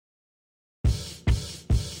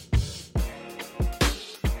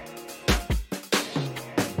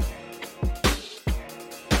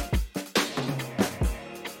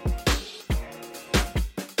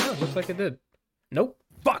like it did. Nope.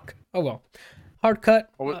 Fuck. Oh well. Hard cut.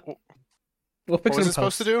 We'll fix what was it it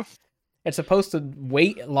supposed to do? It's supposed to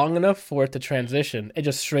wait long enough for it to transition. It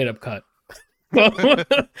just straight up cut.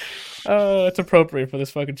 It's appropriate for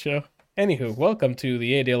this fucking show. Anywho, welcome to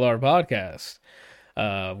the ADLR podcast.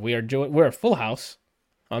 We're a full house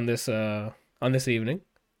on this evening.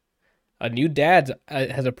 A new dad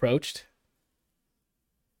has approached.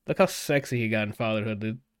 Look how sexy he got in fatherhood,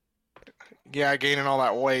 dude. Yeah, gaining all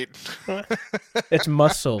that weight. It's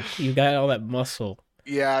muscle. You got all that muscle.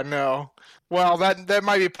 Yeah, no. Well, that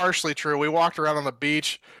might be partially true. We walked around on the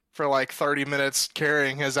beach for like 30 minutes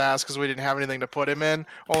carrying his ass because we didn't have anything to put him in,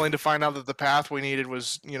 only to find out that the path we needed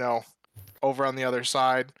was, over on the other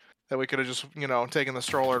side, that we could have just, taken the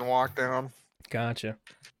stroller and walked down. Gotcha.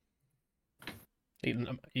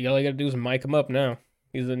 All you gotta do is mic him up now.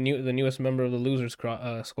 He's the newest member of the Losers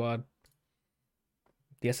squad.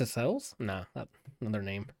 The SSLs? Nah, not another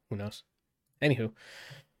name. Who knows? Anywho.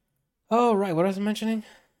 Oh, right. What was I mentioning?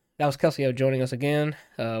 That was Kelsey joining us again.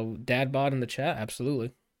 Dad bod in the chat.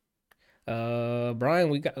 Absolutely.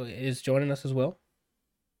 Brian is joining us as well.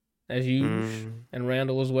 As usual. And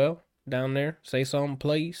Randall as well. Down there. Say something,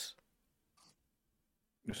 please.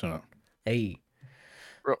 What's up? Hey.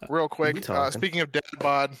 Real quick, speaking of dad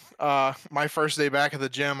bod, my first day back at the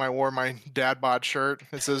gym, I wore my dad bod shirt.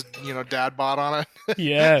 It says, dad bod on it.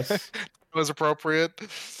 Yes. It was appropriate.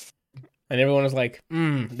 And everyone was like,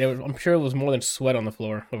 I'm sure it was more than sweat on the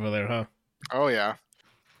floor over there, huh? Oh, yeah.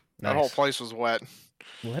 Nice. That whole place was wet.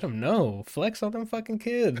 Let them know. Flex on them fucking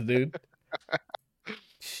kids, dude.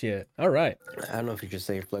 Shit. All right. I don't know if you should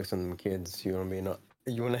say flex on them kids. You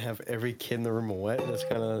want to have every kid in the room wet? That's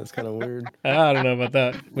kind of weird. I don't know about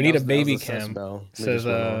that. We need a baby cam. Says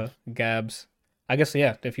Gabs. I guess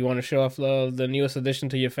yeah. If you want to show off the newest addition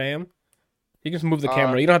to your fam, you can just move the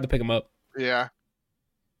camera. You don't have to pick them up. Yeah.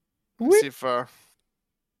 See if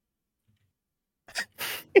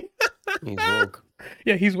he's woke.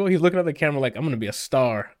 Yeah, he's looking at the camera like I'm gonna be a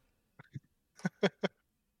star.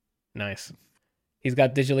 Nice. He's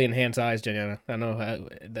got digitally enhanced eyes, Janiana. I know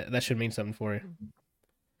that should mean something for you.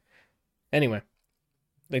 Anyway,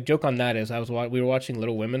 the joke on that is we were watching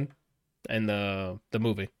Little Women and the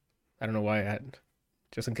movie. I don't know why I had,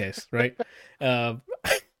 just in case, right? No,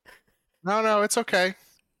 it's okay.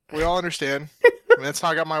 We all understand. That's how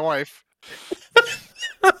I got my wife.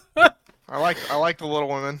 I like the Little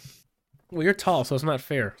Women. Well, you're tall, so it's not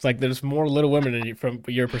fair. It's like there's more Little Women from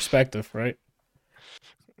your perspective, right?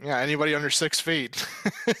 Yeah, anybody under 6 feet.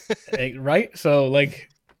 Right? So like.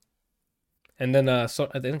 And then, so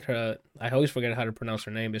I think I always forget how to pronounce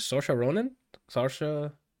her name. Is Saoirse Ronan?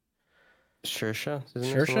 Saoirse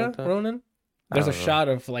Ronan? There's a shot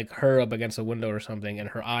of like her up against a window or something, and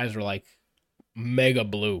her eyes are like mega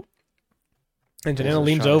blue. And Janelle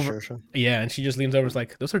leans over. Yeah, and she just leans over. And is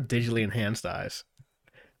like, those are digitally enhanced eyes.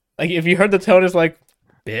 Like if you heard the tone, it's like,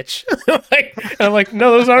 bitch. And I'm like,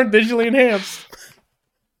 no, those aren't digitally enhanced.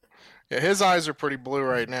 Yeah, his eyes are pretty blue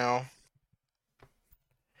right now.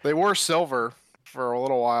 They were silver for a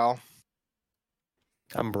little while.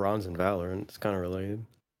 I'm bronze in Valorant. It's kind of related.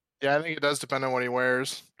 Yeah, I think it does depend on what he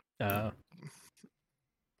wears.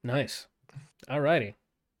 Nice. Alrighty.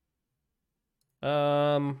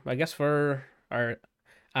 I guess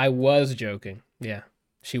I was joking. Yeah,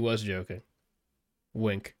 she was joking.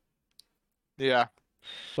 Wink. Yeah.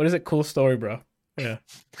 What is it? Cool story, bro. Yeah.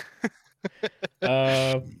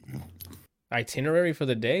 Itinerary for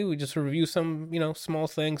the day. We just review some, small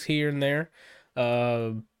things here and there.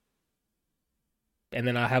 And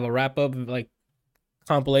then I have a wrap up, like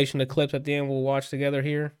compilation of clips at the end we'll watch together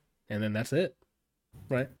here. And then that's it.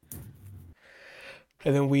 Right.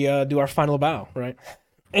 And then we do our final bow, right?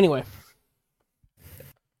 Anyway.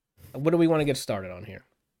 What do we want to get started on here?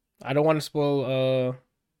 I don't want to spoil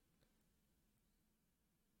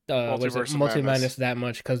Multi Madness that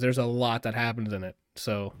much because there's a lot that happens in it.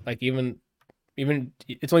 So like even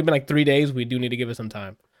it's only been like 3 days. We do need to give it some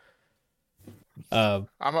time. I'm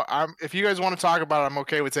if you guys want to talk about it, I'm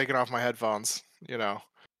okay with taking off my headphones.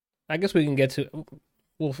 I guess we can get to.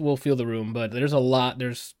 We'll feel the room, but there's a lot.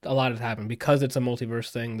 There's a lot that happened because it's a multiverse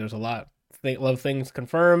thing. There's a lot of things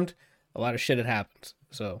confirmed. A lot of shit that happens.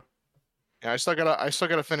 So. Yeah, I still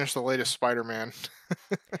gotta finish the latest Spider-Man.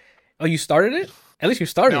 Oh, you started it? At least you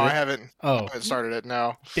started it. No, I haven't. Oh, I haven't started it.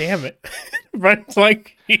 No. Damn it! Brent's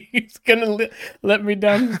like he's gonna let me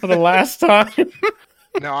down for the last time.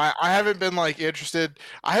 No, I haven't been interested.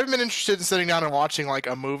 I haven't been interested in sitting down and watching like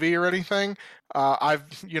a movie or anything. I've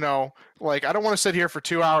I don't want to sit here for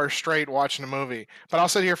 2 hours straight watching a movie, but I'll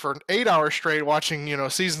sit here for 8 hours straight watching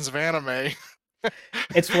seasons of anime.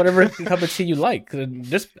 It's whatever cup of tea you like. 'Cause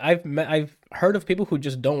just I've heard of people who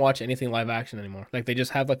just don't watch anything live action anymore. Like they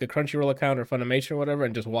just have like a Crunchyroll account or Funimation or whatever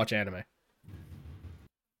and just watch anime.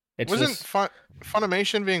 It's Wasn't just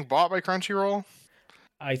Funimation being bought by Crunchyroll?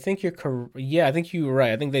 I think yeah, I think you were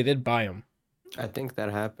right. I think they did buy them. I think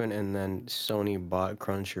that happened, and then Sony bought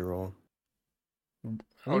Crunchyroll.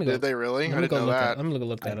 Oh, did they really? I didn't know that. Let me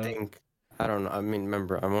look I that up. think. I don't know. I mean,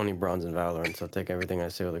 remember, I'm only bronze in Valorant, so take everything I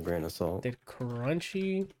say with a grain of salt. Did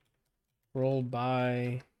Crunchy roll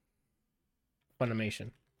by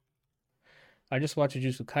Funimation? I just watched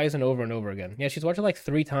Jujutsu Kaisen over and over again. Yeah, she's watched it like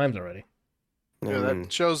 3 times already. Yeah, I mean,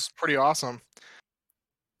 that show's pretty awesome.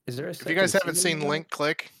 is there a If you guys second haven't season seen of that? Link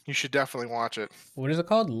Click, you should definitely watch it. What is it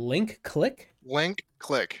called? Link Click? Link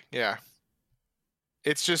Click, yeah.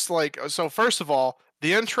 It's just like, so first of all,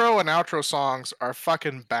 the intro and outro songs are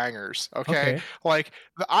fucking bangers. Okay, Okay. like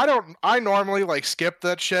I normally like skip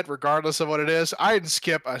that shit regardless of what it is. I didn't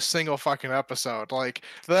skip a single fucking episode. Like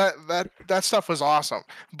that stuff was awesome.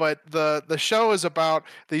 But the show is about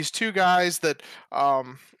these two guys that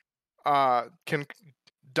can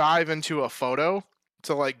dive into a photo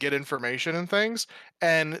to like get information and things,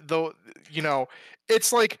 and though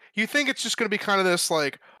it's like you think it's just going to be kind of this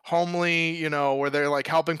like homely, where they're like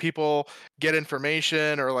helping people get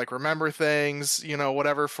information or like remember things,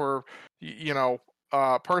 whatever for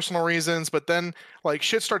personal reasons, but then like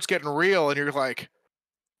shit starts getting real and you're like,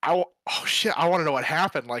 oh shit, I want to know what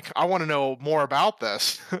happened, like I want to know more about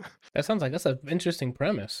this. That sounds like that's an interesting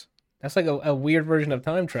premise. That's like a weird version of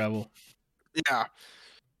time travel. Yeah.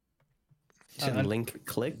 You said I- Link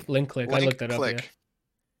Click? Link Click. I Link looked that up. Yeah. Click.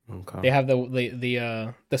 Okay. They have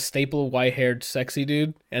the staple white haired sexy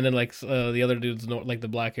dude, and then like the other dude's like the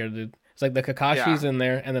black haired dude. It's like the Kakashi's in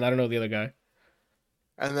there, and then I don't know the other guy.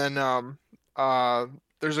 And then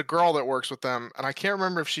there's a girl that works with them, and I can't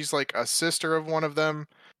remember if she's like a sister of one of them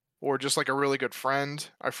or just like a really good friend.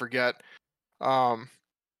 I forget. But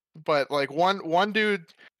like one dude,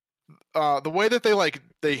 the way that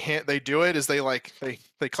they do it is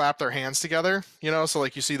they clap their hands together, so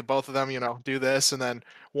like you see the both of them, do this, and then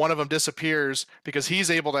one of them disappears because he's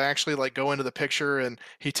able to actually like go into the picture and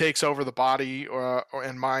he takes over the body or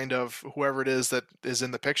and mind of whoever it is that is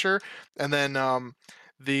in the picture, and then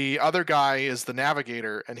the other guy is the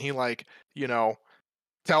navigator, and he like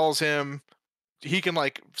tells him he can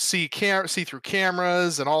like see through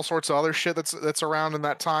cameras and all sorts of other shit that's around in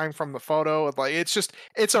that time from the photo. Like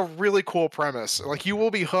it's a really cool premise. Like you will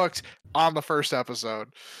be hooked on the first episode.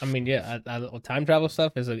 I mean, yeah, time travel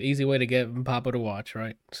stuff is an easy way to get Papa to watch,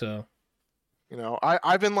 right? So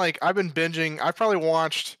I've been binging. I've probably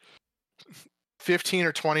watched 15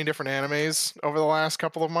 or 20 different animes over the last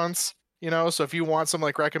couple of months. So if you want some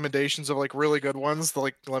like recommendations of like really good ones,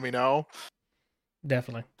 like let me know.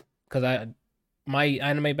 definitely, because my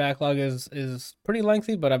anime backlog is pretty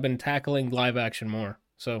lengthy, but I've been tackling live action more.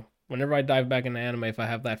 So whenever I dive back into anime, if I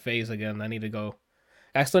have that phase again, I need to go.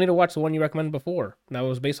 I still need to watch the one you recommended before. That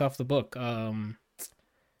was based off the book. Oh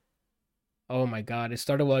my god, it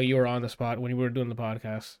started while you were on the spot when you were doing the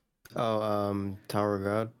podcast. Oh, Tower of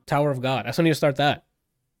God. Tower of God. I still need to start that.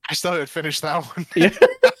 I still didn't finish that one. Yeah.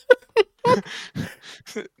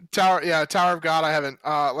 Tower of God. I haven't.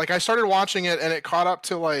 I started watching it and it caught up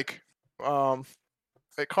to like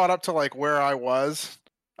where I was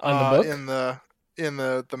On the book? in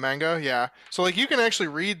the manga. Yeah. So like you can actually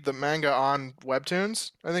read the manga on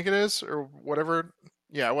Webtoons, I think it is, or whatever.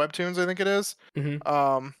 Yeah, Webtoons, I think it is.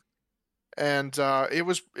 Mm-hmm. And it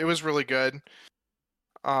was really good.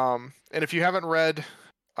 And if you haven't read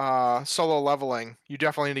Solo Leveling, you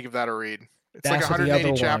definitely need to give that a read. It's That's like the 180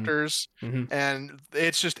 other one. chapters, Mm-hmm. and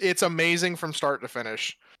it's amazing from start to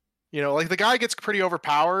finish. Like the guy gets pretty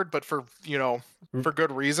overpowered, but for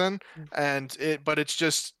good reason, but it's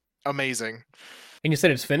just amazing. And you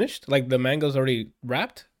said it's finished? Like the manga's already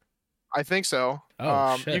wrapped? I think so.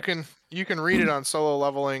 Oh, shit. You can read it on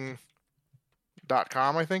sololeveling.com,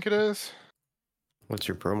 I think it is. What's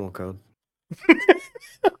your promo code?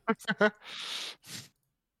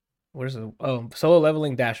 Where's the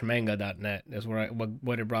sololeveling-manga.net is where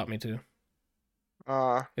what it brought me to.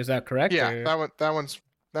 Is that correct? Yeah, or- that one's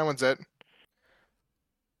it.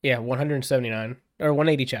 Yeah, 179 or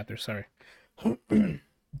 180 chapters, sorry.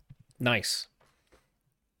 Nice.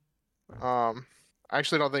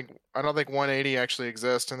 Actually, I don't think 180 actually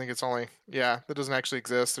exists. I think it's only that doesn't actually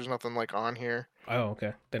exist. There's nothing like on here. Oh,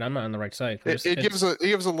 okay. Then I'm not on the right site. It gives a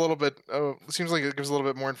little bit. It seems like it gives a little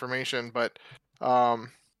bit more information, but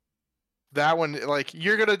that one, like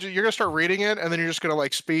you're gonna start reading it, and then you're just gonna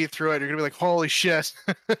like speed through it. You're gonna be like, holy shit!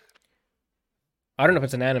 I don't know if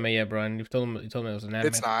it's an anime yet, Brian. You told me it was an anime.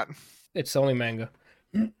 It's not. It's only manga.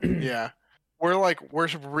 Yeah. We're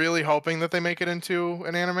really hoping that they make it into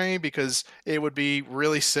an anime because it would be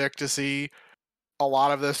really sick to see a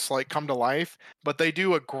lot of this like come to life, but they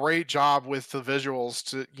do a great job with the visuals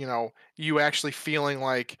to, you actually feeling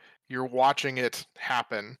like you're watching it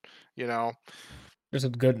happen, you know. There's a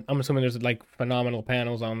good. I'm assuming there's like phenomenal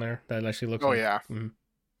panels on there that actually looks. Oh like, yeah.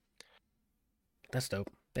 That's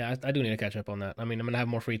dope. Yeah, I do need to catch up on that. I mean, I'm gonna have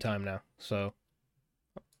more free time now, so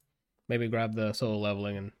maybe grab the Solo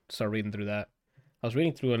Leveling and start reading through that. I was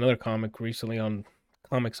reading through another comic recently on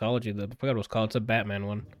Comixology. I forgot what it was called. It's a Batman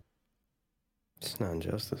one. It's not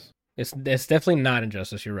injustice. It's definitely not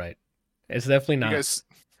Injustice. You're right. It's definitely not.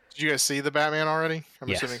 Did you guys see the Batman already? I'm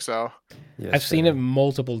Yes. assuming so. Yes, I've seen it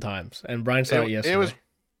multiple times, and Brian saw it yesterday.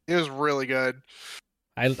 It was really good.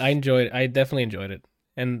 I enjoyed it. I definitely enjoyed it,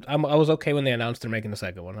 and I was okay when they announced they're making the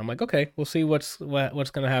second one. I'm like, okay, we'll see what's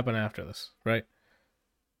gonna happen after this, right?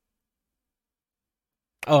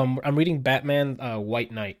 Oh, I'm reading Batman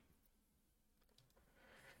White Knight.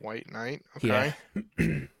 White Knight. Okay.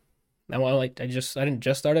 Yeah. Now, I didn't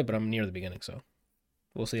just start it, but I'm near the beginning, so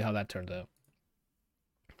we'll see how that turns out.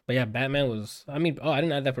 But yeah, Batman was. I mean, I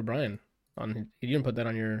didn't add that for Brian. You didn't put that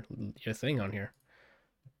on your thing on here.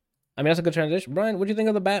 I mean, that's a good transition. Brian, what do you think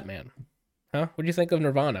of the Batman? Huh? What do you think of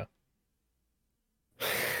Nirvana?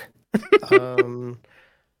 You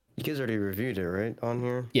guys already reviewed it, right? On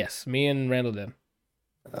here. Yes, me and Randall did.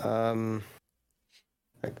 I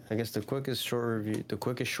guess the quickest short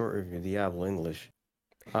review, Diablo English.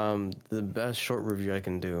 The best short review I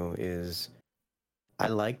can do is I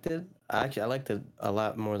liked it. Actually, I liked it a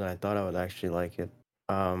lot more than I thought I would actually like it.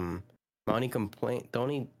 The only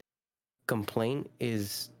complaint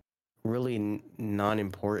is really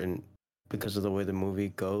non-important because of the way the movie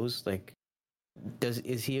goes. Like,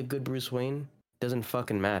 is he a good Bruce Wayne? Doesn't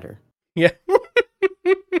fucking matter. Yeah.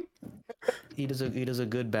 He does a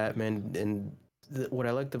good Batman, and what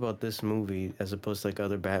I liked about this movie, as opposed to like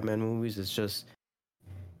other Batman movies, is just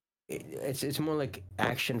it's more like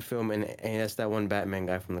action film, and that's that one Batman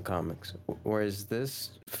guy from the comics. Whereas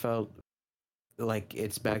this felt like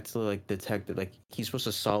it's back to like detective. Like he's supposed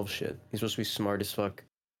to solve shit. He's supposed to be smart as fuck,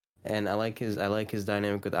 and I like his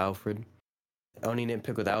dynamic with Alfred. Only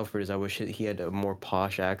nitpick with Alfred is I wish he had a more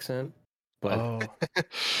posh accent. But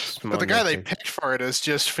but the guy they picked for it is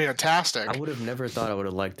just fantastic. I would have never thought I would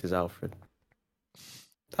have liked his Alfred.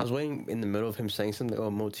 I was waiting in the middle of him saying something. Oh,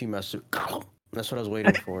 Moti Masu. That's what I was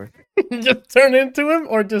waiting for. Just turn into him,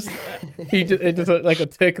 or just it just like a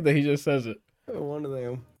tick that he just says it. One of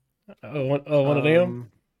them. One of them.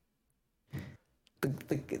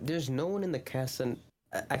 There's no one in the cast, and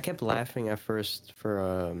I kept laughing at first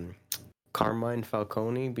for Carmine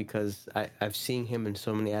Falcone because I've seen him in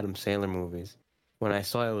so many Adam Sandler movies. When I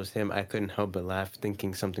saw it was him, I couldn't help but laugh,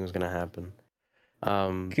 thinking something was gonna happen.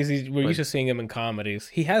 Because we're used to seeing him in comedies.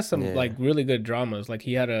 He has some like really good dramas. Like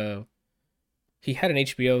he had an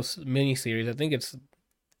HBO miniseries. I think it's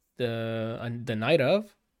the Night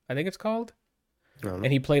of. I think it's called. And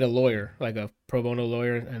he played a lawyer, like a pro bono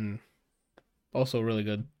lawyer, and also really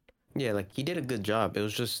good. Yeah, like he did a good job.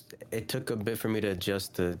 It took a bit for me to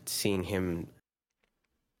adjust to seeing him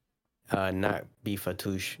not be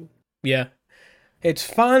Fatouche. Yeah. It's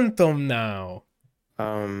Phantom now.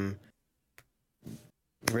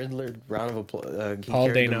 Riddler, round of applause. He Paul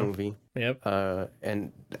carried the Dano. movie. Yep.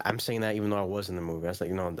 And I'm saying that even though I was in the movie. I was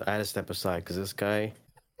like, I had to step aside because this guy,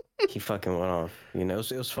 he fucking went off. You know,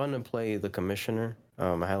 it was fun to play the commissioner.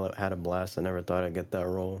 I had a blast. I never thought I'd get that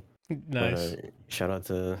role. Nice. But, shout out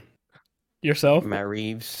to yourself, Matt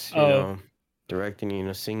Reeves. You know,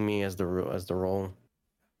 directing. Seeing me as the role.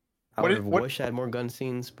 I would have wished I had more gun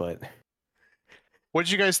scenes, but. What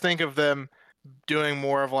did you guys think of them doing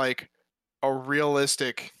more of like a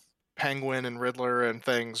realistic Penguin and Riddler and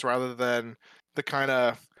things rather than the kind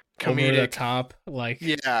of comedic over the top, like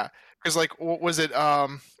because like what was it? I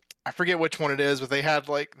forget which one it is, but they had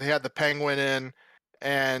the Penguin in,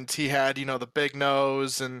 and he had the big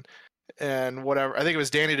nose and whatever. I think it was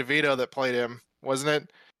Danny DeVito that played him, wasn't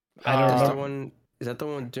it? I don't remember. Is that the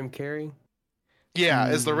one with Jim Carrey?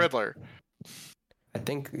 Yeah, is the Riddler. I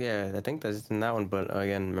think that's in that one, but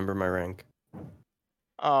again, remember my rank.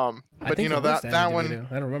 But that one,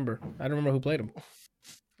 I don't remember who played him.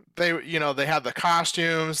 They had the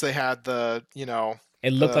costumes, they had the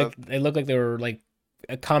It looked like they were like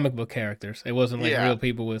comic book characters. It wasn't like real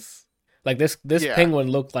people with like this Penguin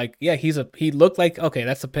looked like he looked like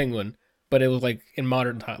that's a penguin, but it was like in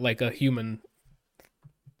modern time, like a human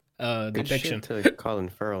depiction. Good shit to Colin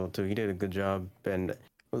Farrell too. He did a good job, and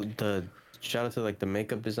the shout out to like the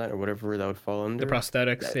makeup design or whatever that would fall under. The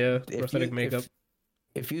prosthetics, prosthetic makeup.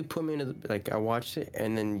 if you put me into I watched it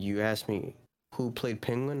and then you asked me who played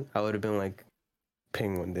Penguin, I would have been like,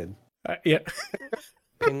 Penguin did. Yeah.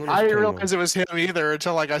 Penguin. I didn't Penguin. realize it was him either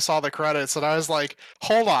until I saw the credits, and I was like,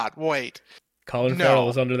 "Hold on, wait." Colin No. Farrell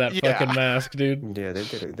was under that Yeah. fucking mask, dude. Yeah, they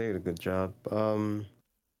did a good job.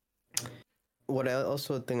 What I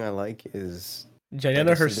also think I like is Diana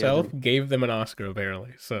this is the herself other- gave them an Oscar,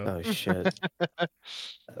 apparently. So oh shit.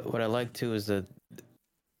 What I like too is that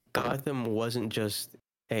Gotham wasn't just,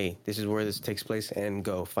 hey, this is where this takes place and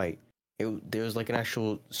go fight. There was like an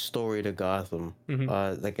actual story to Gotham.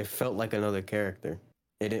 Mhm. Like it felt like another character.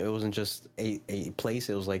 It wasn't just a place.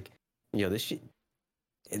 It was like, this shit.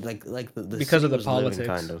 Like the because city of the was living, politics,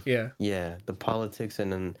 kind of. yeah. The politics,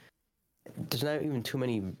 and then there's not even too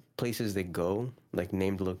many places they go, like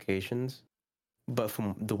named locations. But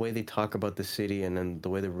from the way they talk about the city and then the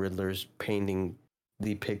way the Riddler's painting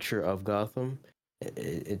the picture of Gotham,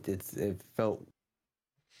 it felt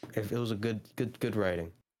it was a good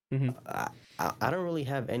writing. Mhm. I don't really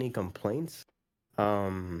have any complaints.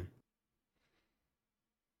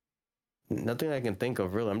 Nothing I can think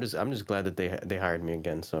of really. I'm just glad that they hired me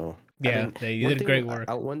again. So Yeah, they did great work.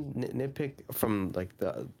 One nitpick from like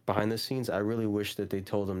the behind the scenes, I really wish that they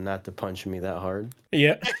told him not to punch me that hard.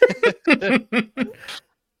 Yeah.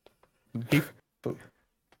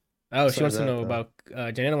 Oh, she So wants to that, know about.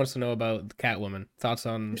 Jana wants to know about Catwoman. Thoughts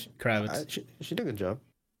on Kravitz? She did a good job.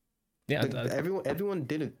 Yeah, Like, everyone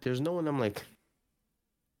did it. There's no one I'm like,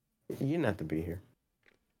 you didn't have to be here.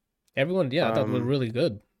 everyone. Yeah, I thought were really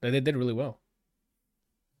good. They did really well.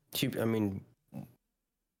 I mean,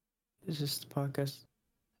 is this the podcast?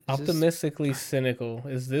 Optimistically cynical.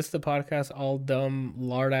 Is this the podcast? All dumb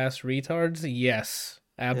lard ass retards? Yes,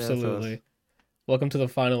 absolutely. Welcome to the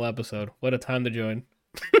final episode. What a time to join.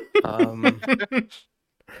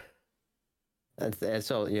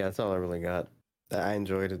 That's all. Yeah, that's all I really got. I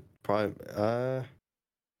enjoyed it. Probably. I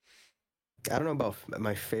don't know about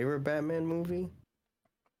my favorite Batman movie,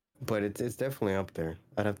 but it's definitely up there.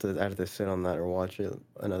 I'd have to sit on that or watch it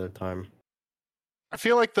another time. I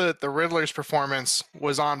feel like the Riddler's performance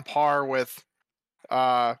was on par with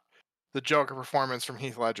the Joker performance from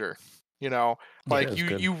Heath Ledger. You know, like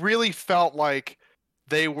you really felt like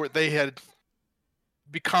they had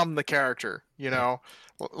become the character. You know,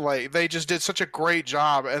 like they just did such a great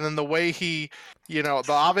job, and then the way he, the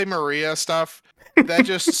Ave Maria stuff, that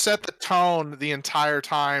just set the tone the entire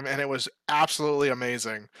time, and it was absolutely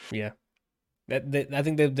amazing. Yeah, I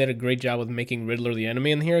think they did a great job with making Riddler the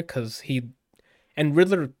enemy in here because and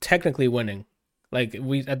Riddler technically winning. Like at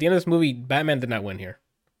the end of this movie, Batman did not win here.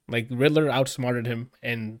 Like Riddler outsmarted him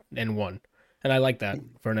and won, and I like that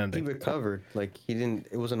for an ending. He recovered. Like he didn't.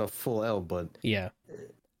 It wasn't a full L, but yeah,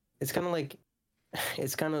 it's kind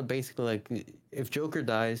of basically like if Joker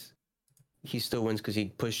dies, he still wins because he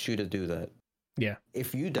pushed you to do that. Yeah.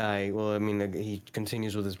 If you die, well, I mean, he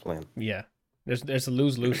continues with his plan. Yeah. There's a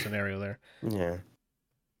lose-lose scenario there. Yeah.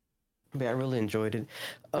 But I really enjoyed it.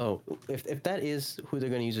 Oh, if that is who they're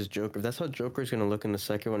gonna use as Joker, if that's how Joker's gonna look in the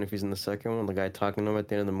second one, if he's in the second one, the guy talking to him at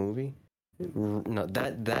the end of the movie, no,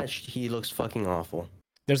 he looks fucking awful.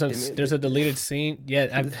 There's a deleted scene.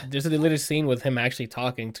 Yeah, there's a deleted scene with him actually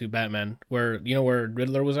talking to Batman, where where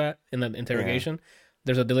Riddler was at in the interrogation. Yeah.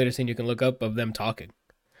 There's a deleted scene you can look up of them talking.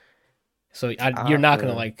 So you're not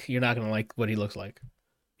gonna like what he looks like.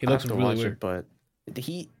 He looks really weird. But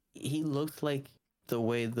he looked like the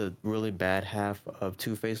way the really bad half of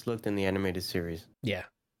Two-Face looked in the animated series. Yeah.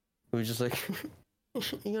 It was just like,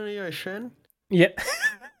 you gonna do a shred? Yeah.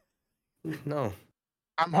 No.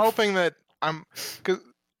 I'm hoping that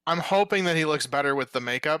he looks better with the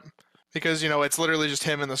makeup because it's literally just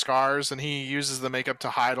him and the scars, and he uses the makeup to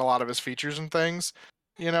hide a lot of his features and things.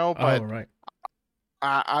 But oh, right.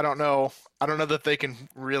 I don't know. I don't know that they can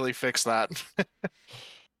really fix that.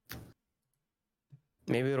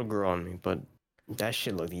 Maybe it'll grow on me, but that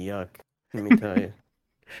shit looked yuck. Let me tell you.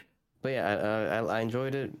 But yeah, I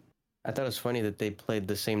enjoyed it. I thought it was funny that they played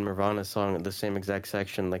the same Nirvana song at the same exact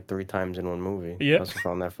section like 3 times in one movie. Yeah. I also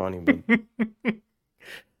found that funny, but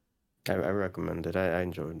I recommend it. I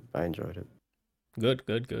enjoyed it. Good.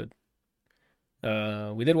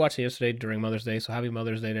 We did watch it yesterday during Mother's Day, so happy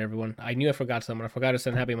Mother's Day to everyone. I knew I forgot someone. I forgot to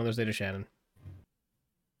send happy Mother's Day to Shannon.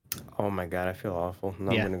 Oh my god, I feel awful.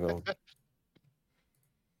 Now I'm gonna go.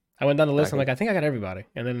 I went down the list. I'm like, I think I got everybody.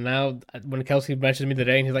 And then now, when Kelsey messaged me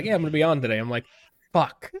today, and he's like, "Yeah, I'm gonna be on today," I'm like,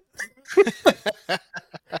 "Fuck."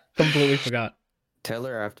 Completely forgot. Tell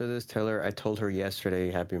her I told her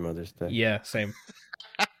yesterday happy Mother's Day. Yeah, same.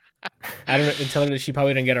 I don't know, tell her that she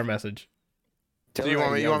probably didn't get our message. Do you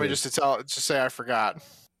want me just to say I forgot?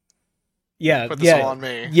 Yeah, put this all on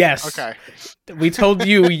me. Yes. Okay. We told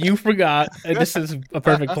you, you forgot. And this is a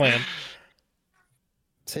perfect plan.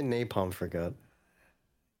 Say Napalm forgot.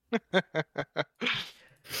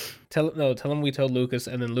 Tell him we told Lucas,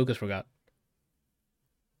 and then Lucas forgot.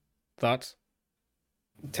 Thoughts?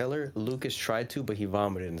 Tell her Lucas tried to, but he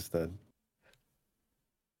vomited instead.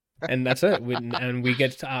 And that's it. We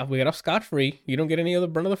get off scot free. You don't get any other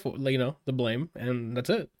brunt of the blame, and that's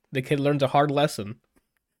it. The kid learns a hard lesson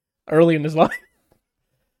early in his life.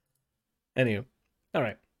 Anyway, all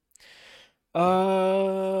right.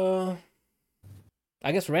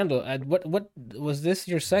 I guess Randall. What was this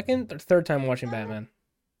your second or third time watching Batman?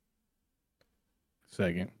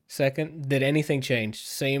 Second. Second. Did anything change?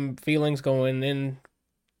 Same feelings going in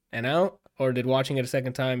and out, or did watching it a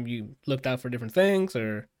second time you looked out for different things,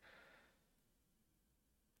 or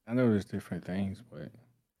I know there's different things, but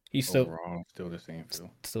you still overall, still the same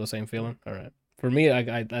feel. still the same feeling? All right. For me,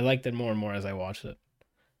 I liked it more and more as I watched it.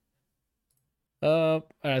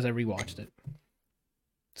 As I rewatched it.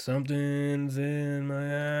 Something's in my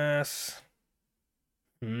ass.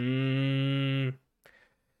 All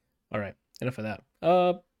right. Enough of that.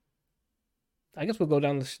 I guess we'll go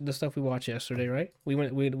down the stuff we watched yesterday, right? We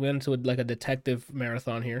went to like a detective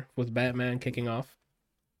marathon here with Batman kicking off.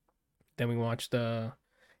 Then we watched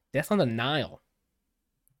Death on the Nile.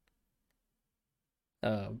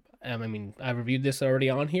 I mean, I reviewed this already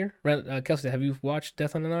on here. Kelsey, have you watched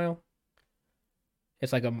Death on the Nile?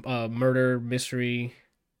 It's like a murder mystery,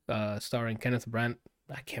 starring Kenneth Branagh.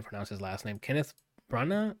 I can't pronounce his last name. Kenneth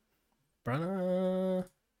Branagh. Let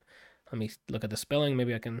me look at the spelling.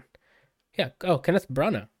 Maybe I can. Yeah. Oh, Kenneth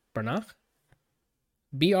Branagh. Branagh.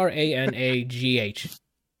 Branagh.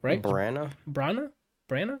 Right.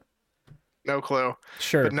 Branagh. No clue.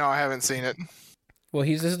 Sure. But no, I haven't seen it. Well,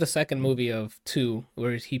 this is the second movie of two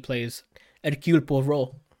where he plays Hercule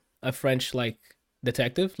Poirot, a French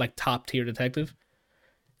detective, top tier detective.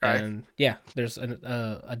 Right. And yeah, there's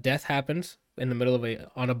a death happens in the middle of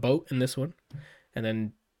on a boat in this one, and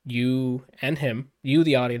then you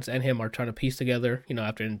the audience and him are trying to piece together,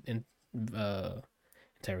 after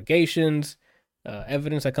interrogations,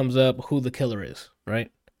 evidence that comes up, who the killer is, right?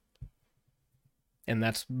 And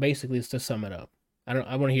that's basically to sum it up.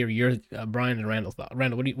 I want to hear your Brian and Randall thoughts.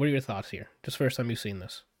 Randall, what are your thoughts here? Just first time you've seen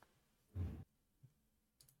this.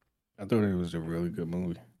 I thought it was a really good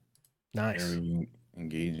movie. Nice. Very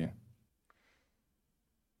engaging.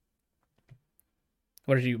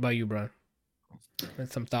 What about you, Brian?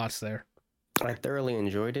 Some thoughts there. I thoroughly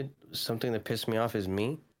enjoyed it. Something that pissed me off is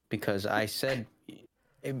me, because I said,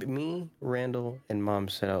 me, Randall, and Mom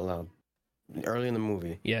said out loud early in the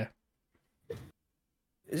movie. Yeah.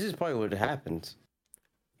 This is probably what happens.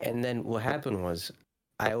 And then what happened was,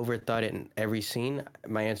 I overthought it in every scene.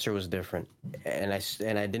 My answer was different, and I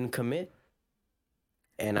didn't commit,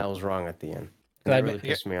 and I was wrong at the end. And that really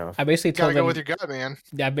pissed me off. I basically told them, go with your gut, man.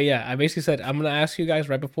 Yeah, but I basically said I'm gonna ask you guys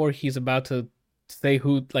right before he's about to say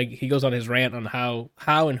who. He goes on his rant on how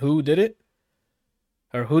and who did it,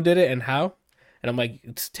 or who did it and how. And I'm like,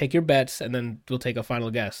 take your bets, and then we'll take a final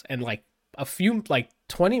guess. And a few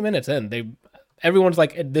 20 minutes in, everyone's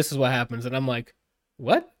like, this is what happens, and I'm like,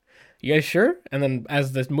 what? You guys sure? And then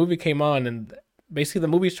as this movie came on, and basically the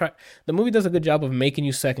movie does a good job of making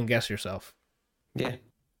you second guess yourself. Yeah.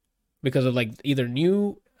 Because of either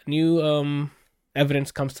new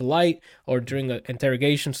evidence comes to light, or during an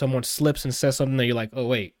interrogation someone slips and says something that you're like, oh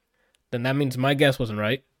wait, then that means my guess wasn't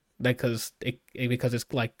right. Because it's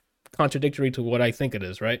contradictory to what I think it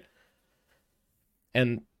is, right?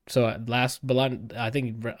 And so I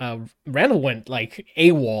think Randall went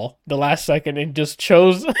AWOL the last second and just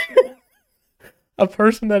chose a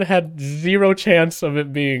person that had zero chance of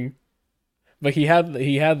it being, but he had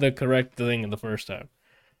the correct thing in the first time.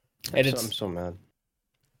 And I'm so mad.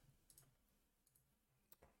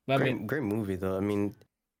 Great movie though. I mean,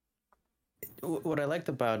 what I liked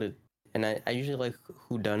about it, and I usually like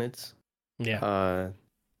whodunits. Yeah.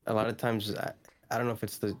 A lot of times I don't know if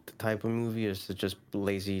it's the type of movie or it's just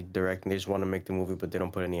lazy directing. They just want to make the movie, but they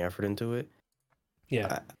don't put any effort into it.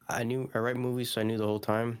 Yeah. I write movies, so I knew the whole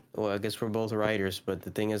time. Well, I guess we're both writers, but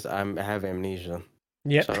the thing is, I have amnesia.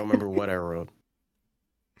 Yeah. So I don't remember what I wrote.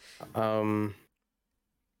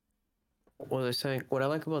 What was I saying? What I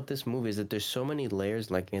like about this movie is that there's so many layers,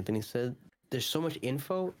 like Anthony said. There's so much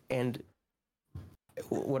info, and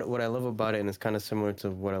what I love about it, and it's kind of similar to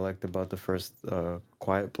what I liked about the first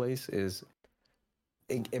Quiet Place, is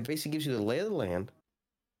it basically gives you the lay of the land.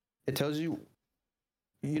 It tells you,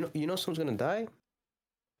 you know someone's gonna die.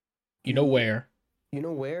 You know where. You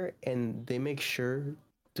know where, and they make sure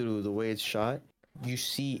through the way it's shot, you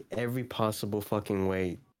see every possible fucking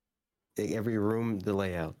way every room, the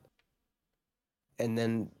layout. And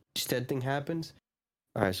then said thing happens.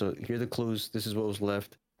 All right, so here are the clues. This is what was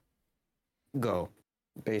left. Go,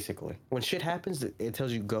 basically. When shit happens, it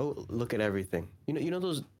tells you go look at everything. You know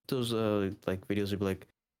those like videos would be like,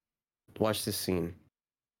 watch this scene.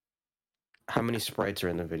 How many sprites are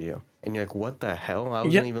in the video? And you're like, what the hell? I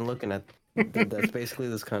wasn't even looking at. That's basically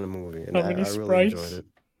this kind of movie, and How many I really enjoyed sprites? it.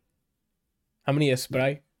 How many is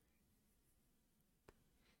Sprite?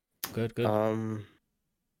 Good, good. I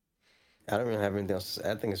don't really have anything else.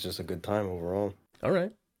 I think it's just a good time overall. All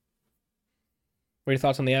right. What are your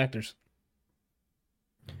thoughts on the actors?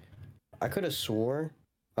 I could have swore,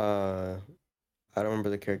 I don't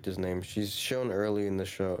remember the character's name. She's shown early in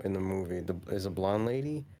the movie. Is a blonde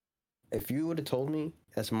lady. If you would have told me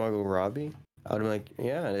that's Margot Robbie, I would have been like,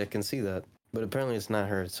 yeah, I can see that. But apparently it's not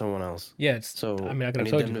her, it's someone else. Yeah, it's. So I mean, I could I have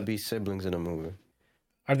need told them you to that. be siblings in a movie.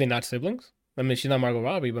 Are they not siblings? I mean, she's not Margot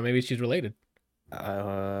Robbie, but maybe she's related.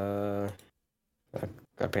 I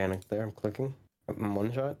panicked there. I'm clicking.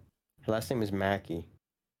 One shot. Her last name is Mackie.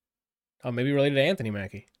 Oh, maybe related to Anthony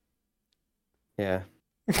Mackie. Yeah.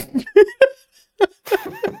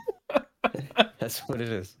 That's what it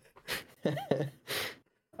is.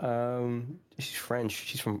 She's French.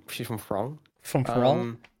 She's from France. From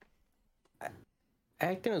France?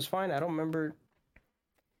 Acting was fine. I don't remember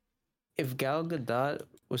if Gal Gadot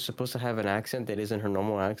was supposed to have an accent that isn't her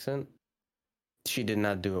normal accent. She did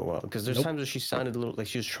not do it well because there's Nope. times where she sounded a little like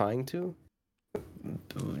she was trying to.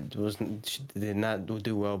 She did not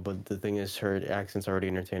do well, but the thing is, her accent's already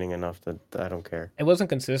entertaining enough that I don't care. It wasn't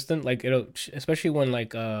consistent. Like especially when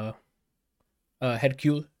like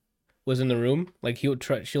Hercule was in the room. Like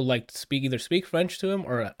she'll like either speak French to him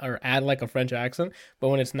or add like a French accent. But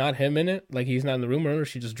when it's not him in it, like he's not in the room, remember,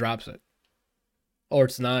 she just drops it, or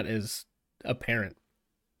it's not as apparent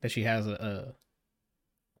that she has an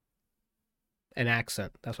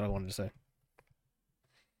accent. That's what I wanted to say.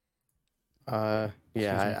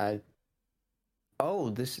 Yeah,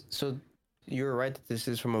 so you're right that this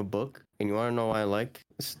is from a book, and you want to know why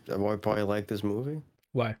I probably like this movie?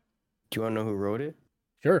 Why? Do you want to know who wrote it?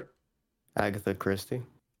 Sure. Agatha Christie.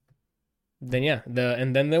 Then yeah,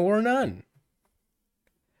 and then there were none.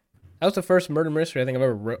 That was the first murder mystery I think I've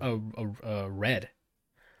ever read.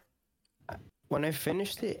 When I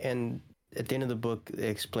finished it, and at the end of the book, it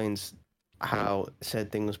explains how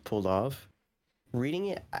said thing was pulled off. Reading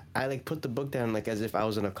it, I like put the book down like as if I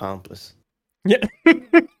was an accomplice. Yeah.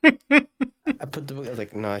 I put the book. I was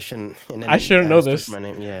like, no, I shouldn't. And then I shouldn't know asked this. my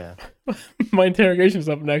name. Yeah. My interrogation's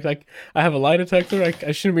up next. Like, I have a lie detector.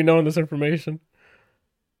 I shouldn't be knowing this information.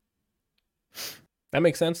 That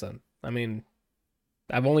makes sense then. I mean,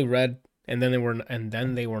 I've only read and then they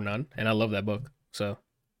were none, and I love that book. So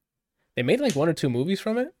they made like one or two movies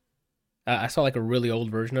from it. I saw like a really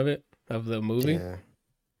old version of it, of the movie, Yeah.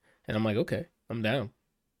 and I'm like, okay, I'm down.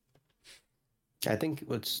 I think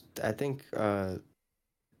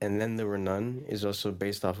and then there were none is also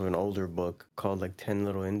based off of an older book called like 10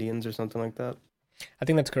 Little Indians or something like that. I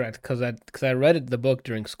think that's correct because I read the book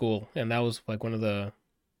during school, and that was like one of the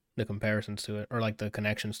comparisons to it, or like the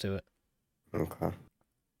connections to it. Okay.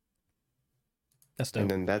 That's dope.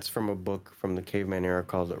 And then that's from a book from the caveman era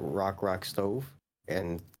called Rock Stove,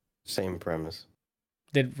 and same premise.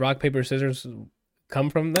 Did rock paper scissors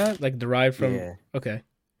come from that? Like derived from? Yeah. Okay.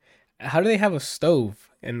 How do they have a stove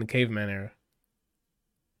in the caveman era?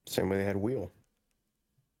 Same way they had wheel.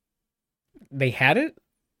 They had it?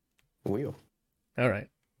 Wheel. All right.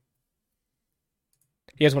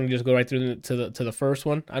 You guys want to just go right through to the first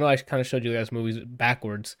one? I know I kind of showed you guys movies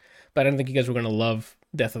backwards, but I didn't think you guys were gonna love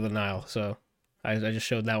Death of the Nile, so I just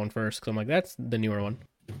showed that one first because I'm like, that's the newer one.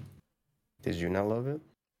 Did you not love it?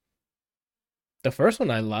 The first one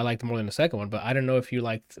I liked more than the second one, but I don't know if you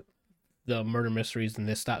liked the murder mysteries in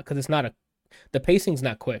this style because it's not the pacing's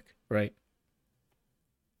not quick, right?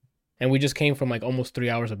 And we just came from like almost 3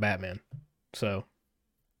 hours of Batman, so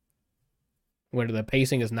where the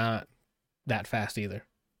pacing is not that fast either.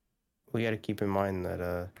 We got to keep in mind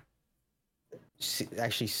that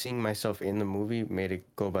actually seeing myself in the movie made it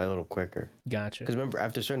go by a little quicker. Gotcha. Because remember,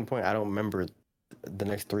 after a certain point, I don't remember the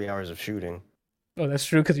next 3 hours of shooting. Oh, that's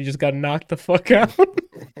true because you just got knocked the fuck out.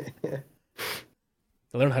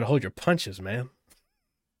 Learn how to hold your punches, man.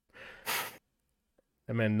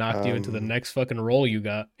 That man knocked you into the next fucking role you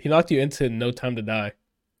got. He knocked you into No Time to Die.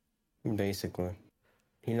 Basically.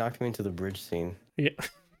 He knocked me into the bridge scene. Yeah.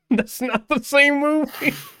 That's not the same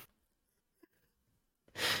movie.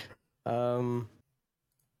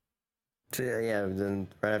 So yeah, then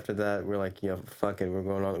right after that, we're like, yeah, fuck it, we're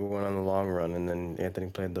going on the long run. And then Anthony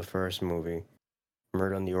played the first movie,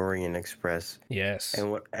 Murder on the Orient Express. Yes.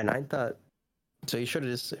 And I thought, so you showed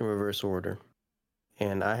this in reverse order,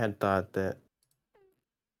 and I had thought that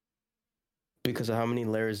because of how many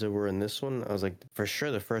layers there were in this one, I was like, for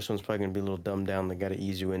sure the first one's probably gonna be a little dumbed down. They gotta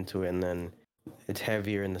ease you into it, and then it's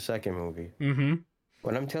heavier in the second movie. Mm-hmm.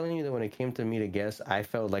 When I'm telling you that when it came to me to guess, I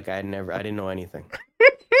felt like I didn't know anything.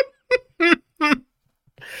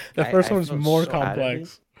 The first I one's felt more so out of it.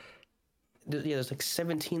 complex. Yeah, there's like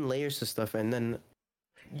 17 layers to stuff, and then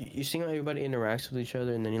you see how everybody interacts with each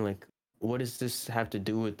other, and then you're like, what does this have to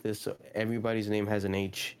do with this? Everybody's name has an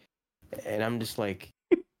H, and I'm just like,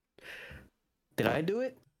 did I do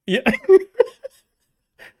it? Yeah.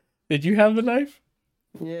 Did you have the knife?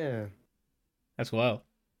 Yeah. That's wild.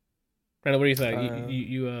 Brandon, what do you think?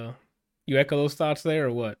 You echo those thoughts there,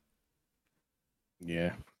 or what?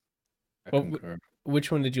 Yeah, I Well, concur.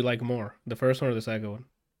 Which one did you like more, the first one or the second one?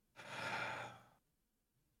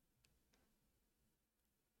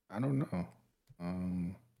 I don't know.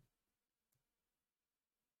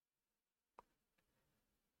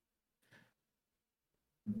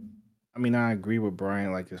 I mean, I agree with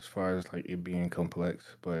Brian, like as far as like it being complex,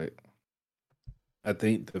 but I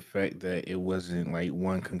think the fact that it wasn't like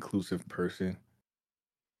one conclusive person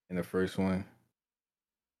in the first one,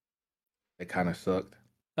 it kind of sucked.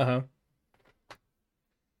 Uh-huh.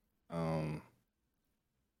 Um,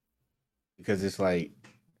 because it's like,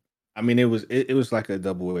 I mean, it was like a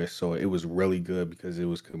double-edged sword. It was really good because it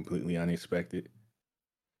was completely unexpected,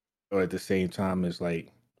 but at the same time, it's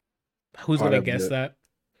like Who's part gonna of guess the that?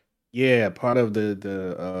 yeah, part of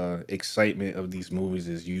the excitement of these movies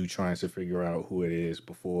is you trying to figure out who it is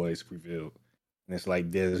before it's revealed, and it's like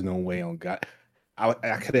there's no way on God. I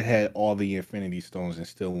could have had all the Infinity Stones and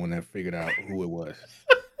still wouldn't have figured out who it was.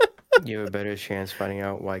 You have a better chance finding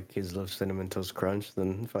out why kids love Cinnamon Toast Crunch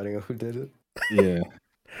than finding out who did it. Yeah,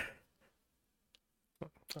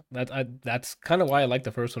 That's kind of why I like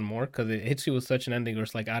the first one more, because it hits you with such an ending where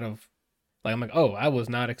it's like out of, like, I'm like, oh, I was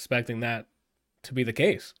not expecting that to be the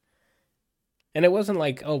case. And it wasn't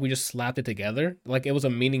like, oh, we just slapped it together. Like, it was a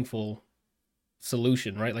meaningful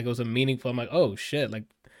solution, right? Like, it was a meaningful. I'm like, oh shit! Like,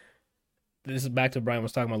 this is back to Brian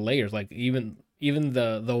was talking about layers. Like, even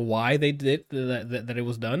the why they did that it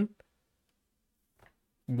was done,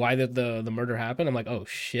 why that the murder happened. I'm like, oh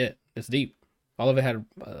shit, it's deep. All of it had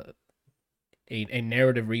a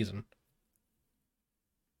narrative reason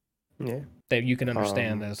Yeah. that you can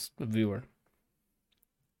understand Um, as a viewer.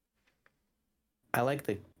 I like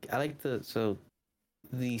the so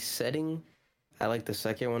the setting. I like the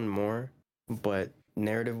second one more, but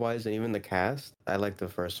narrative wise and even the cast, I like the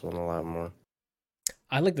first one a lot more.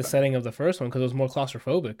 I like the setting of the first one because it was more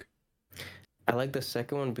claustrophobic. I like the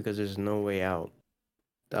second one because there's no way out.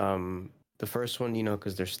 The first one,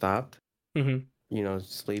 because they're stopped. Mm-hmm.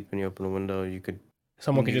 Sleep and you open the window, you could.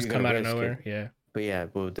 Someone could You're just come gonna out of risk nowhere. it. Yeah, But yeah,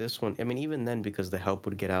 but with this one, I mean, even then, because the help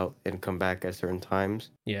would get out and come back at certain times,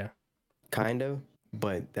 yeah. kind of.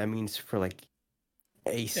 But that means for like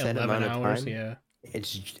a set 11 amount of hours. time,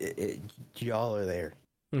 Yeah. y'all are there,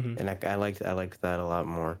 Mm-hmm. and I like that a lot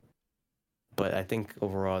more. But I think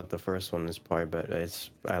overall, the first one is probably better.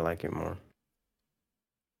 I like it more.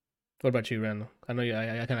 What about you, Randall? I know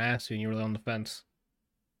I kind of asked you, and you were on the fence.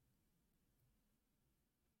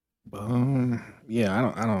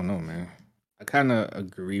 yeah, I don't know, man. I kind of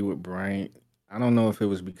agree with Brian. I don't know if it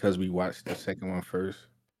was because we watched the second one first,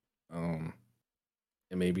 um,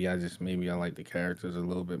 and maybe I like the characters a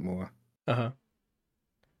little bit more. Uh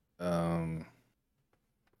huh. Um,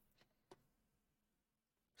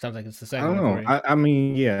 Sounds like it's the I second don't one for know. you. I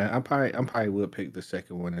mean, yeah, I probably would pick the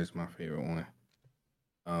second one as my favorite one.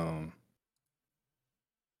 Um,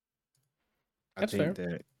 I That's think fair.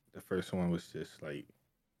 that the first one was just like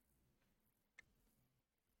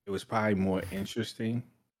it was probably more interesting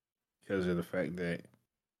because of the fact that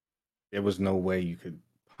there was no way you could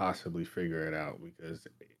possibly figure it out because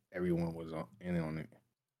everyone was in on it.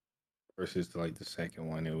 Versus like the second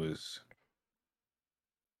one,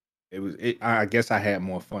 I guess I had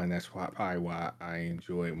more fun. That's probably why I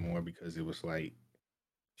enjoy it more because it was like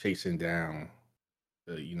chasing down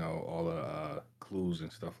all the clues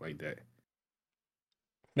and stuff like that. It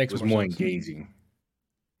Makes was more more sense. engaging.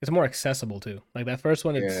 It's more accessible too. Like that first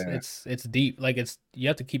one, Yeah, it's deep. Like you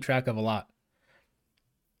have to keep track of a lot.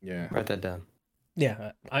 yeah. Write that down.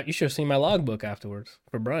 Yeah, you should have seen my logbook afterwards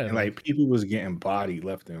for Brian. And like people was getting bodied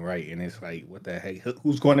left and right, and it's like, what the heck?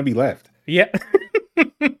 Who's going to be left? Yeah.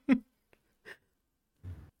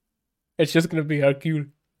 It's just gonna be Hercule.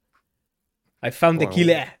 I found the Wow.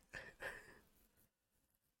 killer.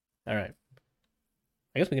 All right.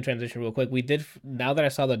 I guess we can transition real quick. We did now that I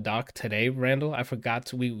saw the doc today, Randall. I forgot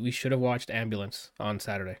to, we should have watched Ambulance on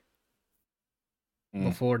Saturday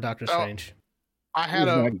before Doctor Oh, Strange. I It had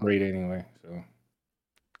was a not great anyway. So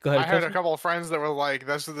Go ahead. I had a Question? couple of friends that were like,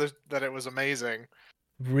 that it was amazing.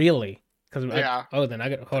 Really? Because Yeah. then I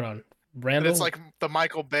got hold on. And Randall. it's like the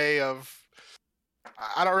Michael Bay of.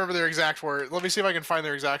 I don't remember their exact words. Let me see if I can find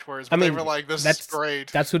their exact words. But I mean, they were like, "This is that's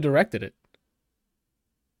great." That's who directed it.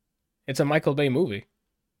 It's a Michael Bay movie.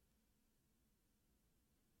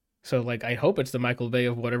 So like, I hope it's the Michael Bay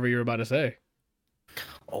of whatever you're about to say.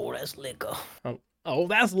 Oh, that's liquor. Oh,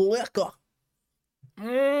 that's liquor.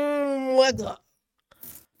 Liquor.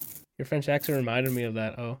 Your French accent reminded me of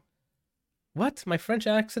that. Oh, what? My French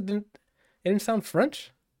accent didn't sound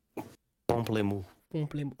French. Compliment.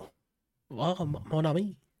 Oh, mon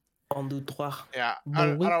ami. Un, deux, trois. Yeah,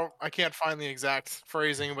 I can't find the exact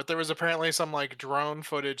phrasing, but there was apparently some like drone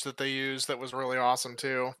footage that they used that was really awesome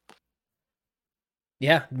too.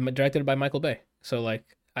 Yeah, directed by Michael Bay. So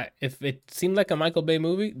like, if it seemed like a Michael Bay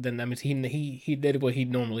movie, then that means he did what he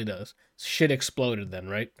normally does. Shit exploded then,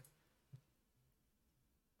 right?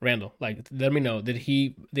 Randall, like, let me know. Did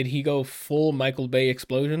he go full Michael Bay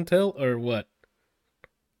explosion till or what?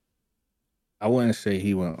 I wouldn't say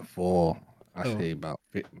he went full. I Oh. say about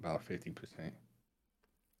 50%.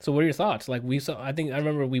 So what are your thoughts? Like I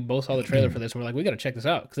remember we both saw the trailer for this and we're like, we gotta check this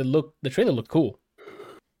out because the trailer looked cool.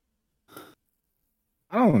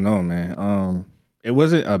 I don't know, man. It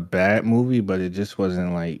wasn't a bad movie, but it just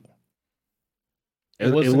wasn't like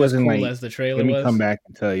It wasn't as cool like, as the trailer let me was. come back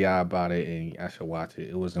and tell y'all about it and I should watch it.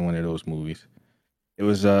 It wasn't one of those movies. It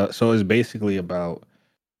was so it's basically about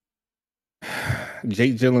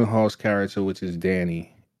Jake Gyllenhaal's character, which is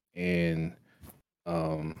Danny, and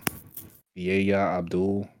Yahya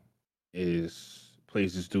Abdul plays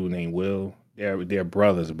this dude named Will. They're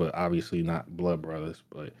brothers, but obviously not blood brothers,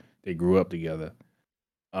 but they grew up together.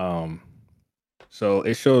 So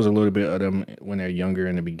it shows a little bit of them when they're younger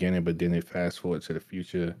in the beginning, but then it fast forward to the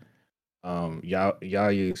future.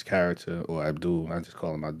 Yahya's character, or Abdul, I just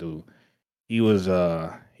call him Abdul. He went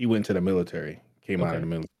to the military, came out of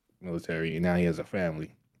the military, and now he has a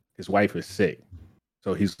family. His wife is sick,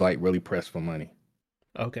 so he's like really pressed for money.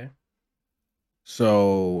 Okay.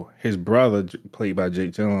 So his brother, played by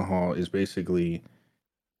Jake Gyllenhaal, is basically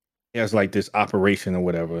he has like this operation or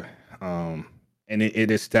whatever, and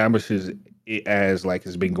it establishes it as like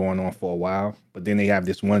it's been going on for a while. But then they have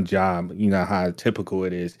this one job. You know how typical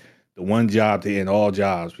it is. The one job to end all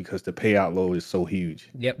jobs because the payout load is so huge.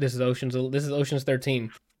 Yep, this is Ocean's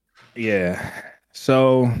 13. Yeah.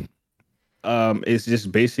 So it's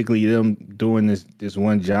just basically them doing this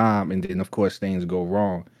one job, and then of course things go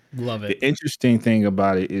wrong. Love it. The interesting thing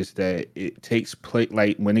about it is that it takes place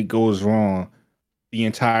like when it goes wrong, the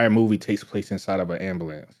entire movie takes place inside of an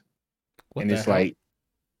ambulance. What and the it's hell? like,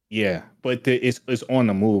 yeah, but it's on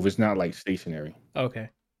the move. It's not like stationary. Okay.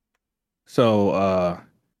 So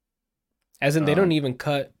As in they don't even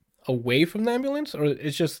cut away from the ambulance, or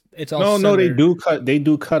it's all no, they centered?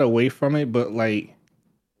 do cut away from it, but like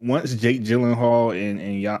once Jake Gyllenhaal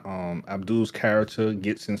and Abdul's character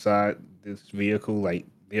gets inside this vehicle, like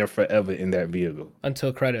they're forever in that vehicle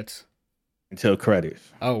Until credits. until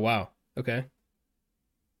credits. Oh wow. Okay.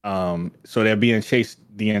 So they're being chased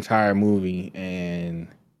the entire movie, and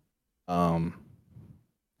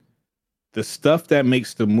the stuff that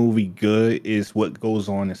makes the movie good is what goes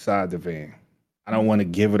on inside the van. I don't want to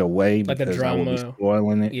give it away Like the because I will be drama.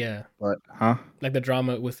 spoiling it. Yeah. But Like the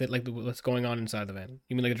drama with it, like what's going on inside the van.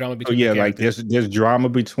 You mean like the drama So between yeah, the like characters? there's drama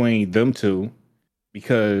between them two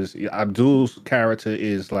because Abdul's character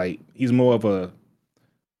is like he's more of a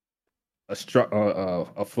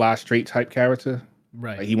fly straight type character.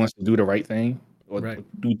 Right. Like he wants to do the right thing or Right.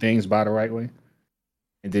 do things by the right way.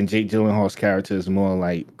 And then Jake Gyllenhaal's character is more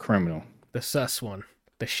like criminal. The sus one.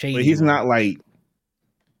 The shady But he's one. not like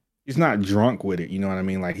he's not drunk with it, you know what I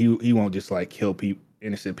mean? Like he won't just like kill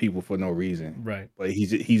innocent people for no reason. Right. But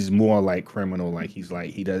he's more like criminal. Like he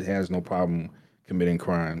has no problem committing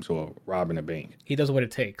crimes or robbing a bank. He does what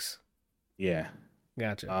it takes. Yeah.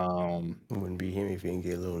 Gotcha. It wouldn't be him if he didn't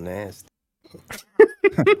get a little nasty.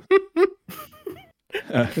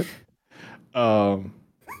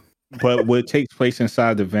 But what takes place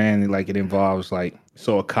inside the van, like it involves like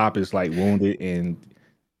so a cop is like wounded and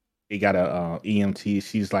they got a EMT.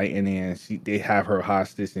 She's like in there and they have her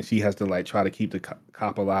hostage and she has to like try to keep the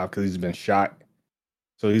cop alive because he's been shot.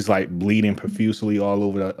 So he's like bleeding profusely all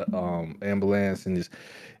over the ambulance, and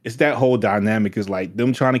it's that whole dynamic is like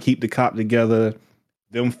them trying to keep the cop together,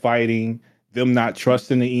 them fighting, them not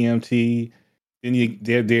trusting the EMT.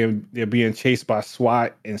 Then they're being chased by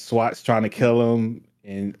SWAT, and SWAT's trying to kill them,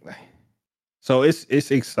 and so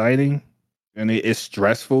it's exciting and it's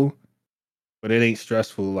stressful, but it ain't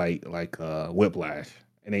stressful like Whiplash.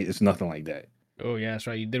 It's nothing like that. Oh yeah, that's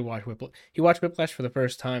right. You did watch Whiplash. He watched Whiplash for the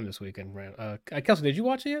first time this weekend. Kelsey, did you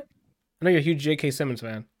watch it yet? I know you're a huge J.K. Simmons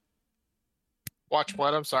fan. Watch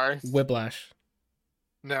what? I'm sorry. Whiplash.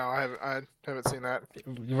 No, I haven't seen that.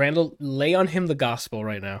 Randall, lay on him the gospel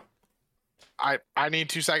right now. I need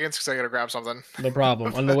 2 seconds because I gotta grab something. No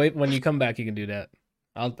problem. On the way, when you come back, you can do that.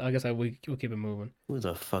 We'll keep it moving. Who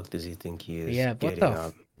the fuck does he think he is? Yeah, what getting the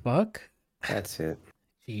up? fuck? That's it.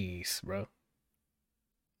 Jeez, bro.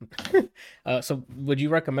 So would you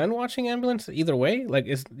recommend watching Ambulance either way? Like,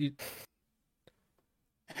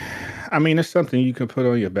 I mean, it's something you can put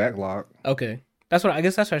on your backlog. Okay. That's what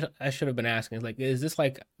I should have been asking. Like, is this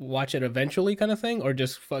like watch it eventually kind of thing, or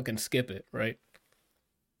just fucking skip it, right?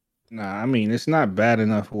 Nah, I mean, it's not bad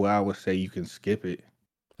enough where I would say you can skip it.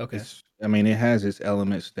 Okay. I mean, it has its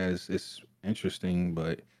elements that it's interesting,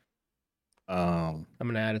 but I'm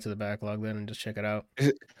gonna add it to the backlog then and just check it out.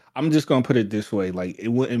 I'm just gonna put it this way: like, it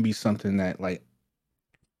wouldn't be something I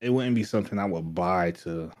would buy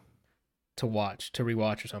to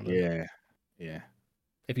rewatch or something. Yeah.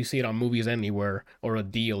 If you see it on Movies Anywhere or a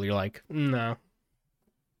deal, you're like, no.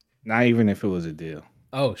 Not even if it was a deal.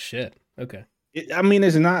 Oh shit. Okay. I mean,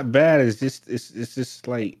 it's not bad. It's just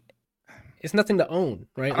like it's nothing to own,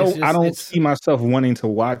 right? I don't see myself wanting to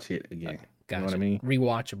watch it again. Gotcha. You know what I mean?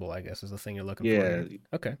 Rewatchable, I guess, is the thing you're looking for. Yeah.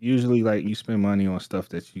 Okay. Usually, like, you spend money on stuff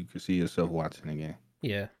that you could see yourself watching again.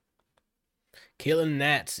 Yeah. Killing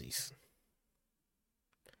Nazis.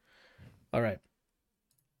 All right.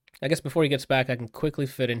 I guess before he gets back, I can quickly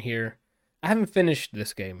fit in here. I haven't finished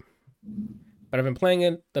this game, but I've been playing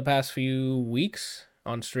it the past few weeks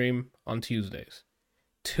on stream on Tuesdays.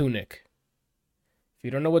 Tunic. If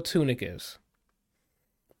you don't know what Tunic is,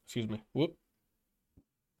 excuse me. Whoop.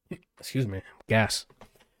 Excuse me. Gas.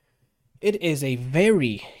 It is a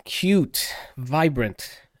very cute,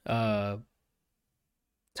 vibrant,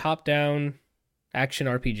 top-down action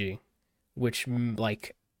RPG, which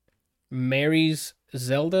like marries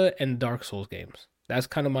Zelda and Dark Souls games. That's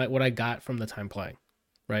kind of what I got from the time playing,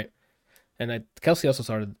 right? And Kelsey also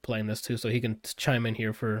started playing this too, so he can chime in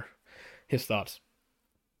here for his thoughts.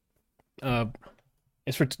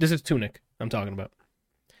 This is Tunic I'm talking about.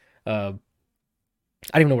 I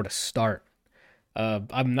don't even know where to start.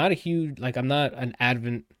 I'm not an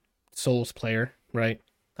Advent Souls player, right?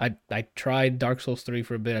 I tried Dark Souls 3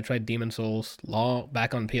 for a bit. I tried Demon Souls long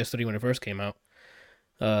back on PS3 when it first came out.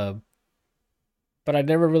 But I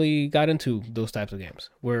never really got into those types of games.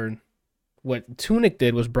 Where what Tunic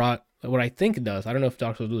did was brought what I think it does. I don't know if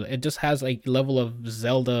Dark Souls does it. It just has a level of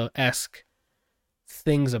Zelda-esque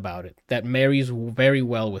things about it that marries very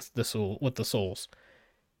well with the souls.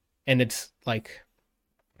 And it's like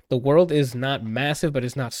the world is not massive, but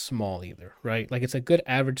it's not small either, right? Like it's a good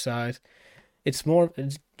average size. It's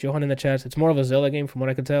Johan in the chat. It's more of a Zelda game from what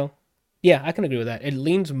I can tell. Yeah, I can agree with that. It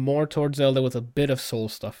leans more towards Zelda with a bit of soul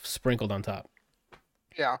stuff sprinkled on top.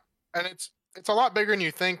 Yeah, and it's a lot bigger than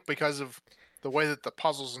you think because of the way that the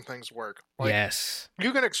puzzles and things work. Like, yes.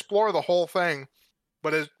 You can explore the whole thing,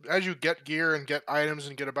 but as you get gear and get items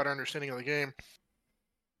and get a better understanding of the game,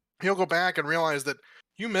 you'll go back and realize that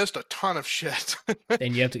you missed a ton of shit.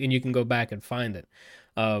 And you can go back and find it.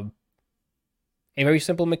 A very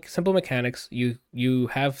simple mechanics. You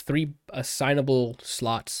have 3 assignable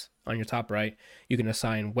slots on your top right. You can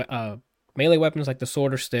assign melee weapons like the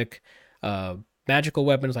sword or stick, magical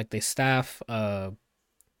weapons like the staff, the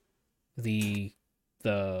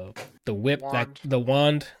whip, the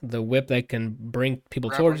whip that can bring people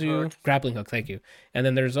towards you, grappling hook. Thank you. And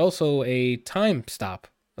then there's also a time stop,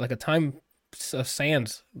 like a time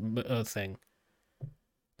sands thing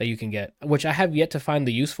that you can get, which I have yet to find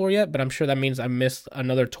the use for yet, but I'm sure that means I missed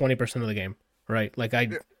another 20% of the game, right? Like I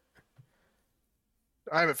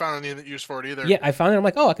haven't found any use for it either. Yeah, I found it. I'm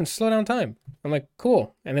like, oh, I can slow down time. I'm like,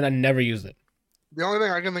 cool. And then I never used it. The only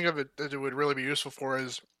thing I can think of that it would really be useful for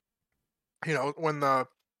is, when there's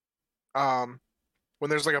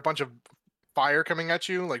like a bunch of fire coming at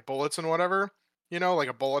you, like bullets and whatever, like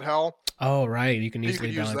a bullet hell. Oh, right. You can easily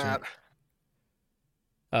use that.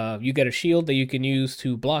 You get a shield that you can use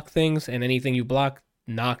to block things, and anything you block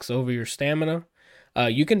knocks over your stamina.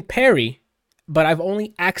 You can parry, but I've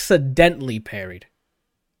only accidentally parried.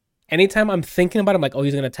 Anytime I'm thinking about it, I'm like, oh,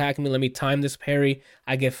 he's going to attack me. Let me time this parry.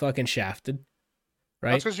 I get fucking shafted.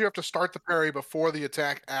 Right? That's because you have to start the parry before the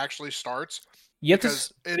attack actually starts. It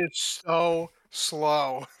is so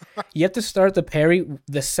slow. You have to start the parry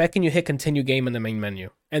the second you hit continue game in the main menu.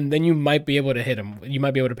 And then you might be able to hit him. You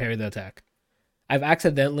might be able to parry the attack. I've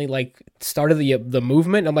accidentally like started the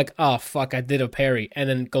movement. And I'm like, oh fuck, I did a parry, and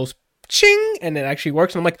then it goes ching, and it actually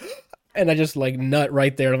works. And I'm like, and I just like nut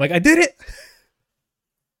right there. I'm like, I did it.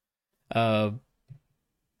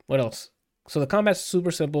 What else? So the combat's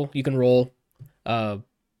super simple. You can roll.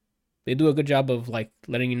 They do a good job of like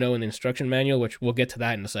letting you know in the instruction manual, which we'll get to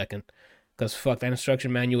that in a second. Because fuck, that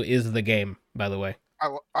instruction manual is the game, by the way.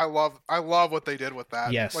 I love what they did with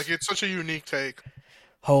that. Yes. Like it's such a unique take.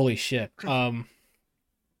 Holy shit.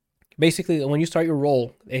 Basically, when you start your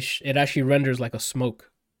roll, it actually renders like a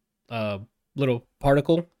smoke, little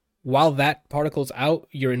particle. While that particle's out,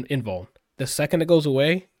 you're invuln. The second it goes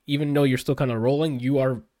away, even though you're still kind of rolling, you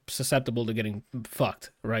are susceptible to getting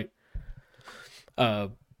fucked, right? But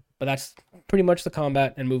that's pretty much the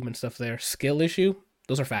combat and movement stuff there. Skill issue,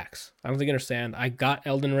 those are facts. I don't think you understand. I got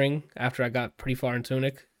Elden Ring after I got pretty far in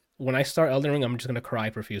Tunic. When I start Elden Ring, I'm just going to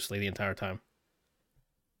cry profusely the entire time.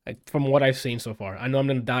 Like, from what I've seen so far. I know I'm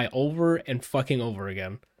going to die over and fucking over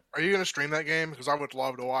again. Are you going to stream that game? Because I would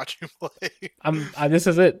love to watch you play. This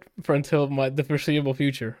is it for until the foreseeable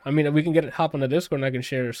future. I mean, we can hop on the Discord and I can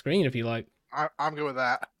share a screen if you like. I'm good with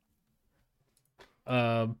that.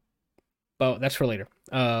 But that's for later.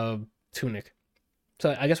 Tunic.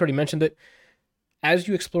 So I guess I already mentioned it. As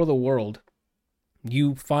you explore the world,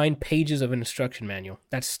 you find pages of an instruction manual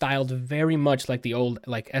that's styled very much like the old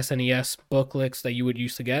like SNES booklets that you would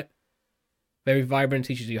used to get. Very vibrant,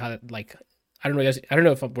 teaches you how to like. I don't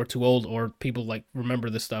know if we're too old or people like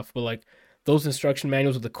remember this stuff, but like those instruction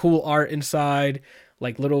manuals with the cool art inside,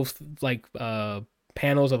 like little like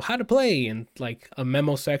panels of how to play and like a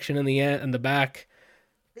memo section in the end and the back.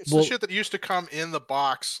 It's the shit that used to come in the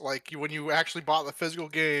box, like when you actually bought the physical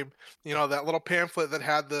game. You know, that little pamphlet that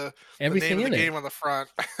had the everything name of the in game on the front.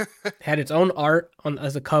 Had its own art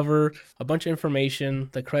as a cover, a bunch of information,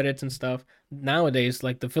 the credits and stuff. Nowadays,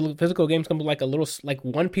 like the physical games come with like a little, like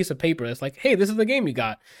one piece of paper that's like, hey, this is the game you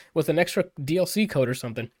got with an extra DLC code or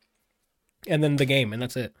something, and then the game, and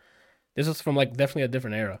that's it. This is from like definitely a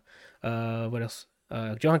different era. What else?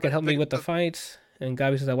 Johan can help me with the fights. And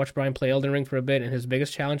Gabi says, I watched Brian play Elden Ring for a bit, and his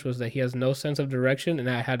biggest challenge was that he has no sense of direction, and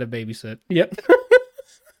I had to babysit. Yep.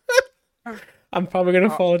 I'm probably going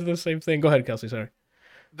to fall into the same thing. Go ahead, Kelsey, sorry.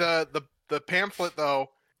 The pamphlet,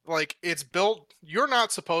 though, like, it's built... You're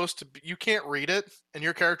not supposed to... You can't read it, and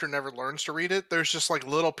your character never learns to read it. There's just, like,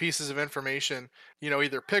 little pieces of information, you know,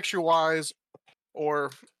 either picture-wise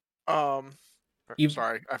or... Sorry,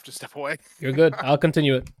 I have to step away. You're good. I'll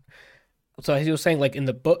continue it. So as he was saying, like in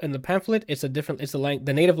the book, in the pamphlet, it's the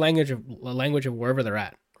native language of wherever they're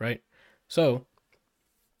at, right? So,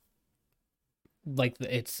 like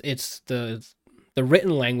it's the written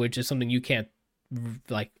language is something you can't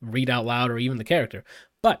like read out loud or even the character,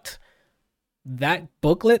 but that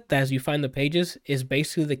booklet, as you find the pages, is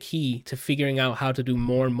basically the key to figuring out how to do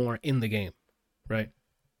more and more in the game, right?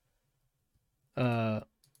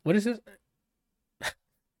 What is it?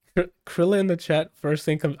 Krilla in the chat first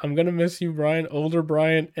thing comes, I'm gonna miss you, Brian, older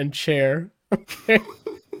Brian, and chair. Okay.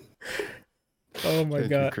 Oh my Thank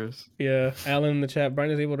god. you, Chris. Yeah. Alan in the chat,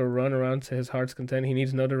 Brian is able to run around to his heart's content. He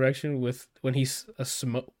needs no direction when he's a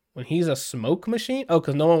smoke machine. Oh,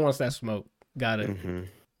 because no one wants that smoke. Got it. Mm-hmm.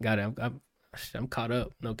 Got it. I'm caught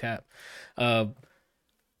up. No cap. So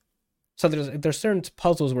there's certain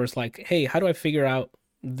puzzles where it's like, hey, how do I figure out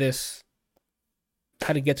this?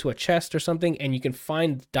 How to get to a chest or something, and you can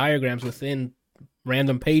find diagrams within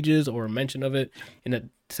random pages or a mention of it, and it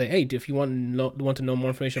say, hey, if you want to know more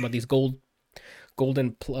information about these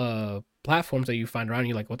golden platforms that you find around,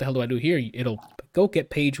 you're like, what the hell do I do here? It'll go get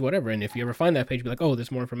page whatever, and if you ever find that page, be like, oh,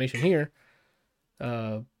 there's more information here.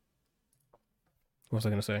 What was I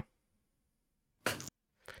gonna say?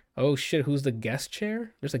 Oh shit, who's the guest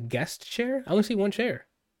chair? There's a guest chair? I only see one chair.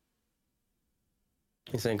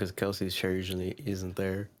 He's saying because Kelsey's chair usually isn't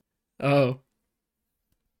there. Oh.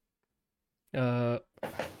 What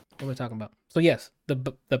am I talking about? So yes, the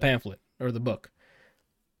pamphlet or the book.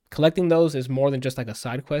 Collecting those is more than just like a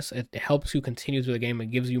side quest. It helps you continue through the game.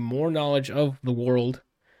 It gives you more knowledge of the world,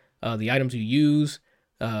 the items you use.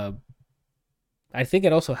 I think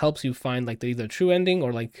it also helps you find like the either true ending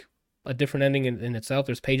or like a different ending in itself.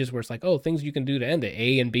 There's pages where it's like, oh, things you can do to end it,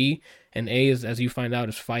 A and B, and A is, as you find out,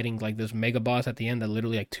 is fighting like this mega boss at the end that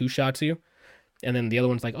literally like two shots you, and then the other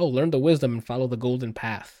one's like, oh, learn the wisdom and follow the golden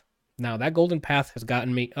path. Now that golden path has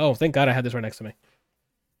gotten me. Oh, thank God I had this right next to me.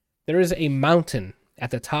 There is a mountain at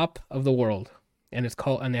the top of the world, and it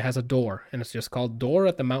has a door, and it's just called Door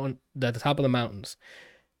at the Mountain, at the top of the mountains,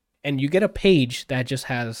 and you get a page that just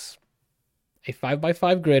has a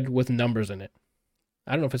 5x5 grid with numbers in it.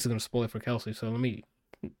 I don't know if it's going to spoil it for Kelsey, so let me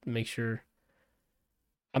make sure.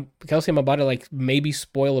 Kelsey, I'm about to like maybe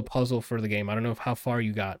spoil a puzzle for the game. I don't know how far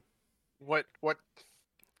you got. What?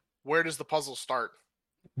 Where does the puzzle start?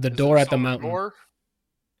 The Is door it at the still mountain. Door?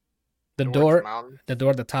 The Door at door. the mountain? The door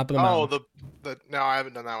at the top of the Oh, mountain. no, I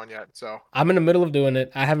haven't done that one yet. So I'm in the middle of doing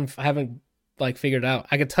it. I haven't like figured it out.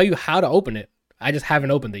 I can tell you how to open it. I just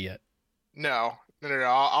haven't opened it yet. no.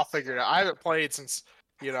 I'll figure it out. I haven't played since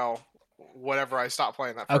whatever I stopped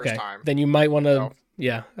playing that first Okay. time. Then you might want to. So-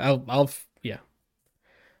 Yeah. Yeah.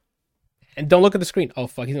 And don't look at the screen. Oh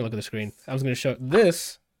fuck! He's gonna look at the screen. I was gonna show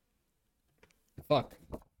this. Fuck.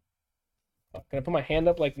 Can I put my hand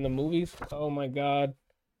up like in the movies? Oh my god,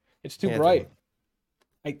 it's too Yeah, bright.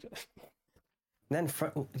 I Then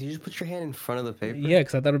front. Did you just put your hand in front of the paper? Yeah,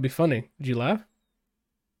 because I thought it'd be funny. Did you laugh?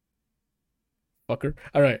 Fucker.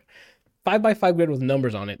 All right. 5x5 grid with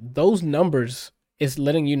numbers on it. Those numbers is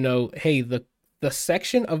letting you know, hey, the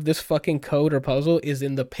section of this fucking code or puzzle is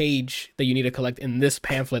in the page that you need to collect in this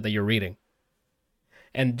pamphlet that you're reading.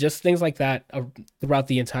 And just things like that throughout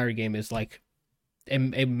the entire game is like,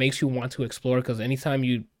 it makes you want to explore, because anytime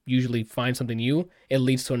you usually find something new, it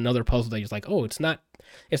leads to another puzzle that you're like, oh, it's not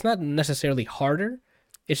necessarily harder.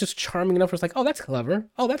 It's just charming enough where it's like, oh, that's clever.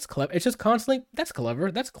 Oh, that's clever. It's just constantly, that's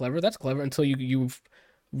clever. That's clever. That's clever. Until you've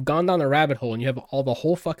gone down the rabbit hole and you have the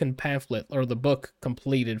whole fucking pamphlet or the book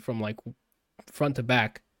completed from like front to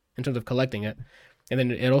back in terms of collecting it. And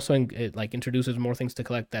then it also like introduces more things to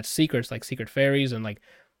collect, that's secrets, like secret fairies, and like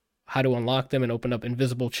how to unlock them and open up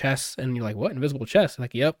invisible chests. And you're like, what, invisible chests?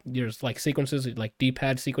 Like, yep, there's like sequences, like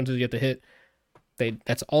D-pad sequences you have to hit.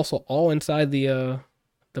 That's also all inside the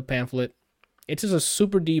pamphlet. It's just a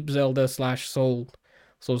super deep Zelda /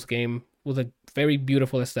 Souls game with a very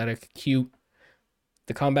beautiful aesthetic, cute.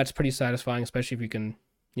 The combat's pretty satisfying, especially if you can,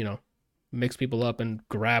 mix people up and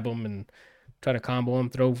grab them and try to combo them.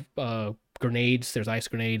 Throw grenades. There's ice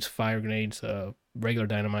grenades, fire grenades, regular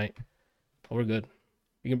dynamite. Oh, we're good.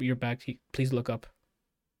 You're back. Please look up.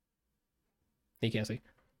 You can't see.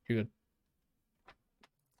 You're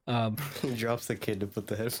good. He drops the kid to put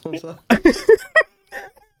the headphones on.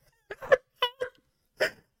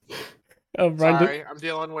 Sorry, I'm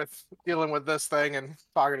dealing with this thing and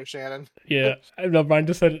talking to Shannon. Yeah, I know. Brian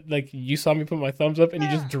just said, like, you saw me put my thumbs up and you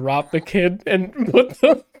just dropped the kid and put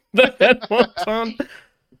the headphones on.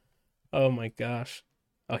 Oh my gosh.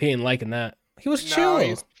 Oh, he ain't liking that. He was chill.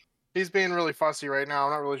 No, he's being really fussy right now.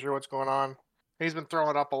 I'm not really sure what's going on. He's been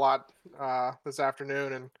throwing up a lot this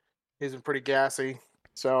afternoon, and he's been pretty gassy.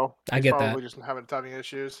 So I get that. Probably just having tummy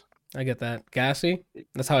issues. I get that. Gassy?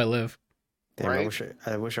 That's how I live. Damn, Right?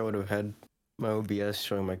 I wish I would have had my OBS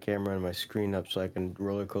showing my camera and my screen up so I can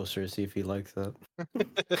roller coaster to see if he likes that.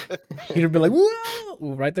 He'd have been like,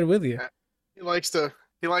 whoa, right there with you. He likes it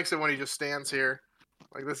when he just stands here.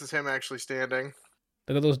 Like, this is him actually standing.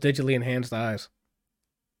 Look at those digitally enhanced eyes.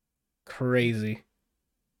 Crazy.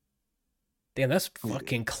 Damn, that's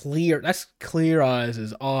fucking clear. That's clear eyes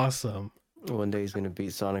is awesome. One day he's gonna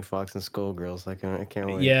beat Sonic Fox and Skullgirls. I can't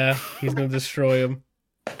wait. Yeah, he's gonna destroy him.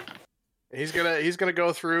 He's gonna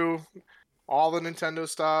go through all the Nintendo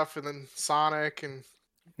stuff, and then Sonic and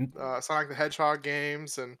Sonic the Hedgehog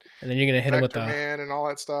games, and then you're gonna hit him with Vector Man and all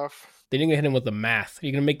that stuff. Then you're gonna hit him with the math.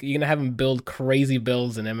 You're gonna have him build crazy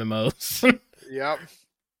builds in MMOs. Yep.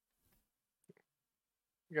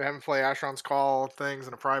 You're gonna have him play Asheron's Call things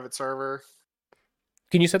in a private server.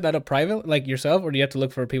 Can you set that up private, like yourself, or do you have to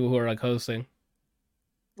look for people who are like hosting?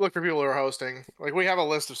 Look for people who are hosting. Like, we have a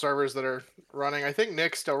list of servers that are running. I think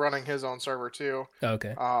Nick's still running his own server too.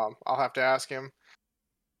 Okay, I'll have to ask him.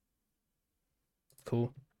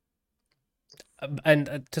 cool.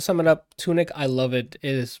 And to sum it up, Tunic, I love it.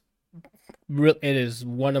 It is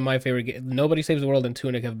one of my favorite games. Nobody Saves the World and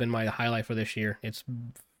Tunic have been my highlight for this year.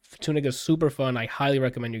 Tunic is super fun. I highly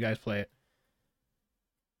recommend you guys play it.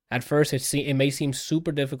 At first, it may seem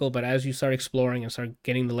super difficult, but as you start exploring and start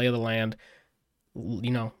getting the lay of the land,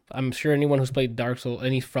 I'm sure anyone who's played Dark Souls,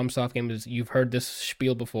 any FromSoft games, you've heard this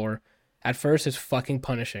spiel before. At first, it's fucking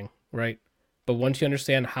punishing, right? But once you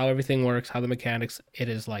understand how everything works, how the mechanics, it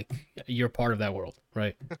is like you're part of that world,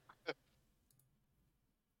 right?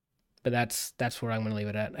 But that's where I'm going to leave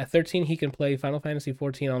it at. At 13, he can play Final Fantasy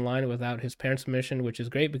 14 online without his parents' permission, which is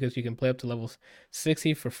great because you can play up to level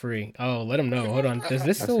 60 for free. Oh, let him know. Hold on. Does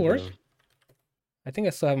this still work? I think I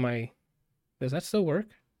still have my... Does that still work?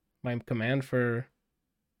 My command for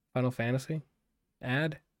Final Fantasy?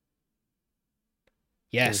 Add?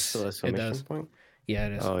 Yes, it does. Point? Yeah,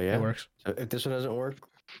 it is. Oh, yeah? It works. So if this one doesn't work,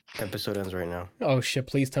 episode ends right now. Oh, shit.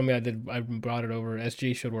 Please tell me I brought it over.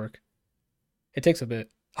 SG should work. It takes a bit.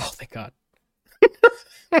 Oh, thank God.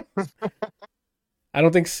 I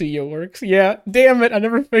don't think CEO works. Yeah, damn it. I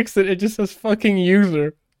never fixed it. It just says fucking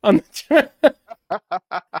user. On the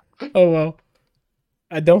oh well,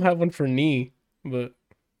 I don't have one for knee, but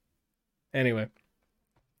anyway,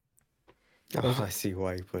 Oh, I see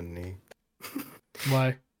why you put knee.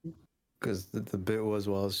 why? Because the bit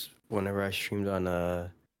was whenever I streamed on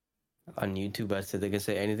YouTube, I said they can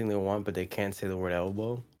say anything they want, but they can't say the word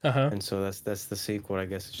elbow, Uh-huh. and so that's the sequel. I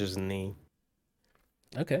guess it's just knee.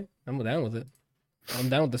 Okay, I'm down with it. I'm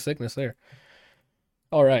down with the sickness there.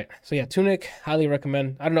 All right, so yeah, Tunic, highly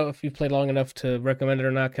recommend. I don't know if you've played long enough to recommend it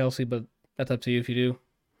or not, Kelsey, but that's up to you if you do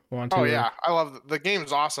want to. Oh or- yeah, I love the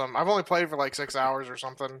game's awesome. I've only played for like 6 hours or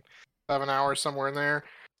something, 7 hours somewhere in there.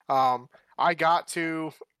 I got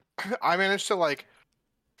to, I managed to like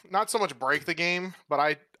not so much break the game, but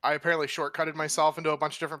I apparently shortcutted myself into a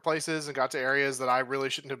bunch of different places and got to areas that I really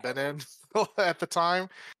shouldn't have been in at the time.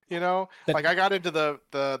 You know, That- like I got into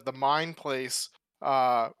the mine place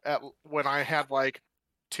at when I had like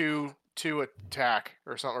two attack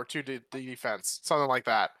or something, or two defense, something like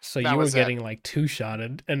that. So That you were was it. getting like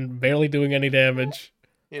two-shotted and barely doing any damage.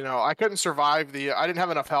 You know, I couldn't survive the. I didn't have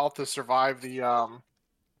enough health to survive the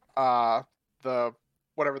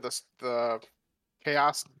whatever the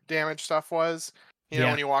chaos damage stuff was. You know,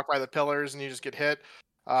 Yeah. when you walk by the pillars and you just get hit.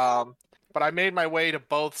 But I made my way to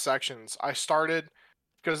both sections. I started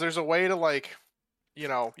because there's a way to like, you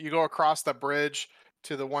know, you go across the bridge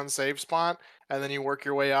to the one save spot, and then you work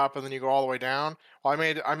your way up, and then you go all the way down. Well,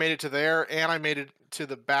 I made it to there, and I made it to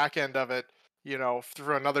the back end of it. You know,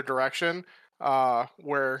 through another direction.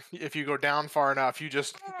 Where if you go down far enough, you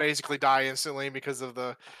just basically die instantly because of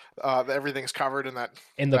the everything's covered in that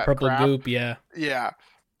In the that purple crap. goop, yeah. Yeah.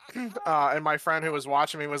 And my friend who was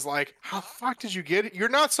watching me was like, "How the fuck did you get it? You're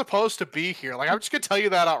not supposed to be here. Like, I'm just gonna tell you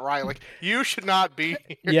that outright. Like, you should not be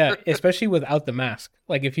here." Yeah, especially without the mask.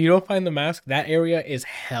 Like if you don't find the mask, that area is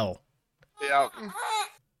hell. Yeah.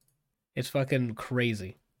 It's fucking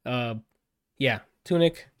crazy. Yeah,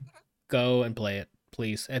 Tunic, go and play it,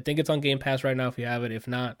 please. I think it's on Game Pass right now if you have it. If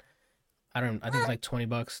not, I think it's like $20,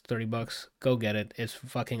 $30. Go get it. It's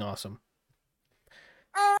fucking awesome.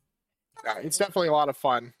 Yeah, it's definitely a lot of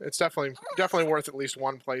fun. It's definitely worth at least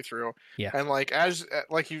one playthrough. Yeah. And like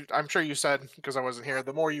I'm sure you said, because I wasn't here,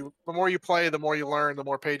 the more you play, the more you learn, the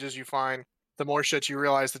more pages you find, the more shit you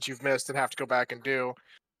realize that you've missed and have to go back and do.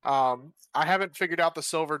 I haven't figured out the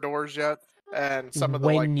silver doors yet, and some of the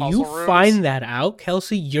When like you puzzle rooms. find that out,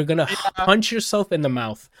 Kelsey, you're gonna punch yourself in the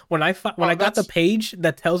mouth. When I got the that's- page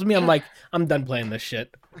that tells me, I'm like, I'm done playing this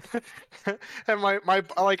shit. And my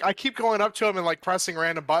like I keep going up to him and like pressing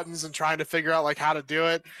random buttons and trying to figure out like how to do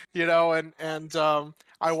it, you know, and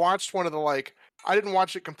I watched one of the like I didn't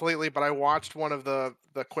watch it completely, but I watched one of the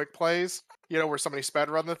quick plays, you know, where somebody sped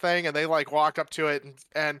run the thing and they like walked up to it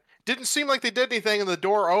and didn't seem like they did anything and the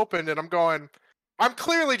door opened and I'm going, I'm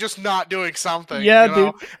clearly just not doing something. Yeah,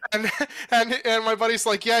 you know? And my buddy's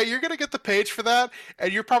like, yeah, you're gonna get the page for that,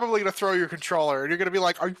 and you're probably gonna throw your controller, and you're gonna be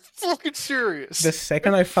like, are you fucking serious? The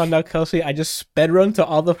second I found out, Kelsey, I just sped run to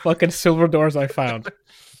all the fucking silver doors I found.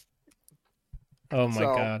 Oh my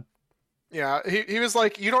So- god. Yeah, he was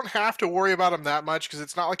like, you don't have to worry about him that much because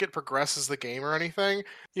it's not like it progresses the game or anything,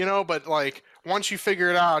 you know. But like once you figure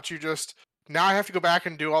it out, you just now I have to go back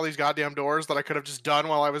and do all these goddamn doors that I could have just done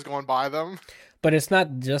while I was going by them. But it's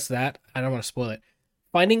not just that. I don't want to spoil it.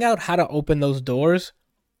 Finding out how to open those doors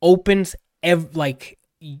opens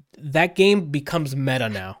that game becomes meta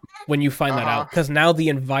now when you find that out, because now the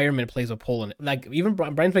environment plays a role in it. Like even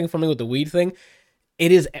Brian's making fun of me with the weed thing.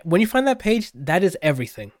 It is when you find that page, that is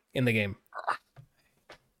everything in the game.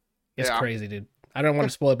 It's Yeah. crazy, dude. I don't want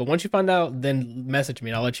to spoil it, but once you find out, then message me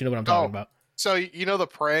and I'll let you know what I'm talking about. So you know the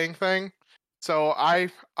praying thing. So I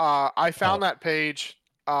found that page.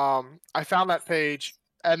 I found that page,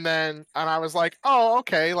 and I was like, oh,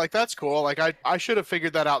 okay, like that's cool. Like I should have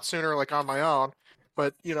figured that out sooner, like on my own.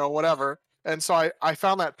 But you know, whatever. And so I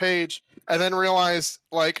found that page, and then realized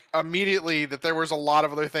like immediately that there was a lot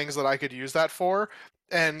of other things that I could use that for.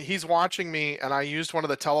 And he's watching me, and I used one of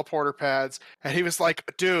the teleporter pads, and he was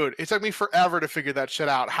like, dude, it took me forever to figure that shit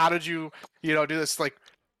out. How did you do this? Like,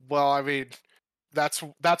 well, I mean, that's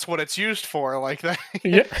what it's used for. Like that,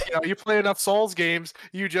 Yeah. you know, you play enough Souls games,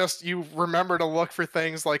 you remember to look for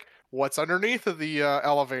things like what's underneath of the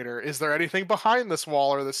elevator. Is there anything behind this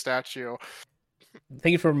wall or this statue?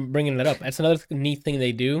 Thank you for bringing that up. That's another neat thing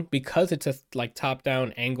they do, because it's a like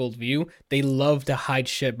top-down angled view. They love to hide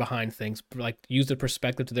shit behind things, like use the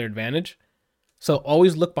perspective to their advantage. So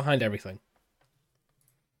always look behind everything.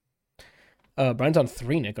 Brian's on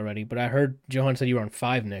 3 Nick already, but I heard Johan said you were on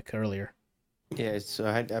 5 Nick earlier. Yeah, so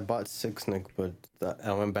I bought 6 Nick, but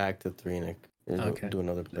I went back to 3 Nick. Okay. Do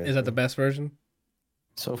another play. Is that the best version?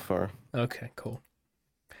 So far. Okay, cool.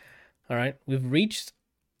 All right, we've reached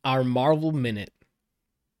our Marvel minute.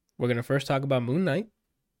 We're gonna first talk about Moon Knight.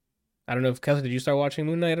 I don't know if Kelsey, did you start watching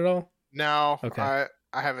Moon Knight at all? No, Okay.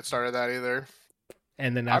 I haven't started that either.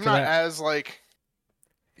 And then I'm after not that, as like,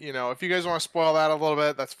 if you guys want to spoil that a little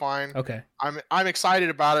bit, that's fine. okay, I'm excited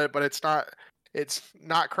about it, but it's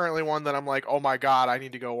not currently one that I'm like, oh my god, I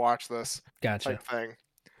need to go watch this gotcha. type thing.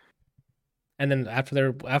 And then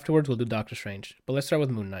afterwards, we'll do Doctor Strange. But let's start with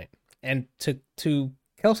Moon Knight. And to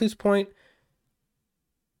Kelsey's point,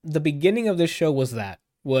 the beginning of this show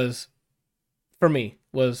was for me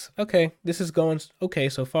okay. This is going okay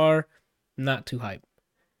so far. Not too hype.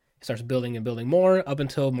 It starts building and building more up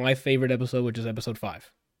until my favorite episode, which is episode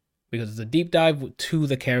 5, because it's a deep dive to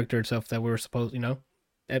the character itself that we were supposed,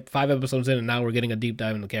 at 5 episodes in, and now we're getting a deep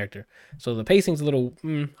dive in the character. So the pacing's a little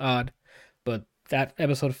odd, but that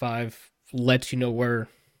episode 5 lets you know where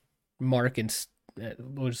Mark and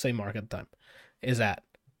we'll just say Mark at the time is at.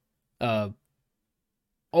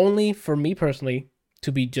 Only for me personally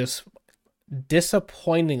to be just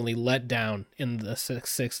disappointingly let down in the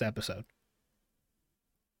sixth episode,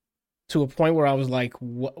 to a point where I was like,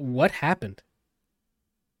 what happened?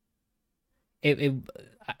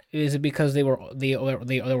 Is it because they were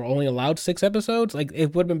only allowed 6 episodes? Like,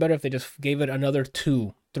 it would have been better if they just gave it another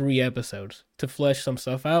 2-3 episodes to flesh some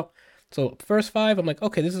stuff out. So first 5, I'm like,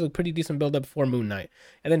 okay, this is a pretty decent build up for Moon Knight.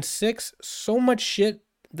 And then 6, so much shit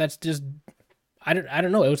that's just, I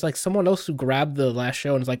don't know. It was like someone else who grabbed the last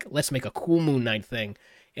show and was like, let's make a cool Moon Knight thing,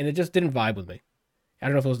 and it just didn't vibe with me. I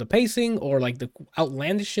don't know if it was the pacing or like the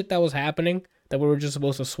outlandish shit that was happening that we were just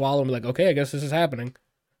supposed to swallow and be like, okay, I guess this is happening.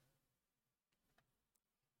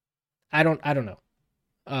 I don't know.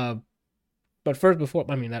 But first, before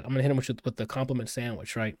I'm gonna hit him with the compliment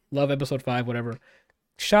sandwich, right? Love episode 5, whatever.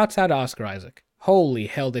 Shouts out to Oscar Isaac. Holy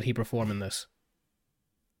hell, did he perform in this?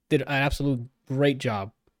 Did an absolute great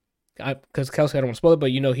job. Because Kelsey, I don't want to spoil it, but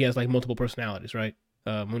he has like multiple personalities, right?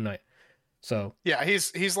 Moon Knight. So yeah,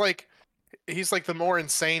 he's like the more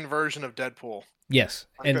insane version of Deadpool. Yes,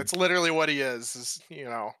 Like, and that's literally what he is.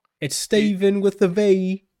 It's Steven with the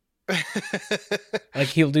V. Like,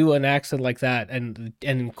 he'll do an accent like that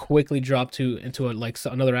and quickly drop into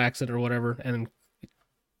another accent or whatever, and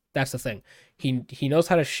that's the thing. He knows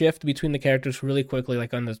how to shift between the characters really quickly,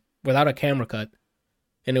 like without a camera cut,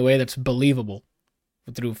 in a way that's believable,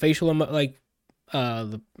 through facial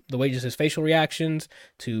the way just his facial reactions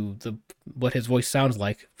to what his voice sounds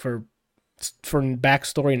like for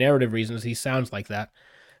backstory narrative reasons. He sounds like that.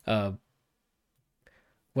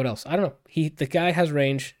 What else? I don't know. The guy has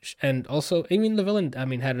range, and also, I mean, the villain,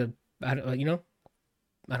 had a I don't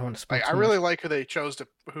want to spoil. I really like who they chose to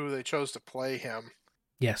play him.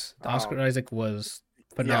 Yes, Oscar Isaac was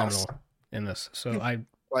phenomenal in this. So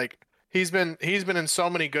he's been in so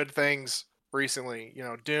many good things recently.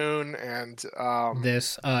 Dune and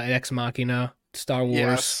this Ex Machina, Star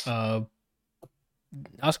Wars. Yes.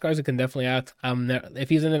 Oscar Isaac can definitely act. If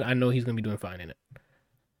he's in it, I know he's gonna be doing fine in it.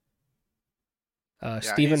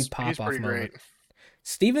 Steven pop-off moment. Great.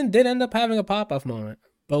 Steven did end up having a pop-off moment,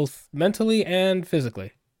 both mentally and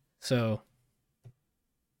physically. So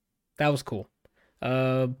that was cool.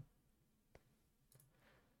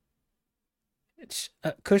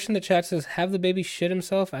 Kush in the chat says, have the baby shit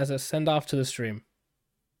himself as a send-off to the stream.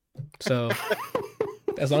 So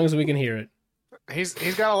as long as we can hear it. He's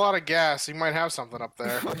got a lot of gas. He might have something up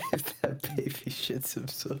there. If that baby shits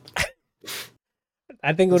himself.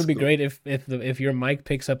 I think it would be great if your mic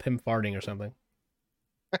picks up him farting or something.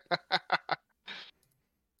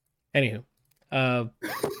 Anywho,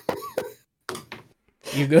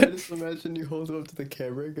 you good? I just imagine you hold him up to the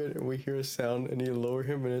camera again, and we hear a sound, and you lower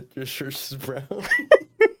him, and your shirt is brown.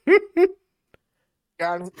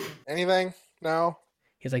 Got anything? No.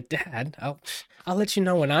 He's like, Dad, I'll let you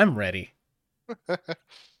know when I'm ready.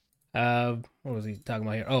 What was he talking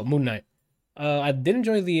about here? Oh, Moon Knight. I did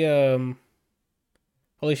enjoy the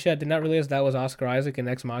holy shit, I did not realize that was Oscar Isaac in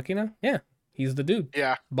Ex Machina. Yeah, he's the dude.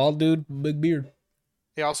 Yeah. Bald dude, big beard.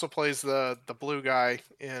 He also plays the blue guy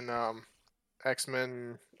in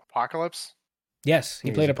X-Men Apocalypse. Yes,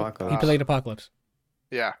 he played Apocalypse. He played Apocalypse.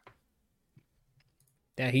 Yeah.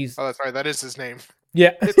 Yeah, he's. Oh, that's right. That is his name.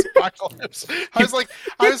 Yeah. It's Apocalypse. I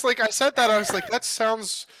said that. I was like, that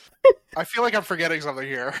sounds. I feel like I'm forgetting something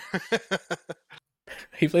here.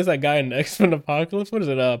 He plays that guy in X-Men Apocalypse. What is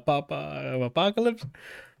it? Apocalypse?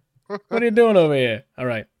 What are you doing over here? All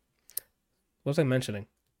right. What was I mentioning?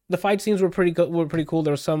 The fight scenes were pretty cool.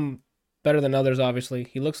 There were some better than others, obviously.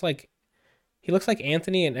 He looks like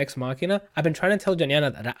Anthony in Ex Machina. I've been trying to tell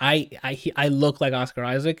Janiana that I look like Oscar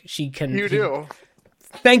Isaac. She can. You do.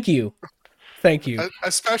 Thank you. Thank you.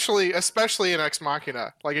 Especially in Ex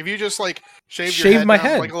Machina. Like if you just like shaved Shave your head my down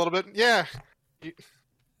head. like a little bit. Yeah.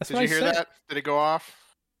 That's Did what you I hear said. that? Did it go off?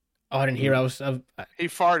 Oh, I didn't hear. I He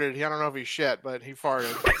farted. I don't know if he shit, but he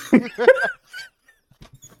farted.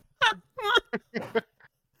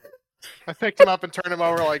 I picked him up and turned him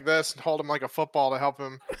over like this and hold him like a football to help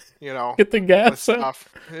him, get the with gas up. stuff.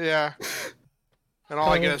 Yeah. And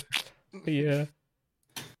all I get is Yeah.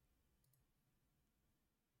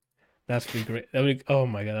 That's be great. That would. Oh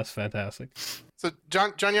my god, that's fantastic. So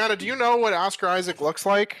Janyana, do you know what Oscar Isaac looks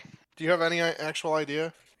like? Do you have any actual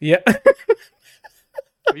idea? Yeah.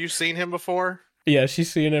 Have you seen him before? Yeah,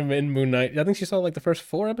 she's seen him in Moon Knight. I think she saw like the first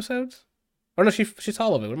 4 episodes. Or no, she saw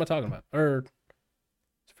all of it. What am I talking about? Or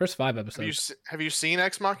first 5 episodes. Have you seen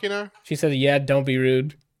Ex Machina? She said, "Yeah, don't be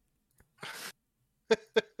rude."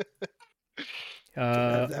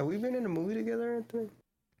 Have we been in a movie together, Anthony?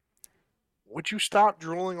 Would you stop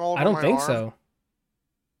drooling all over I don't my think arm? so.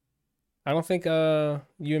 I don't think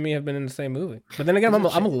you and me have been in the same movie. But then again,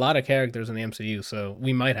 I'm a lot of characters in the MCU, so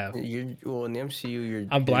we might have. Well, in the MCU,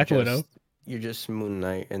 I'm Black Widow. You're just Moon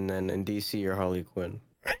Knight, and then in DC, you're Harley Quinn.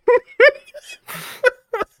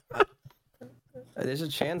 There's a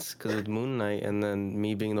chance because with Moon Knight, and then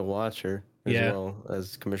me being the Watcher as well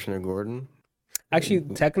as Commissioner Gordon. Actually,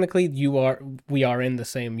 technically, we are in the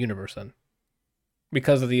same universe then,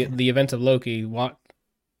 because of the events of Loki.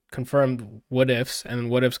 Confirmed what ifs, and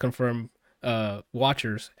what ifs confirm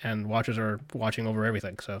Watchers, and Watchers are watching over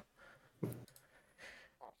everything. So,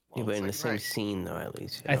 Yeah, but in the same scene though, at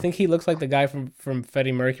least. I think he looks like the guy from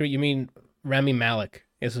Freddie Mercury. You mean Rami Malek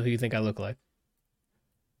is who you think I look like?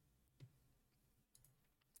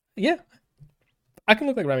 Yeah, I can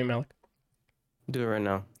look like Rami Malek. Do it right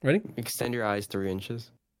now. Ready? Extend your eyes 3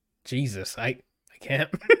 inches. Jesus, I can't.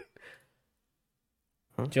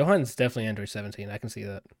 Huh? Johan's definitely Android 17. I can see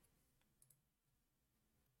that.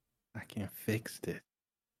 I can't fix it.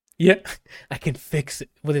 Yeah, I can fix it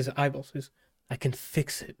with his eyeballs. I can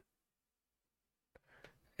fix it.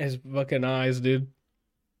 His fucking eyes, dude.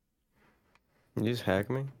 You just hack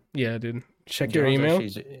me? Yeah, dude. Check your email.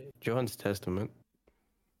 Johan's Testament.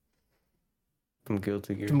 From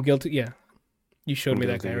Guilty Gear. From Guilty, yeah. You showed From me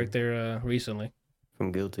that Guilty guy Gear. right there recently.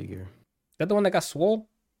 From Guilty Gear. That the one that got swole?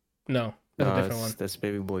 No, that's a different one. That's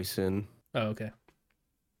Baby Boy Sin. Oh, okay.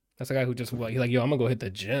 That's the guy who just he's like, yo, I'm gonna go hit the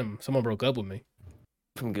gym. Someone broke up with me.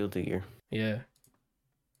 From Guilty Gear. Yeah.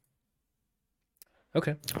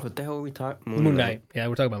 Okay. What the hell are we talking? Moon Knight. Yeah,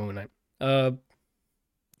 we're talking about Moon Knight. I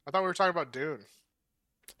thought we were talking about Dune.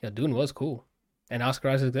 Yeah, Dune was cool, and Oscar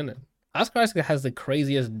Isaac's in it. Oscar Isaac has the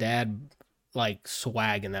craziest dad like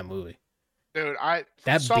swag in that movie. Dude,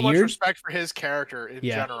 That so much beard? respect for his character in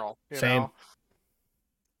Yeah, general. same.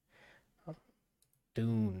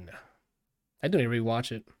 Dune. I didn't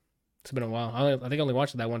rewatch it. It's been a while. I think I only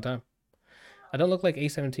watched it that one time. I don't look like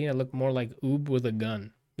A17. I look more like Oob with a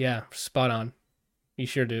gun. Yeah, spot on. You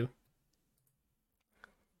sure do.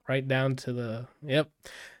 Right down to the... Yep.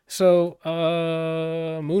 So,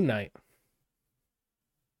 Moon Knight.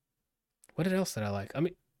 What else did I like? I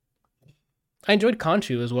mean, I enjoyed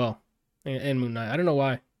Khonshu as well in Moon Knight. I don't know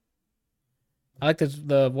why. I like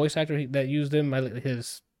the voice actor that used him. I like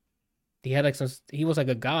he had like he was like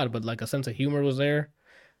a god, but like a sense of humor was there.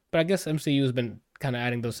 But I guess MCU has been kind of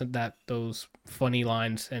adding those funny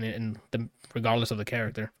lines regardless of the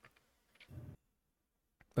character.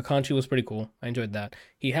 But Khonshu was pretty cool. I enjoyed that.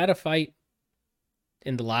 He had a fight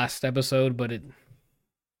in the last episode, but it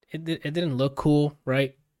didn't look cool,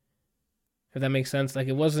 right? If that makes sense. Like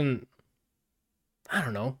it wasn't. I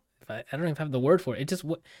don't know. I don't even have the word for it. It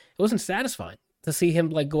wasn't satisfying to see him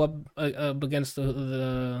like go up against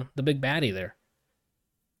the big baddie there.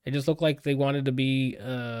 It just looked like they wanted to be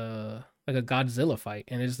like a Godzilla fight,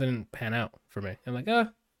 and it just didn't pan out for me. I'm like, it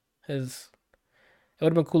would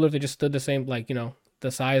have been cooler if they just stood the same, like, you know,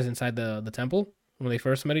 the size inside the temple when they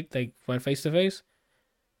first met. They went face to face,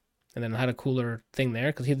 and then had a cooler thing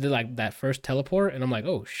there because he did like that first teleport, and I'm like,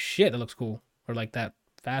 oh shit, that looks cool. Or like that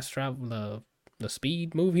fast travel, the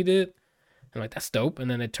speed move he did. I'm like, that's dope. And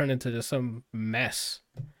then it turned into just some mess.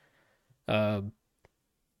 And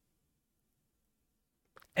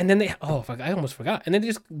then I almost forgot. And then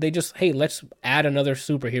they just, hey, let's add another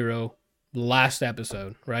superhero last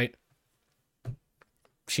episode, right?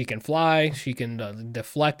 She can fly. She can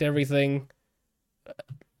deflect everything.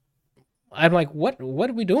 I'm like, what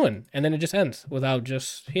are we doing? And then it just ends without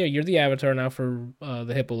just, here, you're the avatar now for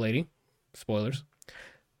the Hippo lady. Spoilers.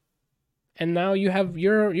 And now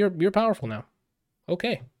you're powerful now.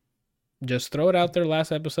 Okay. Just throw it out there,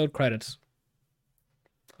 last episode credits.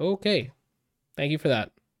 Okay. Thank you for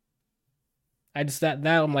that. I just that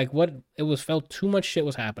I'm like, what? It was felt too much shit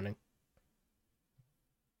was happening,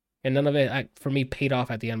 and none of it for me paid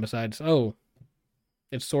off at the end. Besides, oh,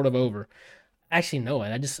 it's sort of over. Actually, no.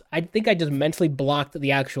 I think I just mentally blocked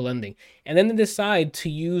the actual ending, and then they decide to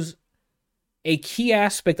use a key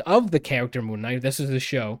aspect of the character Moon Knight. This is the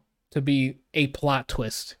show to be a plot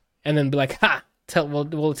twist, and then be like, ha!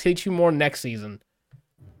 We'll teach you more next season.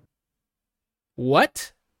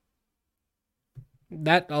 What?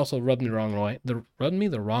 That also rubbed me the wrong way. Rubbed me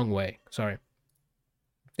the wrong way. Sorry.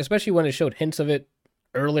 Especially when it showed hints of it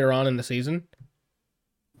earlier on in the season.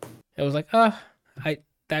 It was like,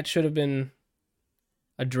 that should have been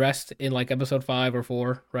addressed in like episode 5 or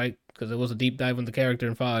 4, right? Because it was a deep dive into the character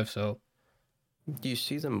in 5. So you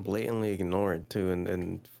see them blatantly ignore it too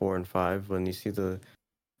in 4 and 5 when you see the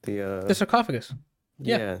sarcophagus.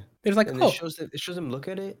 Yeah. It's like, and it shows them look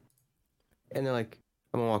at it, and they're like,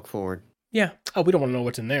 I'm gonna walk forward. Yeah. Oh, we don't want to know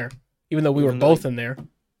what's in there, even though we were both in there.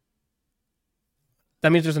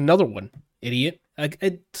 That means there's another one, idiot. Like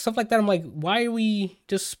stuff like that. I'm like, why are we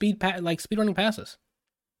just speed running past this?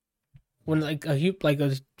 When like a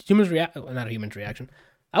human's not a human's reaction.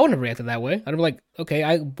 I wouldn't have reacted that way. I'd be like, okay,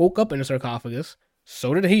 I woke up in a sarcophagus.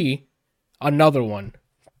 So did he. Another one.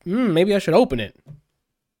 Maybe I should open it.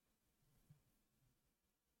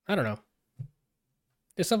 I don't know.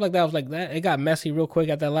 There's stuff like that. I was like, that it got messy real quick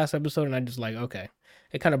at that last episode, and I just like, okay.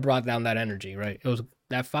 It kind of brought down that energy, right? It was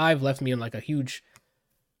that 5 left me in like a huge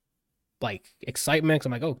like excitement. Cause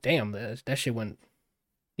I'm like, oh damn, that shit went,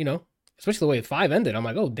 especially the way 5 ended. I'm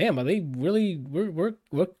like, oh damn, are they really we're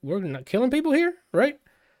not killing people here, right?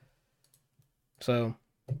 So,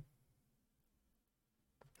 and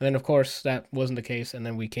then of course that wasn't the case, and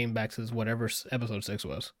then we came back to whatever episode 6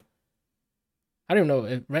 was. I don't know.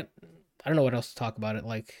 I don't know what else to talk about it.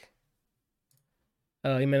 Like,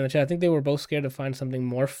 in the chat, I think they were both scared to find something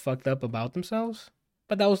more fucked up about themselves.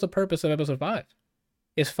 But that was the purpose of episode 5.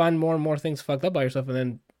 Is find more and more things fucked up by yourself and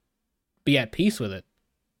then be at peace with it.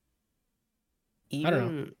 I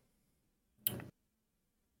don't know.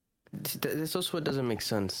 This also what doesn't make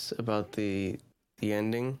sense about the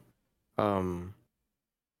ending.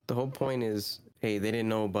 The whole point is, hey, they didn't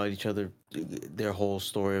know about each other, their whole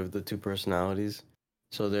story of the two personalities,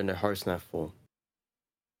 so their heart's not full.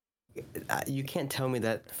 You can't tell me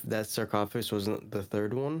that sarcophagus wasn't the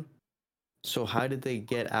third one. So how did they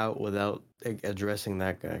get out without addressing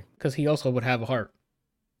that guy? Because he also would have a heart.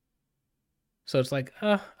 So it's like,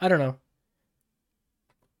 I don't know.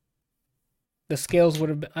 The scales would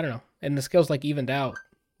have been, I don't know. And the scales like evened out,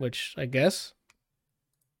 which I guess,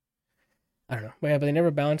 I don't know. But yeah, but they never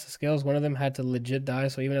balanced the scales. One of them had to legit die,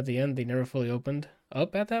 so even at the end, they never fully opened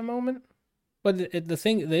up at that moment. But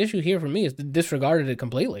the issue here for me is they disregarded it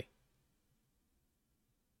completely.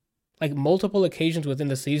 Like multiple occasions within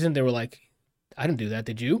the season, they were like, I didn't do that.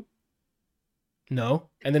 Did you? No.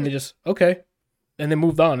 And then they just, okay. And then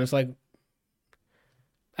moved on. It's like,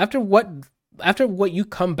 after what you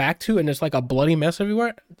come back to and it's like a bloody mess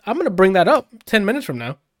everywhere, I'm going to bring that up 10 minutes from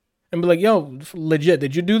now and be like, yo, legit,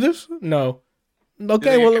 did you do this? No.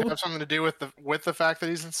 Okay, well, it have something to do with the fact that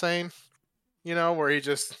he's insane, where he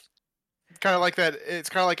just kind of like that. It's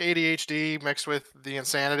kind of like ADHD mixed with the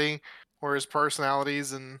insanity, where his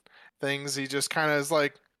personalities and things, he just kind of is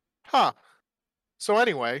like, huh. So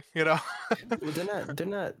anyway, well, they're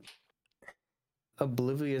not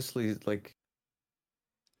obliviously like.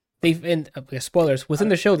 Spoilers within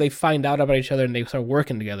the show. They find out about each other and they start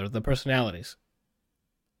working together. The personalities,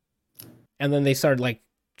 and then they start like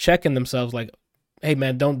checking themselves, like, "Hey,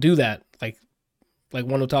 man, don't do that." Like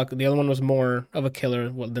one will talk. The other one was more of a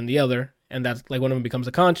killer than the other, and that's like one of them becomes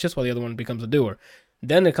a conscious while the other one becomes a doer.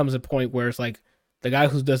 Then it comes a point where it's like the guy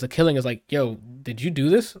who does the killing is like, "Yo, did you do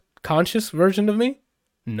this? Conscious version of me?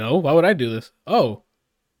 No. Why would I do this? Oh."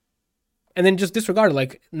 And then just disregard it.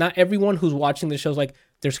 Like, not everyone who's watching the show's like,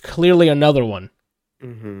 there's clearly another one.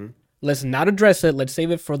 Mm-hmm. Let's not address it. Let's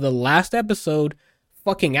save it for the last episode,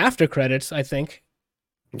 fucking after credits, I think.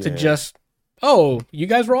 Yeah. To just, oh, you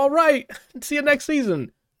guys were all right. See you next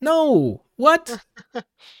season. No. What?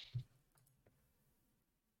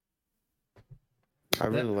 I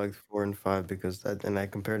really liked 4 and 5 because, I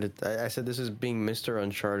compared it. I said this is being Mr.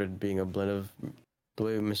 Uncharted, being a blend of the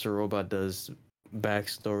way Mr. Robot does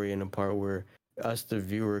backstory in a part where us, the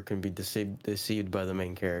viewer, can be deceived by the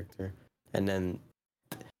main character. And then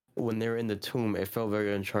when they're in the tomb, it felt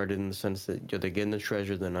very Uncharted in the sense that they're getting the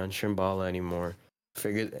treasure, they're not in Shambhala anymore.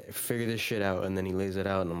 Figure this shit out, and then he lays it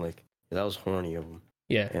out, and I'm like, that was horny of him.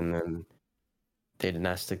 Yeah. And then they did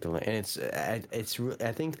not stick to land. And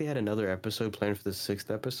I think they had another episode planned for the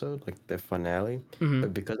 6th episode, like the finale. Mm-hmm.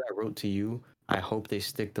 But because I wrote to you, I hope they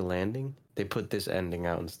stick to landing. they put this ending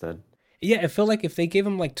out instead. Yeah, it felt like if they gave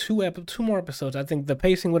him like two more episodes, I think the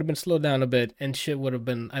pacing would have been slowed down a bit, and shit would have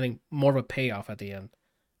been, I think, more of a payoff at the end.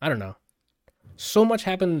 I don't know. So much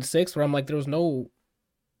happened in 6 where I'm like, there's not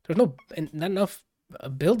enough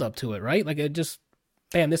build up to it, right? Like it just,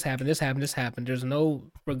 bam, this happened, this happened, this happened. There's no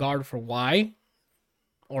regard for why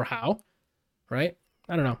or how, right?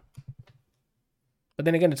 I don't know. But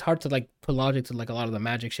then again, it's hard to like put logic to like a lot of the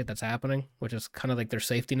magic shit that's happening, which is kind of like their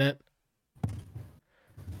safety net.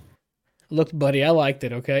 Look, buddy, I liked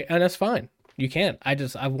it, okay? And that's fine. You can't.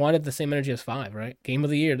 I wanted the same energy as 5, right? Game of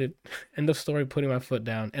the year, dude. End of story, putting my foot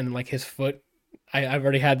down. And like his foot, I've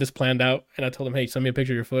already had this planned out. And I told him, hey, send me a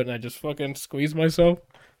picture of your foot. And I just fucking squeezed myself.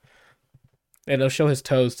 And it'll show his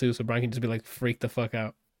toes too, so Brian can just be like, freak the fuck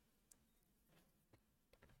out.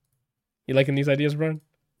 You liking these ideas, Brian?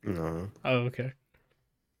 No. Oh, okay.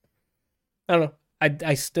 I don't know.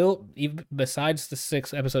 I still, even besides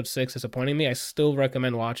the episode 6 disappointing me, I still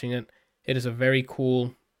recommend watching it. It is a very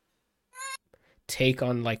cool take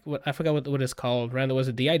on like what I forgot what it's called. Randall, was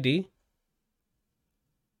it DID?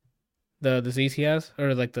 The disease he has,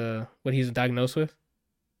 or like the what he's diagnosed with?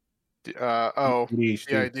 ADHD.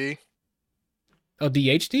 DID. Oh,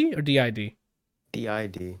 DHD or DID?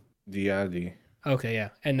 DID. DID. Okay, yeah,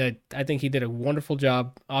 and I think he did a wonderful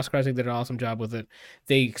job. Oscar Isaac did an awesome job with it.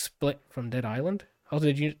 They split from Dead Island. Also,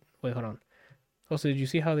 did you wait? Hold on. Also, did you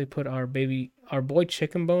see how they put our boy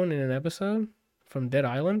Chicken Bone in an episode from Dead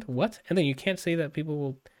Island? What? And then you can't say that people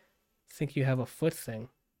will think you have a foot thing.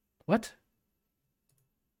 What?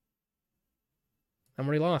 I'm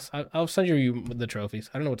already lost. I'll send you the trophies.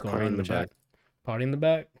 I don't know what's going Party on in in the the chat. back. Party in the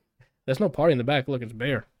back? There's no party in the back. Look, it's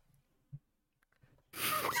Bear.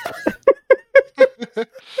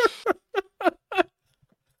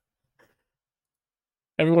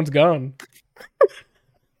 Everyone's gone.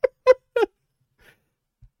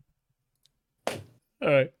 All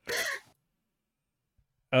right.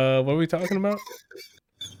 What are we talking about?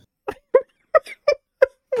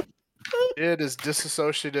 It is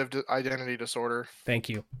dissociative identity disorder. Thank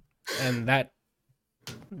you. And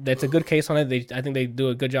that's a good case on it. I think they do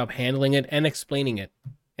a good job handling it and explaining it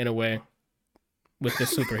in a way with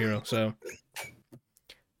this superhero. So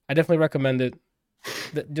I definitely recommend it.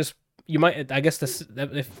 Just you might, I guess this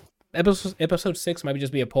if episode 6 might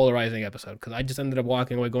just be a polarizing episode because I just ended up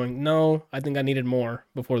walking away going, no, I think I needed more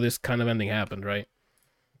before this kind of ending happened, right?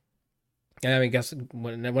 And I mean, guess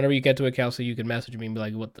whenever you get to it, Kelsey, you can message me and be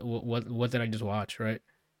like, what did I just watch, right?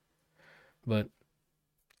 But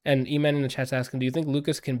and E-Man in the chat's asking, do you think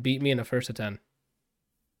Lucas can beat me in a first to 10?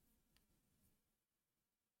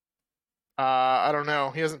 I don't know.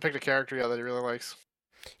 He hasn't picked a character yet that he really likes.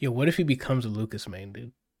 Yo, what if he becomes a Lucas main,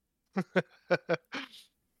 dude?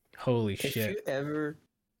 Holy If shit. you ever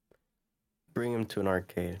bring him to an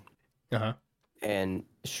arcade Uh-huh. and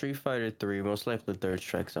Street Fighter 3, most likely Third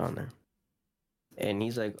Strike's on there, and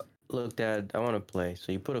he's like, look, Dad, I want to play.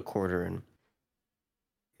 So you put a quarter in,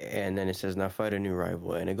 and then it says, now fight a new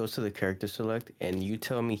rival. And it goes to the character select, and you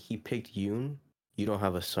tell me he picked Yoon, you don't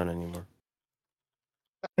have a son anymore.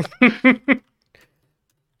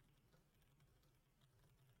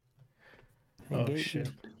 Oh, shit.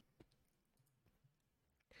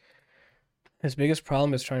 His biggest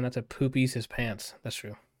problem is trying not to poopies his pants. That's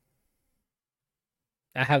true.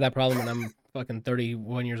 I have that problem when I'm fucking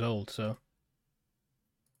 31 years old, so.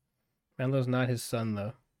 Rando's not his son,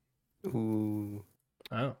 though. Ooh.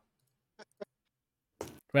 Oh.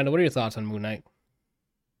 Randall, what are your thoughts on Moon Knight?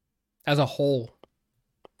 As a whole,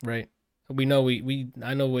 right? We know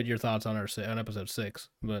I know what your thoughts on on episode 6,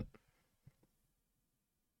 but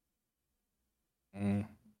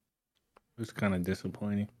It's kind of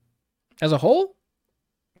disappointing. as a whole,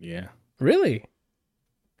 Yeah, really,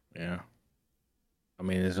 yeah. I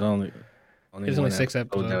mean, it's only There's only one 6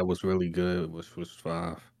 episode episodes. that was really good, which was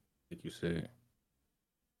 5, like you said.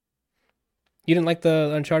 You didn't like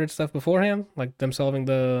the Uncharted stuff beforehand, like them solving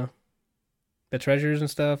the treasures and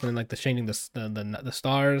stuff, and then like the changing the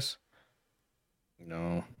stars.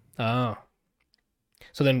 No. Oh,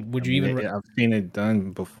 so then would you even? I've seen it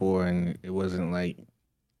done before, and it wasn't like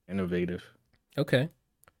innovative. Okay.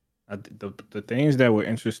 The things that were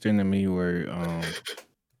interesting to me were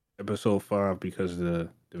episode 5 because the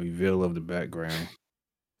reveal of the background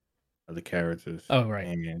of the characters. Oh, right.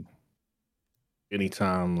 And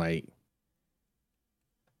anytime like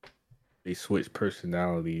they switched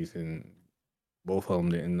personalities and both of them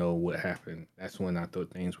didn't know what happened, that's when I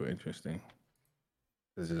thought things were interesting.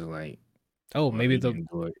 Because it's like, Oh, well, maybe he the didn't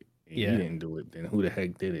do it. Yeah. He didn't do it. Then who the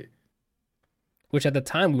heck did it? which at the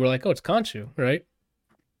time we were like, oh, it's Khonshu, right?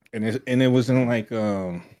 And it wasn't like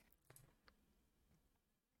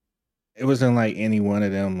it wasn't like any one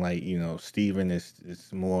of them. Like Steven is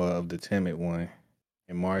more of the timid one,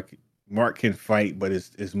 and Mark can fight, but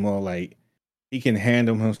it's more like he can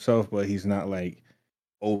handle himself, but he's not like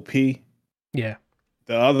OP. Yeah.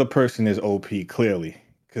 The other person is OP clearly,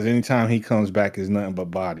 because anytime he comes back, is nothing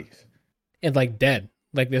but bodies. And like dead.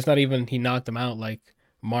 Like there's not even he knocked him out like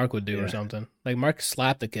Mark would do or Yeah. something. Like Mark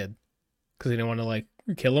slapped the kid because he didn't want to like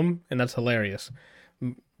kill him, and that's hilarious.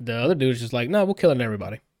 The other dude's just like, no, we're killing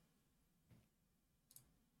everybody.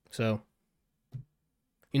 So,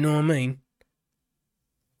 you know what I mean?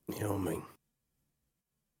 You know what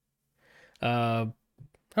I mean?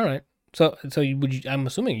 All right. So I'm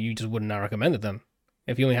assuming you just would not recommend it then,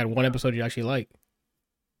 if you only had one episode you actually like.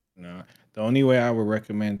 No, the only way I would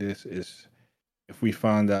recommend this is if we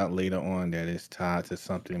found out later on that it's tied to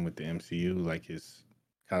something with the MCU, like it's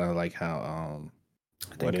kind of like how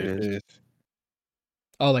I think What it If is. is.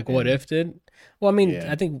 Oh, like What Yeah. If did? Well, I mean,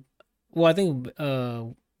 Yeah. I think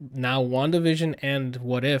now WandaVision and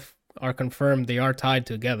What If are confirmed they are tied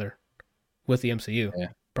together with the MCU Yeah.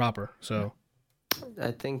 proper. So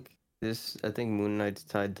I think Moon Knight's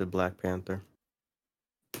tied to Black Panther.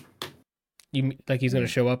 you like he's gonna Mm.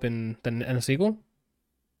 show up in a sequel?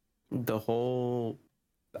 The whole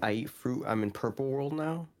I eat fruit, I'm in purple world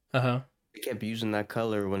now. Uh-huh. He kept using that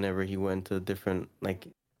color whenever he went to different like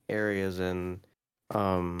areas, and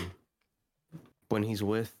when he's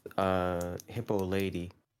with Hippo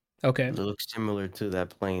Lady, Okay. it looks similar to that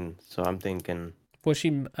plane. So I'm thinking Well,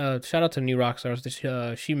 she shout out to New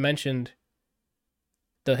Rockstars. She mentioned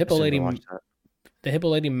the I Hippo still Lady. haven't watched that. The Hippo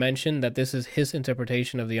Lady mentioned that this is his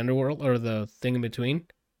interpretation of the underworld or the thing in between.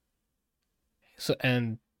 So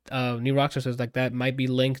and New Rockstar says like that might be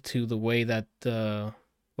linked to the way that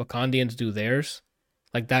Wakandians do theirs.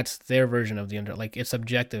 Like that's their version of the under. Like it's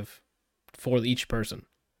subjective for each person.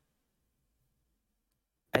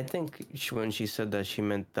 I think when she said that, she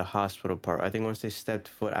meant the hospital part. I think once they stepped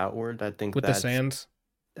foot outward, I think With the sands.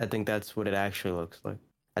 I think that's what it actually looks like.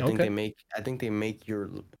 I think Okay. they make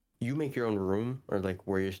you make your own room, or like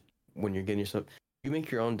where you're when you're getting yourself, you make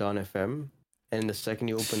your own Dawn FM, and the second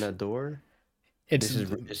you open that door, It's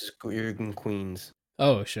you're in Queens.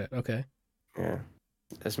 oh shit. Okay. Yeah,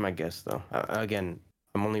 that's my guess though. Again,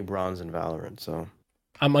 I'm only bronze in Valorant, so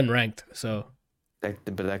I'm unranked, so but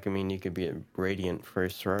that could mean you could be a Radiant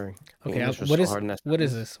first try. okay. English was What so is hard in that what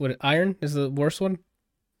is sentence. this? What Iron is the worst one?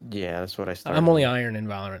 Yeah, that's what I started. I'm only with. Iron in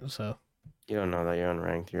Valorant, so You don't know that you're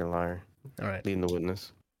unranked. You're a liar. all right. Leading the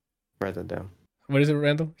witness. Write that down. What is it,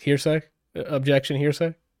 Randall? Hearsay? Objection,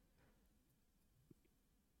 hearsay?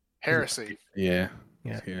 Heresy. Yeah.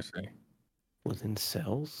 Yeah. It's hearsay. Within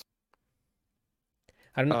cells?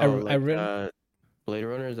 I don't know. Oh, I read Blade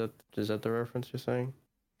Runner. Is that the reference you're saying?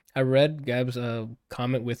 I read Gab's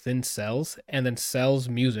comment within cells, and then cells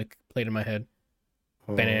music played in my head.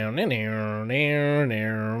 Oh. I'm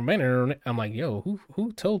like, yo,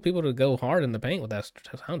 who told people to go hard in the paint with that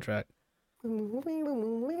soundtrack?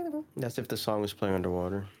 That's if the song was playing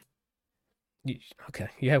underwater. Okay,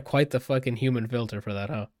 you have quite the fucking human filter for that,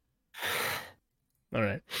 huh? All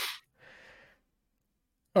right.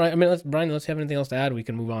 I mean, Brian, unless you have anything else to add, we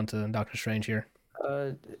can move on to Doctor Strange here.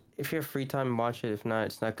 If you have free time, watch it. If not,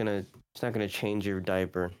 it's not gonna change your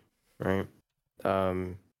diaper, right?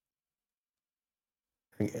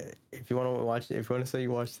 If you want to watch it, if you want to say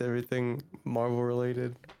you watched everything Marvel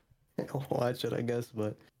related, watch it, I guess.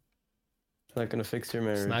 But it's not gonna fix your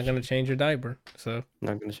marriage. It's not gonna change your diaper, so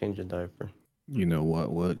Not gonna change your diaper. You know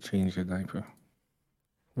what would change your diaper?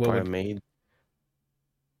 what Probably would made.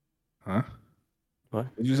 Huh?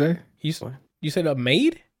 What? Did you say? What? you said a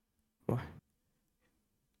maid?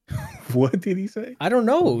 What did he say? I don't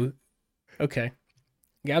know. Okay.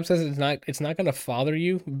 Gab says it's not gonna father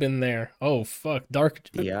you. Been there. Oh fuck. Dark.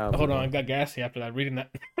 Yeah. Hold on, I got gassy after that reading that.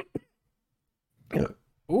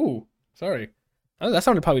 Ooh, sorry. Oh, that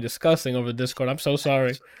sounded probably disgusting over Discord. I'm so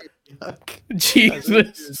sorry.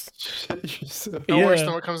 Jesus. No worse Yeah.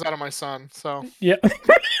 than what comes out of my son. So. Yeah.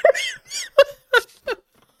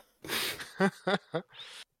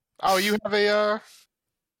 Oh, you have a.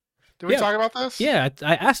 Did we Yeah. talk about this? Yeah,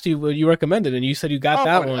 I asked you what you recommended, and you said you got Oh,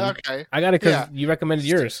 that one. Okay. I got it because Yeah. you recommended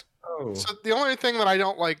yours. Oh. So the only thing that I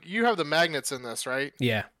don't like, you have the magnets in this, right?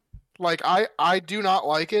 Yeah. Like I do not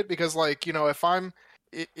like it because like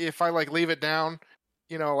if I like leave it down,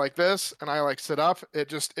 like this, and I like sit up,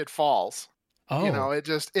 it falls. Oh. It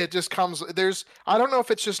just comes. I don't know if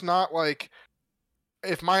it's just not like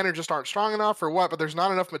if mine are just aren't strong enough or what, but there's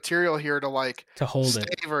not enough material here to like to hold stay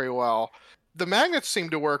it. very well. The magnets seem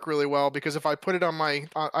to work really well because if I put it on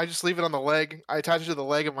I just leave it on the leg. I attach it to the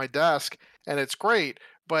leg of my desk, and it's great.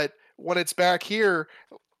 But when it's back here,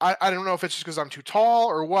 I don't know if it's just because I'm too tall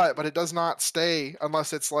or what, but it does not stay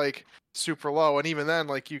unless it's like super low, and even then,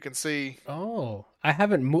 like you can see. Oh, I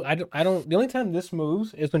haven't moved. I don't. The only time this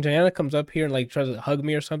moves is when Jana comes up here and like tries to hug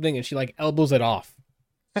me or something, and she like elbows it off.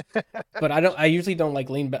 But I don't. I usually don't like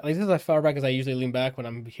lean back. Like this is as far back as I usually lean back when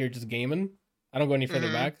I'm here just gaming. I don't go any further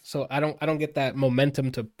Mhm. back, so I don't get that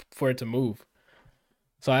momentum for it to move.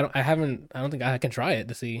 So I don't. I haven't. I don't think I can try it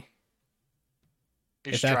to see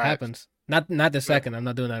You if should that try it happens. Not this second. I'm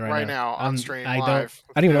not doing that right now. now on stream I don't. live.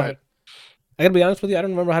 I don't even know. Let's do I gotta be honest with you. I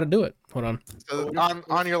don't remember how to do it. Hold on. it. So What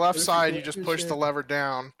on your left if you side, go you just to push the share? lever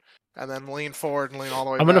down, and then lean forward and lean all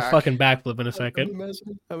the way I'm back. gonna fucking backflip in a I'm second.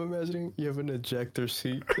 imagining you have an ejector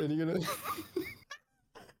seat, and you're gonna.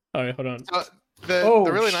 All right, hold on. The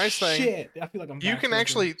really nice thing, shit. I feel like I'm. you can backflipping.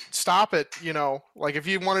 actually stop it. You know, like if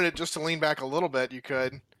you wanted it just to lean back a little bit, you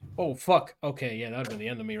could. Oh fuck. Okay, yeah, that would be the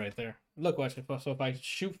end of me right there. Look, watch it. So if I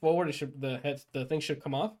shoot forward, it should the thing should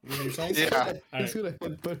come off. Is what you're saying? Yeah. He's gonna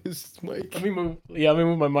headbutt his mic. Let me move. Yeah, let me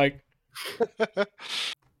move my mic.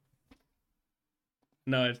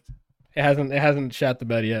 No, it hasn't shot the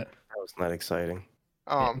bed yet. That was not exciting.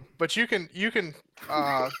 But you can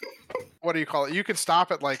what do you call it? You can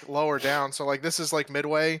stop it like lower down. So like this is like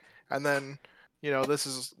midway, and then this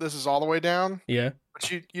is all the way down. Yeah.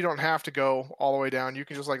 But you don't have to go all the way down. You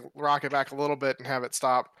can just like rock it back a little bit and have it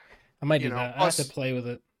stop. I might do You know, that. I have to plus- play with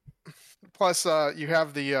it. Plus, you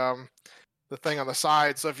have the thing on the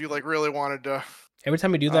side. So if you like really wanted to, Every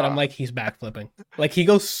time you do that, I'm Uh. like, he's backflipping. Like he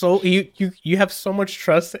goes so you have so much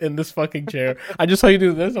trust in this fucking chair. I just saw you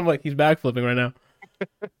do this. I'm like, he's backflipping right now.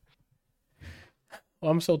 Well,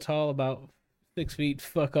 I'm so tall, about 6 feet.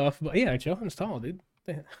 Fuck off. But yeah, Johan's tall, dude.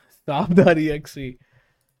 Stop.exe.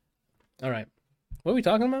 All right, what are we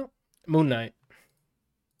talking about? Moon Knight.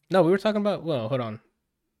 No, we were talking about. Well, hold on.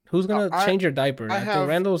 Who's gonna I- change your diaper? I I think have-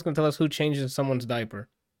 Randall was gonna tell us who changes someone's diaper.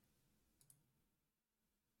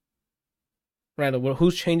 Randall,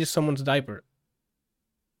 who changes someone's diaper?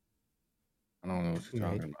 I don't know what you're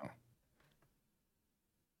Right. talking about.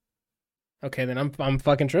 Okay, then I'm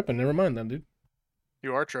fucking tripping. Never mind then, dude.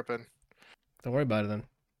 you are tripping. Don't worry about it then.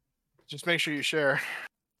 Just make sure you share.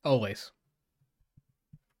 Always.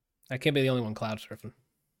 I can't be the only one cloud surfing.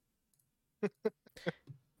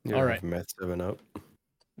 You All don't right. have Meth 7 Up.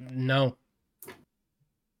 No.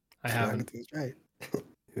 I haven't. That's right.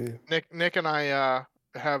 Yeah. Nick and I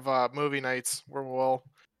have movie nights where we'll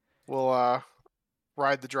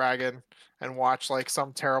ride the dragon and watch like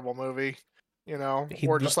some terrible movie,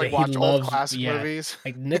 or just like he watch loves- old classic yeah. movies.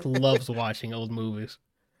 Like Nick loves watching old movies,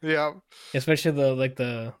 Yeah. especially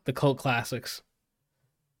the cult classics.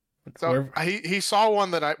 So Where- he saw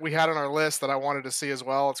one that we had on our list that I wanted to see as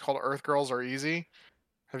well. It's called Earth Girls Are Easy.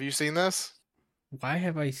 Have you seen this? why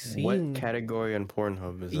have I seen? What category on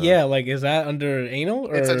Pornhub is that? Yeah, like is that under anal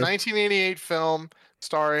or? It's a 1988 film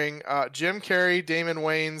starring Jim Carrey, Damon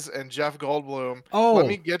Wayans, and Jeff Goldblum. Oh Let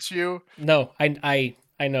me get you. no, I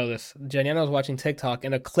know this. Janiana was watching TikTok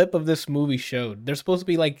and a clip of this movie showed. They're supposed to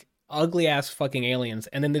be like ugly ass fucking aliens,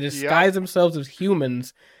 and then they disguise themselves as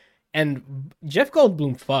humans. And Jeff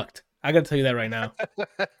Goldblum fucked. I gotta tell you that right now.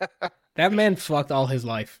 That man fucked all his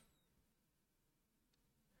life.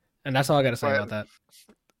 And that's all I gotta say Right. about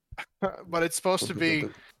that. But it's supposed to be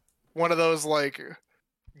one of those like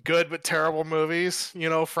good but terrible movies,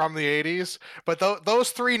 from the 80s. But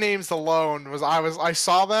those three names alone I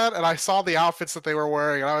saw that, and I saw the outfits that they were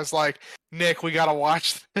wearing, and I was like, Nick, we gotta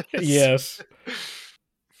watch this. Yes.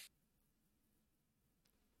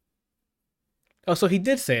 Oh, so he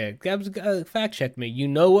did say it. Gabs fact checked me. You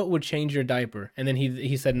know what would change your diaper? And then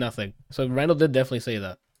he said nothing. So Randall did definitely say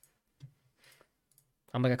that.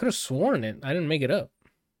 I'm like, I could have sworn it. I didn't make it up.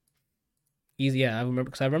 Easy, yeah. I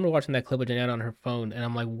remember watching that clip of Janelle on her phone, and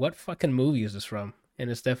I'm like, what fucking movie is this from? And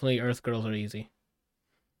it's definitely Earth Girls Are Easy.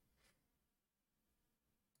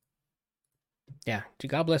 Yeah.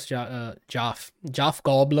 God bless Joff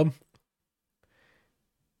Goldblum.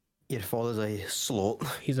 Your father's a slut.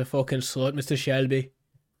 He's a fucking slut, Mr. Shelby.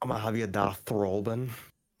 I'm gonna have you Darth Thrallbin.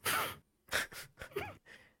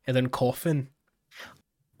 And then Coffin.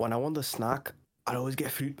 When I want a snack, I always get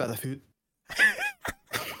fruit by the foot.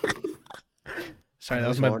 Sorry, that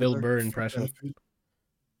was my Bill Burr impression.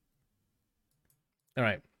 All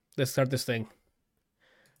right, let's start this thing.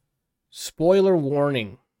 Spoiler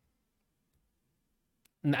warning.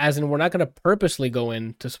 As in, we're not going to purposely go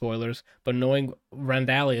into spoilers, but knowing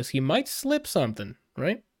Randalius, he might slip something,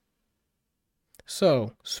 right?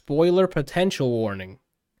 So, spoiler potential warning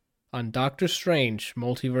on Doctor Strange,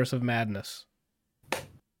 Multiverse of Madness.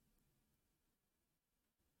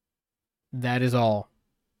 That is all.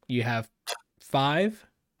 You have 5,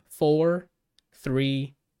 4,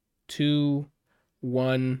 3, 2,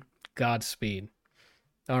 1, Godspeed.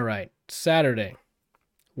 All right, Saturday.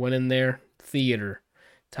 Went in there, theater.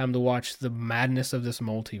 Time to watch the madness of this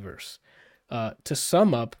multiverse. To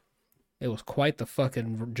sum up, it was quite the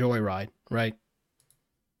fucking joyride, right?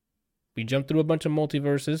 We jumped through a bunch of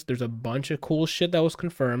multiverses. There's a bunch of cool shit that was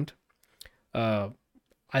confirmed. I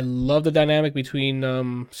love the dynamic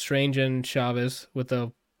between Strange and Chavez with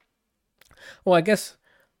the... Well, I guess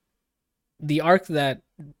the arc that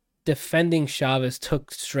defending Chavez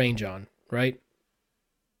took Strange on, right?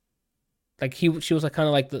 Like she was like kind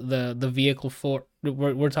of like the vehicle for...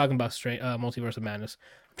 We're talking about Multiverse of Madness.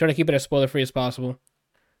 I'm trying to keep it as spoiler free as possible.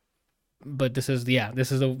 But this is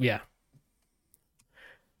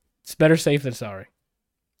it's better safe than sorry.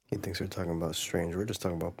 He thinks we're talking about Strange. We're just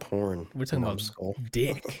talking about porn. We're talking about skull.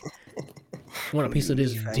 Dick. Want a piece of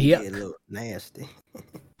this If I dick? get a little nasty.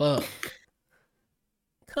 Fuck.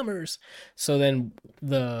 Comers. So then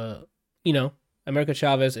America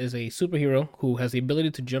Chavez is a superhero who has the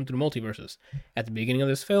ability to jump through multiverses. At the beginning of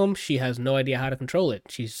this film, she has no idea how to control it.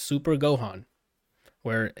 She's Super Gohan,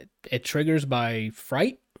 where it triggers by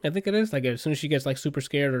fright, I think it is. Like as soon as she gets like super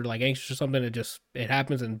scared or like anxious or something, it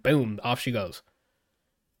happens and boom, off she goes.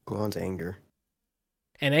 Gohan's anger.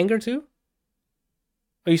 And anger too?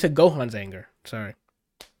 Oh, you said Gohan's anger. Sorry.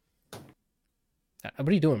 What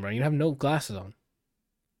are you doing, bro? You have no glasses on.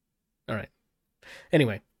 All right.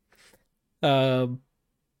 Anyway.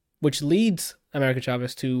 Which leads America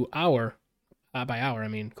Chavez to by our, I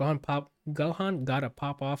mean, Gohan gotta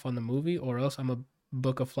pop off on the movie or else I'm a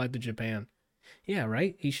book a flight to Japan. Yeah,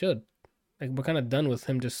 right? He should. Like, we're kind of done with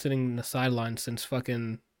him just sitting in the sidelines since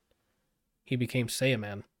fucking he became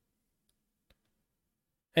Saiyaman.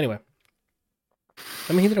 Anyway.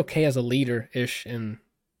 I mean, he did okay as a leader-ish in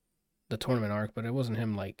the tournament arc, but it wasn't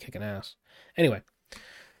him, like, kicking ass. Anyway.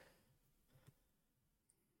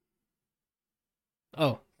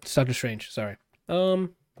 Oh, it's Doctor Strange. Sorry. Where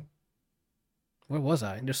was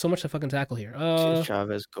I? There's so much to fucking tackle here.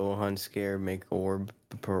 Chavez, Gohan scare, make orb,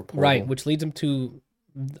 the purple. Right, which leads him to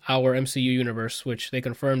our MCU universe, which they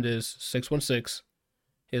confirmed is 616,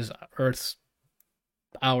 is Earth's,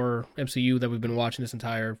 our MCU that we've been watching this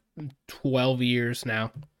entire 12 years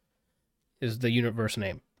now, is the universe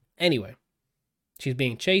name. Anyway, she's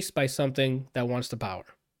being chased by something that wants the power.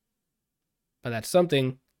 But that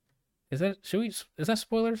something, is that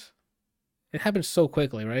spoilers? It happens so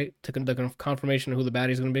quickly, right? To the confirmation of who the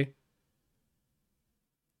baddie is going to be.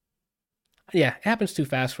 Yeah, it happens too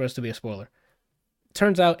fast for us to be a spoiler.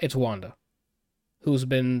 Turns out it's Wanda, who's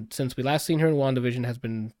been, since we last seen her in WandaVision, has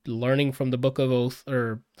been learning from the Book of Oath,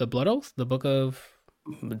 or the Blood Oath? The Book of...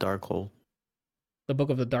 Darkhold. The Book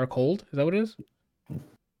of the Darkhold? Is that what it is?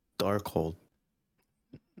 Darkhold.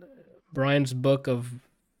 Brian's book of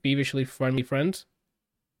Feverishly Friendly Friends?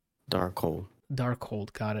 Darkhold.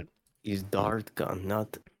 Darkhold, got it. He's Darth Gun,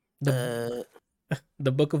 not... The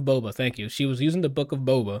Book of Boba, thank you. She was using the Book of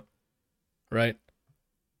Boba, right,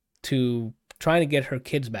 to trying to get her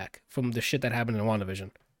kids back from the shit that happened in WandaVision.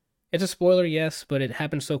 It's a spoiler, yes, but it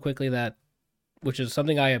happened so quickly that, which is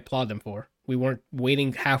something I applaud them for. We weren't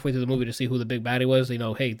waiting halfway through the movie to see who the big baddie was.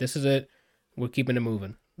 Hey, this is it. We're keeping it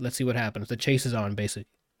moving. Let's see what happens. The chase is on, basically.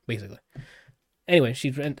 Anyway,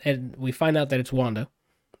 and we find out that it's Wanda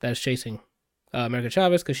that is chasing America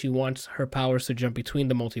Chavez because she wants her powers to jump between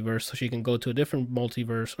the multiverse so she can go to a different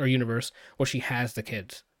multiverse or universe where she has the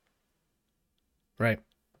kids. Right.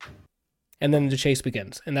 And then the chase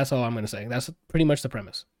begins. And that's all I'm going to say. That's pretty much the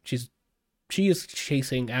premise. She is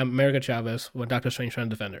chasing America Chavez when Doctor Strange trying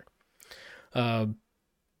to defend her.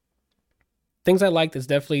 Things I liked is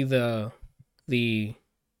definitely the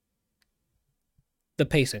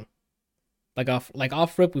pacing. Like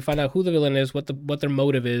off rip, we find out who the villain is, what their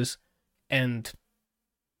motive is, and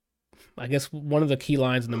I guess one of the key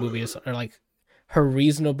lines in the movie are like her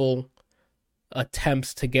reasonable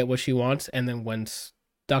attempts to get what she wants, and then when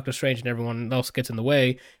Doctor Strange and everyone else gets in the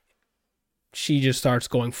way, she just starts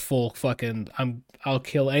going full fucking I'll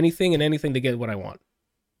kill anything and anything to get what I want.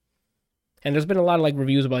 And there's been a lot of like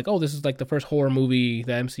reviews about like, oh, this is like the first horror movie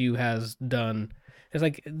the MCU has done. It's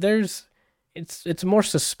like it's more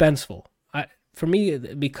suspenseful. For me,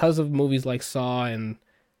 because of movies like Saw and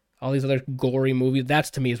all these other gory movies, that's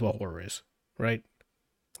to me is what horror is, right?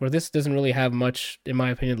 Where this doesn't really have much, in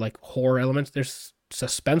my opinion, like horror elements. There's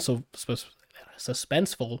suspenseful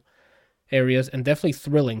areas and definitely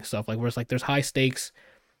thrilling stuff. Like where it's like there's high stakes.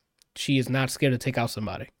 She is not scared to take out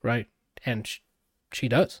somebody, right? And she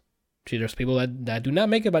does. There's people that do not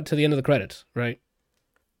make it to the end of the credits, right?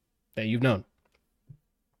 That you've known.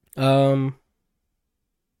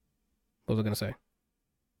 What was I gonna say?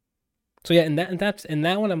 So yeah, in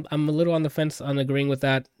that one, I'm a little on the fence on agreeing with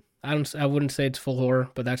that. I wouldn't say it's full horror,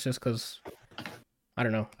 but that's just because I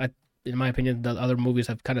don't know. In my opinion, the other movies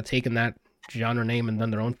have kind of taken that genre name and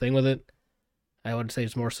done their own thing with it. I would say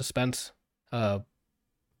it's more suspense. Uh,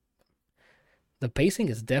 the pacing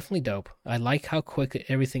is definitely dope. I like how quick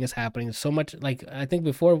everything is happening. It's so much like I think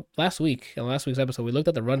before last week's episode, we looked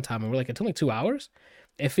at the runtime and we're like, it's only 2 hours.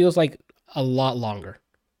 It feels like a lot longer.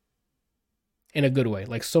 In a good way.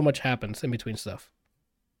 Like so much happens in between stuff.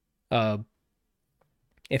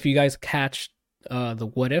 If you guys catch the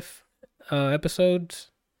What If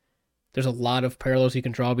episodes, there's a lot of parallels you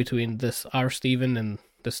can draw between our Steven and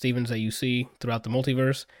the Stevens that you see throughout the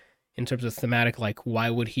multiverse in terms of thematic, like why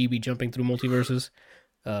would he be jumping through multiverses?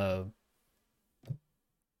 Thank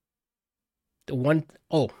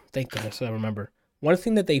goodness I remember. One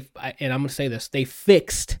thing that and I'm going to say this, they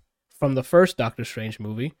fixed from the first Doctor Strange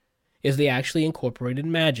movie is they actually incorporated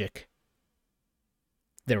magic.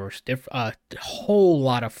 There were a whole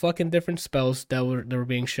lot of fucking different spells that were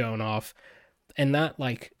being shown off, and not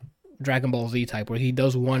like Dragon Ball Z type where he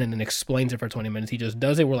does one and then explains it for 20 minutes. He just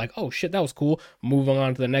does it. We're like, oh shit, that was cool. Moving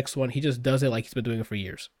on to the next one. He just does it like he's been doing it for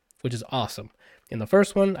years, which is awesome. In the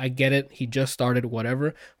first one, I get it. He just started,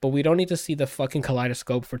 whatever, but we don't need to see the fucking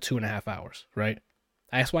kaleidoscope for 2.5 hours, right?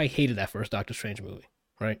 That's why I hated that first Doctor Strange movie,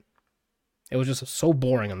 right? It was just so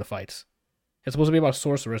boring on the fights. It's supposed to be about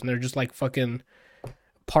sorcerers, and they're just like fucking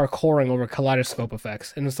parkouring over kaleidoscope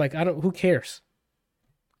effects. And it's like, who cares?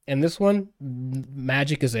 And this one,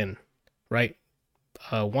 magic is in, right?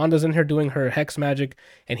 Wanda's in here doing her hex magic,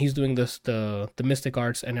 and he's doing the mystic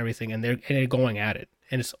arts and everything, and they're going at it.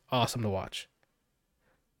 And it's awesome to watch.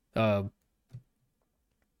 A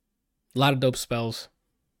lot of dope spells.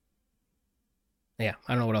 Yeah,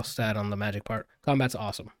 I don't know what else to add on the magic part. Combat's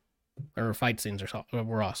awesome. Or fight scenes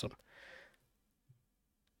were awesome.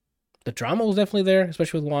 The drama was definitely there,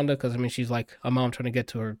 especially with Wanda, because I mean she's like a mom trying to get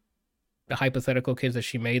to her the hypothetical kids that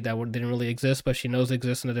she made that didn't really exist, but she knows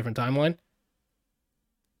exist in a different timeline.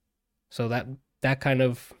 So that kind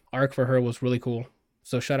of arc for her was really cool.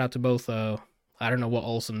 So shout out to both. I don't know what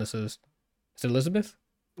Olsen this is. Is it Elizabeth?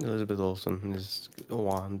 Elizabeth Olsen is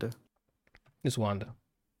Wanda. It's Wanda.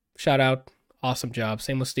 Shout out. Awesome job.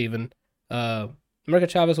 Same with Steven. America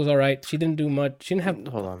Chavez was all right. She didn't do much. She didn't have.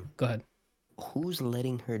 Hold on. Go ahead. Who's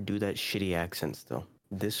letting her do that shitty accent still?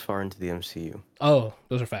 This far into the MCU. Oh,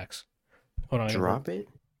 those are facts. Hold on. Drop it.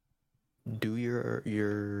 Do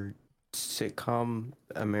your sitcom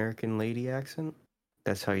American lady accent.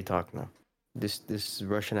 That's how you talk now. This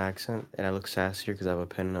Russian accent, and I look sassier because I have a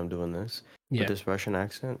pen and I'm doing this. Yeah. But this Russian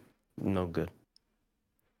accent, no good.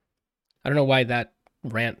 I don't know why that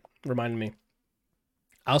rant reminded me.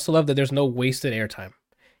 I also love that there's no wasted airtime.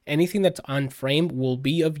 Anything that's on frame will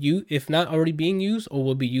be of use, if not already being used, or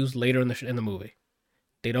will be used later in the movie.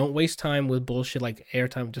 They don't waste time with bullshit like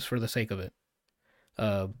airtime just for the sake of it.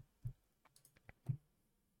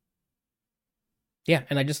 Yeah,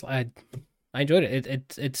 and I enjoyed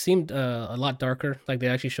it. It seemed a lot darker. Like they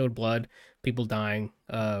actually showed blood, people dying,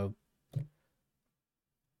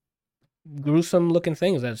 gruesome looking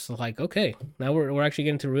things. That's like, okay, now we're actually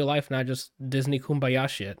getting to real life, not just Disney kumbaya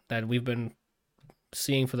shit that we've been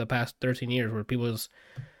seeing for the past 13 years, where people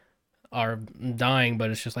are dying, but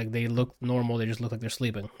it's just like they look normal. They just look like they're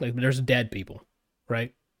sleeping. Like there's dead people,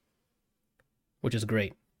 right? Which is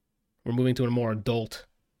great. We're moving to a more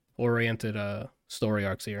adult-oriented story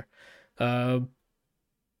arcs here. I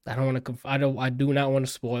do not want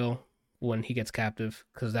to spoil when he gets captive,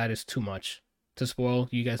 because that is too much to spoil.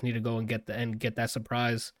 You guys need to go and get that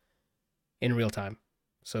surprise in real time.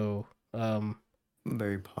 So,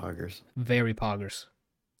 very poggers. Very poggers.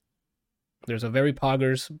 There's a very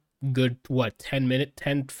poggers good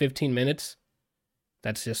 10-15 minutes.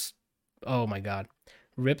 That's just, oh my god.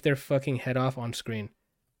 Rip their fucking head off on screen.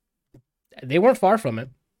 They weren't far from it.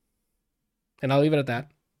 And I'll leave it at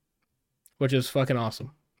that. Which is fucking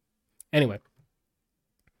awesome. Anyway.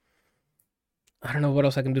 I don't know what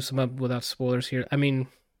else I can do sum up without spoilers here. I mean,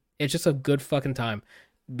 it's just a good fucking time.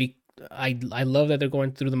 I love that they're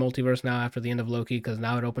going through the multiverse now after the end of Loki, because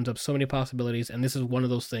now it opens up so many possibilities, and this is one of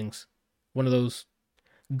those things. One of those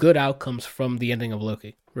good outcomes from the ending of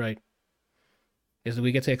Loki, right? Is that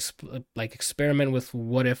we get to experiment with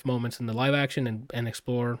what if moments in the live action and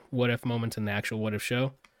explore what if moments in the actual what if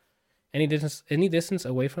show. Any distance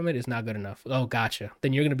away from it is not good enough. Oh, gotcha.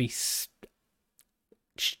 Then you're gonna be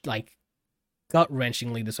like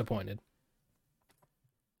gut-wrenchingly disappointed.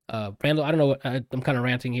 Randall, I don't know. I'm kind of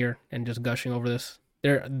ranting here and just gushing over this.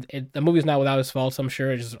 The movie's not without its faults, I'm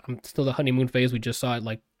sure. I'm still the honeymoon phase. We just saw it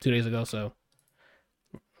like 2 days ago, so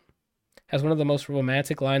has one of the most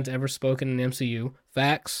romantic lines ever spoken in the MCU.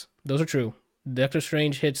 Facts. Those are true. Doctor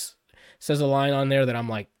Strange says a line on there that I'm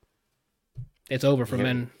like, it's over for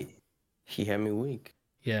men. He had me weak.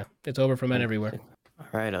 Yeah, it's over for men everywhere. All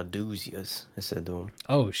right, I'll do's yous. I said to him.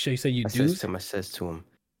 Oh shit! You said you do's? I says to him.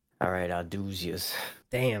 All right, I'll do's yous.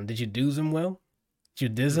 Damn, did you do's him well? Did you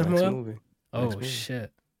diz him well? Movie. Oh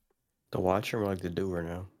shit! The Watcher or like the doer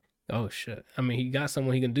now? Oh shit! I mean, he got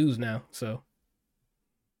someone he can do's now. So,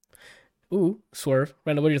 ooh, swerve.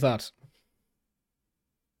 Randall, what are your thoughts?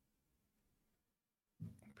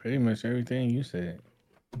 Pretty much everything you said.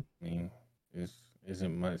 I mean,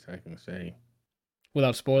 isn't much I can say.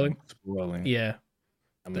 Without spoiling? Spoiling. Yeah.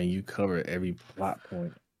 I mean, you covered every plot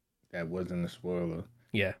point that wasn't a spoiler.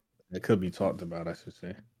 Yeah. That could be talked about, I should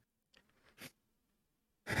say.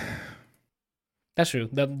 That's true.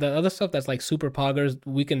 The other stuff that's like super poggers,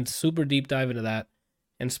 we can super deep dive into that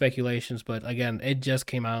and speculations, but again, it just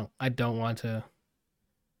came out. I don't want to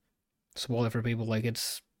spoil it for people. Like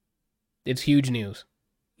it's huge news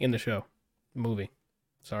in the show. Movie.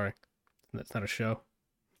 Sorry. That's not a show.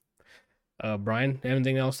 Brian,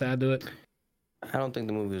 anything else to add to it? I don't think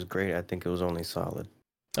the movie was great. I think it was only solid.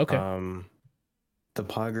 Okay. The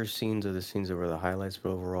Pogger scenes are the scenes that were the highlights, but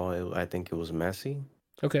overall, I think it was messy.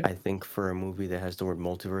 Okay. I think for a movie that has the word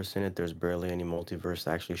multiverse in it, there's barely any multiverse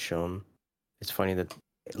actually shown. It's funny that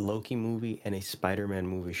a Loki movie and a Spider-Man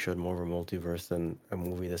movie showed more of a multiverse than a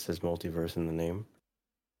movie that says multiverse in the name.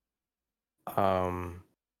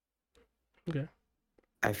 Okay.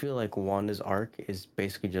 I feel like Wanda's arc is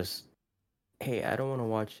basically just, hey, I don't want to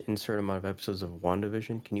watch insert amount of episodes of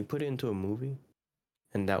WandaVision. Can you put it into a movie?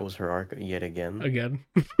 And that was her arc yet again. Again.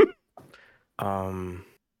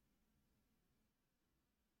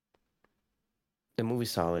 The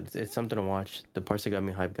movie's solid. It's something to watch. The parts that got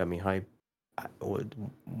me hyped.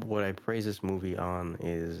 What I praise this movie on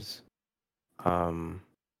is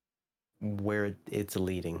where it's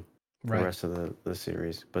leading the rest of the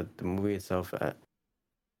series. But the movie itself, I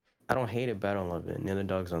don't hate it, but I don't love it. And the other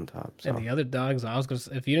dog's on top. So. And the other dogs,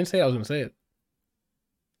 if you didn't say it, I was going to say it.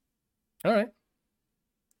 All right.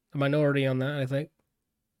 A minority on that, I think.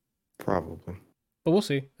 Probably. But we'll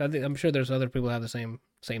see. I'm sure there's other people who have the same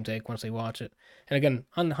take once they watch it. And again,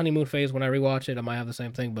 on the honeymoon phase, when I rewatch it, I might have the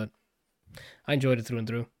same thing, but I enjoyed it through and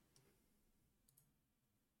through.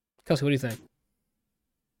 Kelsey, what do you think?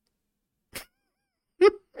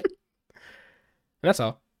 And that's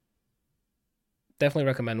all. Definitely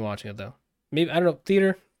recommend watching it, though. Maybe, I don't know,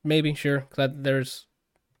 theater, maybe, sure. Because there's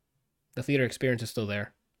the theater experience is still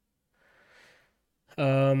there. I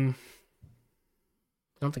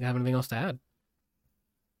don't think I have anything else to add.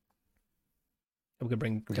 We could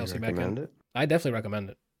bring Kelsey back in. It? I definitely recommend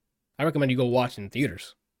it. I recommend you go watch it in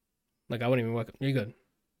theaters. Like I wouldn't even you're good.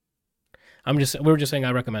 We were just saying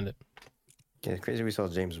I recommend it. Yeah, it's crazy we saw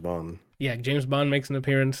James Bond. Yeah, James Bond makes an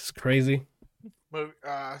appearance. It's crazy. Game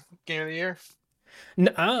of the year?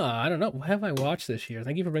 I don't know. What have I watched this year?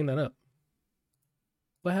 Thank you for bringing that up.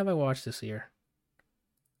 What have I watched this year?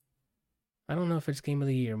 I don't know if it's game of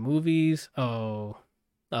the year. Movies? Oh.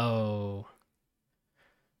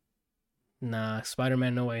 Nah,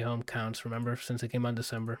 Spider-Man No Way Home counts, remember? Since it came out in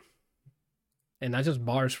December. And that's just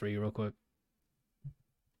bars for you real quick.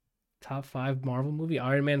 Top 5 Marvel movie?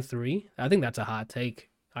 Iron Man 3? I think that's a hot take.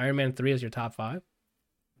 Iron Man 3 is your top 5?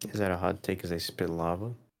 Is that a hot take because they spit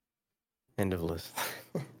lava? End of list.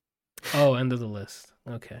 Oh, end of the list.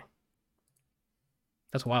 Okay.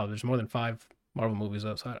 That's wild. There's more than 5 Marvel movies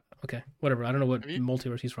though. So okay, whatever. I don't know what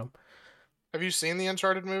multiverse he's from. Have you seen the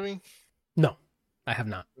Uncharted movie? No, I have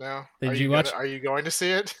not. No. Did you watch? Are you going to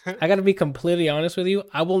see it? I got to be completely honest with you.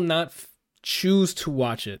 I will not choose to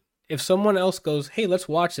watch it. If someone else goes, "Hey, let's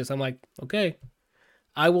watch this," I'm like, "Okay."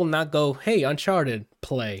 I will not go, "Hey, Uncharted,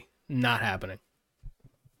 play." Not happening.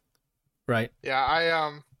 Right? Yeah,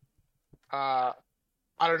 I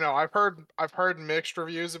don't know. I've heard mixed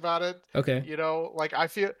reviews about it. Okay. You know, like I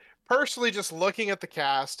feel personally, just looking at the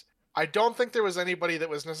cast, I don't think there was anybody that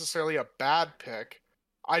was necessarily a bad pick.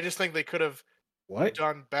 I just think they could have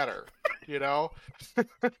done better. You know.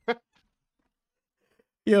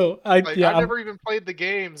 I've never even played the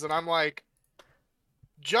games, and I'm like,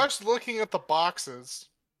 just looking at the boxes,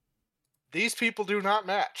 these people do not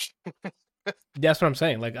match. That's what I'm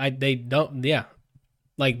saying. Like they don't. Yeah,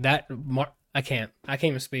 like that. I can't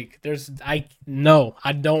even speak. I don't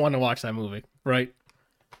want to watch that movie. Right.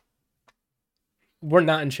 We're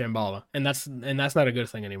not in Shambhala, and that's not a good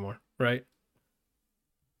thing anymore, right?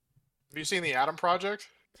 Have you seen the Adam Project?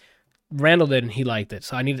 Randall did, and he liked it,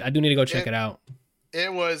 so I do need to go check it out.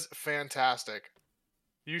 It was fantastic.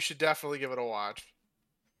 You should definitely give it a watch.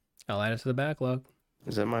 I'll add it to the backlog.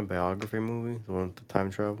 Is that my biography movie? The one with the time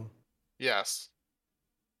travel? Yes.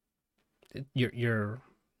 Your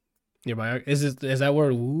is that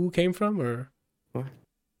where Woo came from or? What?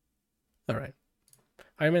 All right.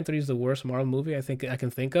 Iron Man 3 is the worst Marvel movie I think I can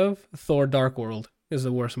think of. Thor: Dark World is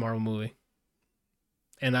the worst Marvel movie.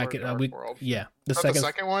 And I Thor: could Dark we World. yeah Is that the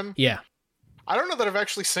second one? yeah. I don't know that I've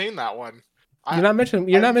actually seen that one. You're not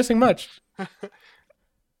missing much.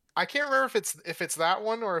 I can't remember if it's that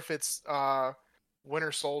one or if it's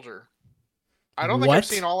Winter Soldier. I don't think I've What?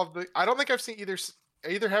 seen all of the. I don't think I've seen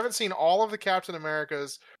either haven't seen all of the Captain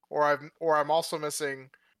Americas or I'm also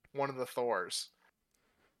missing one of the Thors.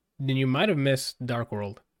 Then you might have missed Dark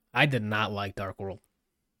World. I did not like Dark World.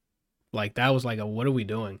 Like that was like a what are we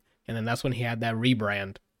doing? And then that's when he had that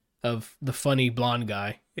rebrand of the funny blonde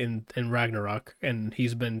guy in Ragnarok, and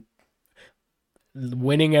he's been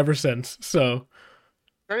winning ever since. So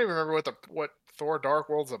I don't even remember what Thor: Dark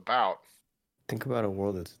World's about. Think about a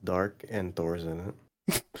world that's dark and Thor's in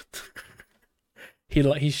it.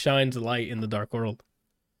 he shines light in the Dark World.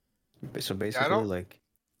 So basically, like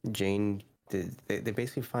Jane, they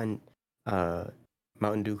basically find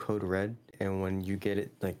Mountain Dew Code Red, and when you get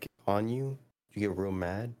it like on you, you get real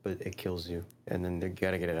mad, but it kills you, and then they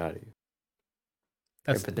gotta get it out of you.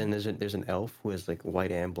 That's But then there's an elf who has like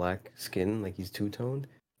white and black skin, like he's two-toned,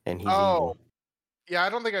 and he's Oh, evil. yeah, I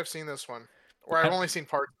don't think I've seen this one, or I've only seen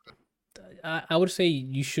parts of it. I would say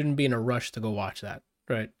you shouldn't be in a rush to go watch that,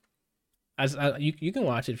 right? You can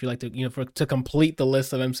watch it if you like to, to complete the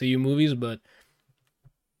list of MCU movies, but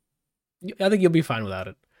I think you'll be fine without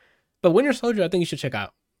it. But Winter Soldier, I think you should check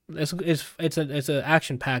out. It's a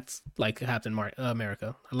action packed like Captain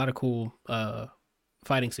America. A lot of cool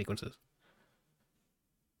fighting sequences.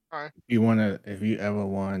 All right. If you ever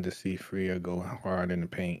wanted to see Freya go hard in the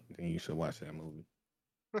paint, then you should watch that movie.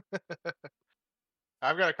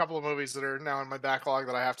 I've got a couple of movies that are now in my backlog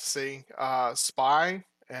that I have to see. Spy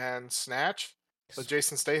and Snatch with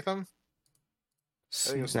Jason Statham.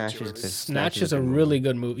 Snatch is a really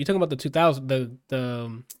good movie. You talking about the 2000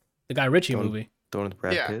 the Guy Ritchie movie? The one with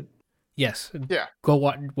Brad Pitt? Yes. Yeah. Go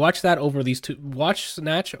watch that over these two. Watch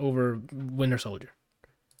Snatch over Winter Soldier.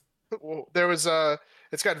 Well, there was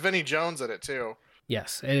it's got Vinny Jones in it too.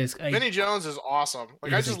 Yes, it is. Vinny Jones is awesome.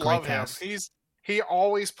 Like I just love him. He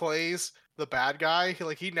always plays the bad guy.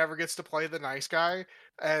 He never gets to play the nice guy.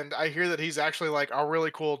 And I hear that he's actually like a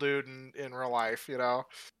really cool dude in real life, you know.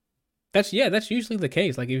 That's usually the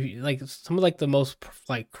case. Like if you, like some of like the most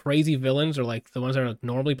like crazy villains or like the ones that are like,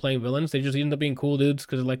 normally playing villains, they just end up being cool dudes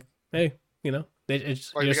because like, hey,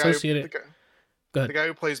 it's like you associate it. The guy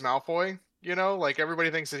who plays Malfoy, like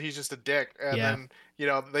everybody thinks that he's just a dick, and then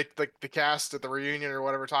they the cast at the reunion or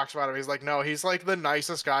whatever talks about him. He's like, no, he's like the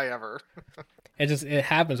nicest guy ever. It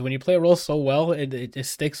happens when you play a role so well. It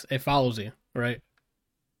sticks. It follows you, right?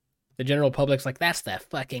 The general public's like, that's that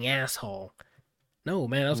fucking asshole. No,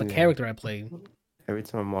 man, that was a character I played. Every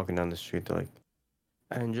time I'm walking down the street, they're like,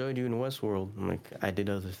 I enjoyed you in Westworld. I'm like, I did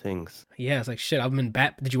other things. Yeah, it's like, shit, I've been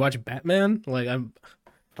Did you watch Batman? Like,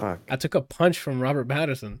 Fuck. I took a punch from Robert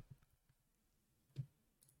Pattinson.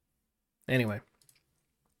 Anyway.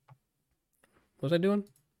 What was I doing?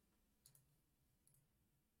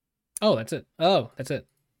 Oh, that's it.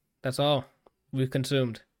 That's all we've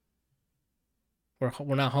consumed.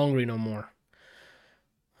 We're not hungry no more.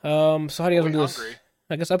 So how do you guys do this?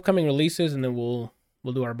 I guess upcoming releases, and then we'll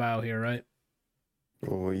do our bow here, right?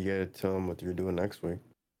 Well, you gotta tell them what you're doing next week.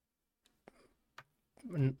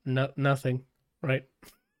 Nothing, right?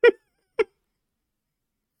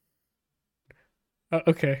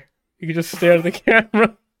 Okay, you can just stare at the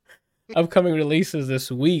camera. Upcoming releases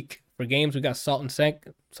this week for games, we got Salt and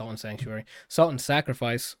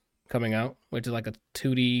Sacrifice coming out, which is like a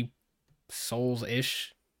 2D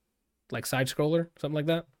Souls-ish, like side scroller, something like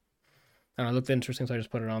that. I don't know, it looked interesting, so I just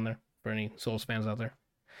put it on there for any Souls fans out there.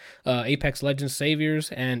 Apex Legends Saviors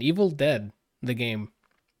and Evil Dead, the game.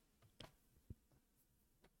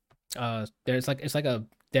 It's like a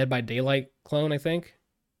Dead by Daylight clone, I think,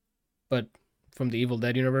 but from the Evil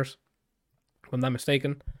Dead universe, if I'm not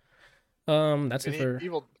mistaken. That's it for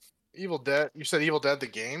Evil Dead. You said Evil Dead the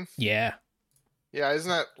game? Yeah. Yeah, isn't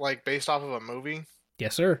that like based off of a movie?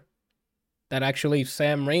 Yes, sir. That actually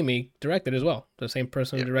Sam Raimi directed as well. The same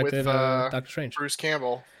person who directed Doctor Strange. Bruce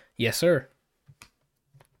Campbell. Yes, sir.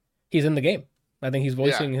 He's in the game. I think he's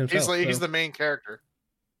voicing himself. He's the main character.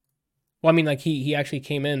 Well, I mean, like he actually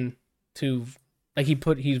came in to, like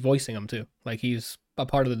he's voicing him too. Like he's a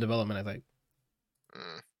part of the development, I think. If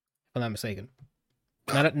I'm not mistaken.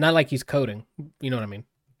 Not like he's coding. You know what I mean?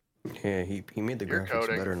 Yeah, he made the graphics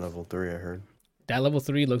better in level 3, I heard. That level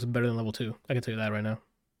 3 looks better than level 2. I can tell you that right now.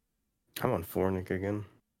 I'm on Fornic again.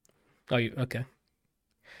 Oh, you okay?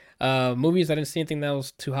 Movies. I didn't see anything that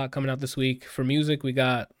was too hot coming out this week. For music, we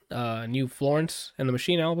got new Florence and the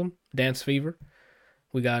Machine album, Dance Fever.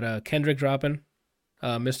 We got Kendrick dropping,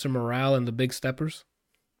 Mr. Morale and the Big Steppers.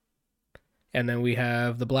 And then we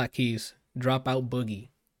have the Black Keys, Dropout Boogie.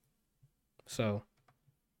 So,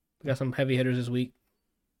 we got some heavy hitters this week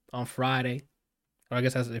on Friday. Or I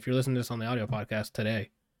guess that's, if you're listening to this on the audio podcast, today.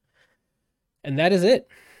 And that is it.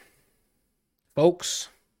 Folks,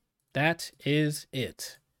 that is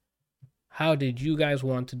it. How did you guys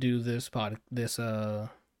want to do this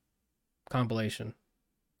compilation?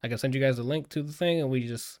 I can send you guys a link to the thing and we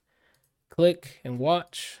just click and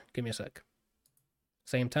watch. Give me a sec.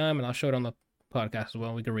 Same time, and I'll show it on the podcast as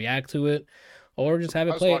well. We can react to it or just have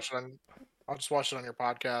it play. I'll just watch it on your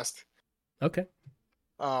podcast. Okay.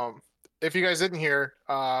 If you guys didn't hear,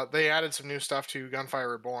 they added some new stuff to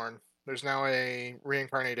Gunfire Reborn. There's now a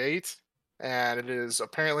Reincarnate 8, and it is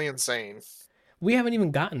apparently insane. We haven't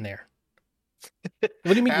even gotten there. What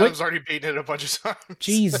do you mean? Adam's already beaten it a bunch of times.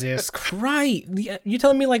 Jesus Christ. You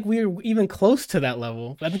telling me like we're even close to that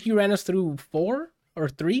level? I think you ran us through 4 or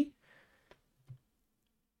 3?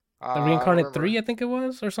 The Reincarnate 3, I think it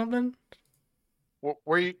was, or something?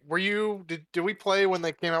 Were you did we play when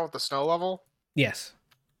they came out with the snow level? Yes.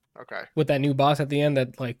 Okay. With that new boss at the end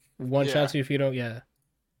that like one-shots you if you don't, yeah.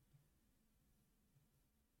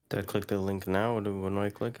 Did I click the link now, or when do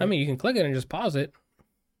I click it? I mean, you can click it and just pause it,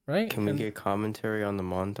 right? Can we get commentary on the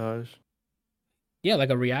montage? Yeah,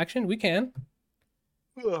 like a reaction? We can.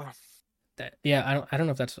 Ugh. I don't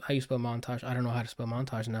know if that's how you spell montage. I don't know how to spell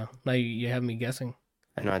montage now. Now you have me guessing.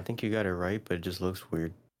 I know, I think you got it right, but it just looks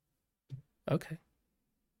weird. Okay.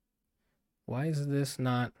 Why is this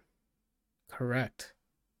not correct?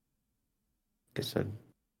 Guess I'd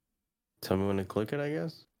tell me when to click it, I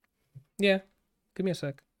guess. Yeah. Give me a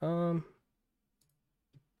sec. See,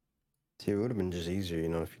 it would have been just easier, you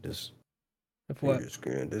know, if you just If what? you just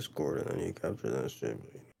screen Discord and then you capture that shit.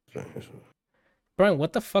 Brian,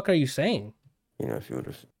 what the fuck are you saying? You know, if you would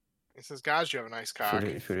have. It says, "Guys, you have a nice cock."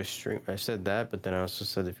 If you would have streamed, I said that, but then I also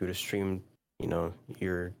said if you would have streamed, you know,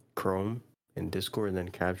 your Chrome in Discord and then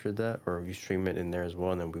captured that, or you stream it in there as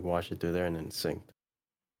well, and then we watch it through there and then synced.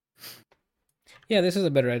 Yeah, this is a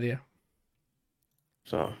better idea.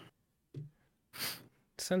 So.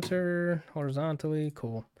 Center horizontally.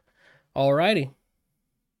 Cool. Alrighty.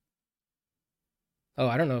 Oh,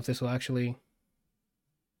 I don't know if this will actually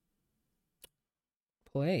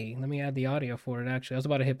play. Let me add the audio for it, actually. I was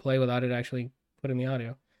about to hit play without it actually putting the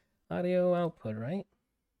audio. Audio output, right?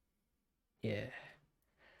 Yeah.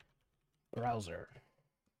 Browser.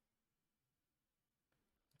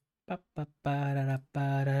 Let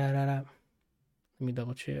me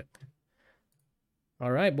double check.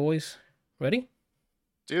 All right, boys. Ready?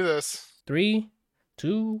 Do this. 3,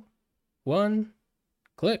 2, 1,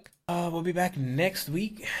 click. We'll be back next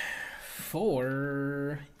week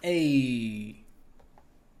for a...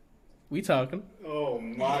 We talking? Oh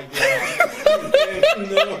my god.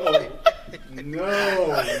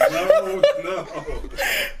 No.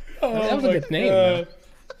 Oh, that was a good name. Though.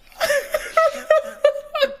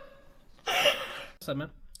 What's up,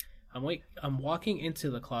 man? I'm walking into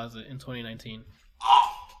the closet in 2019.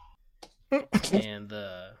 And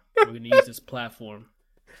we're going to use this platform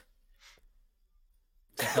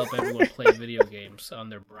to help everyone play video games on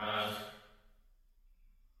their browser.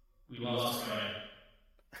 We lost Ryan.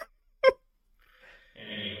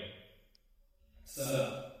 Anyway.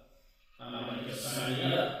 So, I'm going to just sign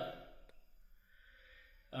you up.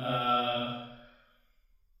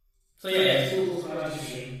 So yeah,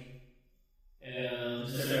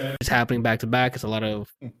 it's happening back to back. It's a lot of...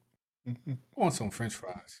 I want some French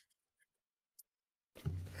fries.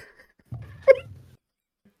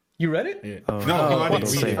 You read it? Yeah. Oh, No, I didn't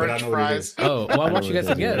what's read it, but I French know what it fries? is. Oh, well, I want you guys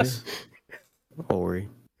to guess. Ori.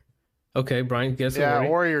 Okay, Brian, guess it. Yeah, Ori.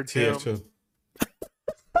 Warrior 2. TF2.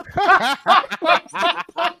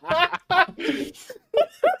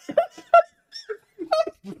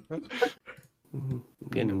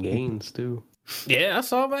 Getting gains too. Yeah, I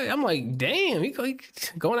saw that. I'm like, damn, he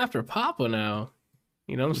going after Papa now.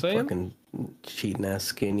 You know what I'm saying? Fucking cheating ass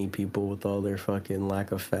skinny people with all their fucking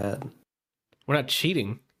lack of fat. We're not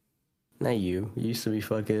cheating. Not you. You used to be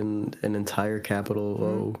fucking an entire capital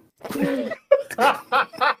O.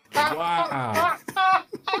 Wow.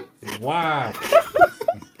 Wow.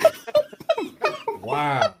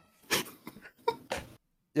 Wow.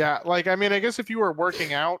 Yeah, like I mean, I guess if you were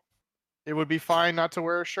working out, it would be fine not to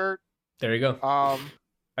wear a shirt. There you go. I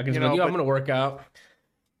can you just know, go, yo, I'm but- gonna work out,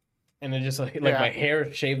 and then just like Yeah. my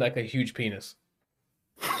hair shaved like a huge penis.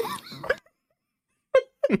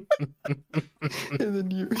 and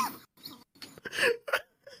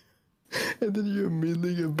then you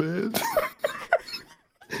immediately get banned.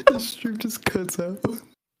 The stream just cuts out.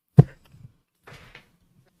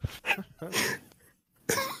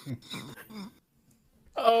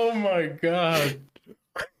 Oh my god.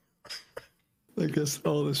 I guess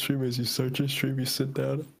all the streamers, you start your stream, you sit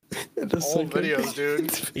down, and the Old videos,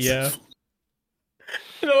 dude. Yeah.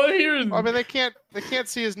 You know, here's I mean, they can't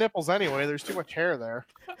see his nipples anyway. There's too much hair there.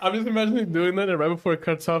 I'm just imagining doing that, and right before it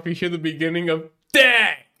cuts off, you hear the beginning of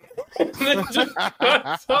 "Dang!" and then it just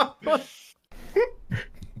cuts off.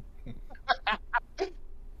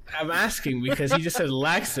 I'm asking because he just said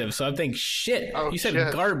laxative, so I'm thinking shit. Oh, you said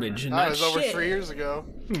shit. garbage, and That not was over shit. 3 years ago.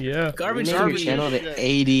 Yeah, Garbage Name should your be channel channel to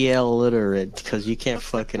ADL literate because you can't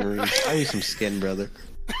fucking read. I need some skin, brother.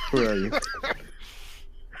 Where are you?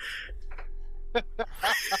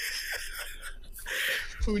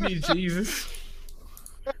 who needs Jesus?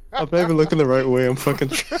 I'm not even looking the right way. I'm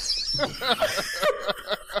fucking.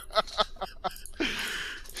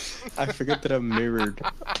 I forget that I'm mirrored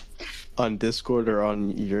on Discord or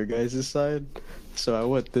on your guys' side. So I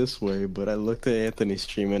went this way, but I looked at Anthony's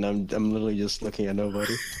stream and I'm literally just looking at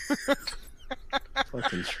nobody.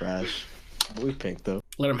 Fucking trash. We pink though.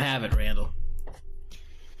 Let him have it, Randall.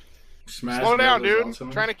 Smash Slow down, Brothers dude.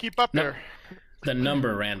 Ultimate. Trying to keep up No. there. The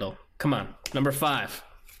number, Randall. Come on, number 5.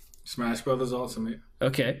 Smash Brothers Ultimate.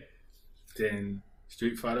 Okay. Then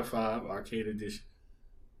Street Fighter V Arcade Edition.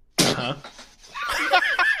 Huh?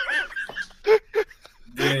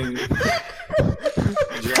 Then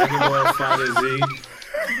Dragon Ball Fighter Z.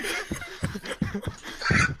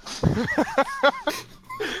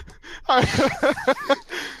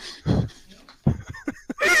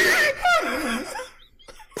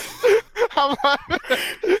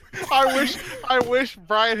 I wish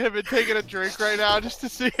Brian had been taking a drink right now just to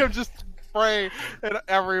see him just spray it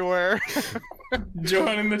everywhere.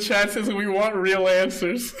 Johan in the chat says we want real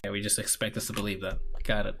answers. Yeah, we just expect us to believe that.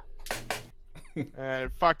 Got it. And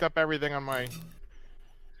it fucked up everything on my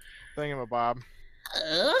thingamabob.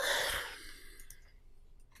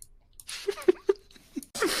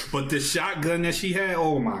 But the shotgun that she had,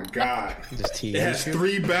 oh my god. Just TN. It has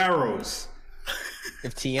 3 barrels.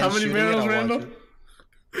 If TN How many barrels, Randall?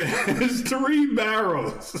 It's 3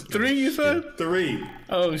 barrels. 3, you said? 3.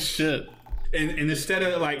 Oh shit. And instead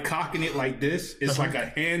of like cocking it like this, it's like a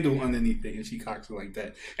handle underneath it, and she cocks it like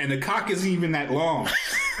that. And the cock isn't even that long.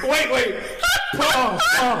 Wait. Pause.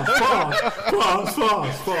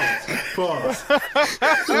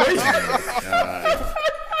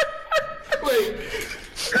 Wait.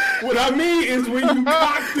 What I mean is when you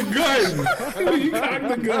cock the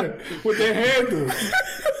gun. With the handle.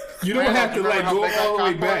 You don't have to like go all the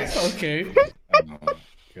way back. Okay.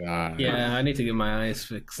 God. Yeah, I need to get my eyes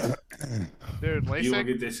fixed. Dude, LASIK? You gonna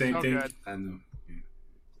get the same Oh, thing? good. I know. Yeah.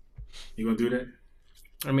 You gonna do that?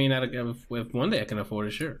 I mean, if one day I can afford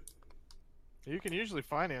it, sure. You can usually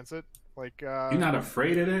finance it. Like, You're not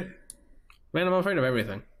afraid of that? Man, I'm afraid of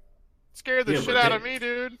everything. scared the Yeah, shit but out that- of me,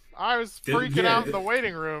 dude. I was That- freaking yeah, out in the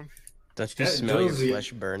waiting room. Don't you That smell your does it.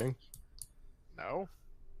 flesh burning? No.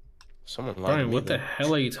 Someone lied to Brian, me what the then.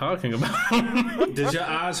 hell are you talking about? Does your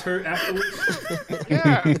eyes hurt afterwards?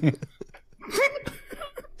 Yeah.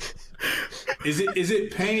 Is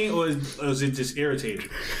it pain or is it just irritating?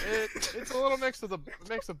 It's a little mix of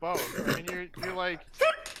both. I mean, you're like,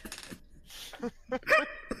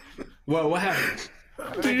 Well, what happened?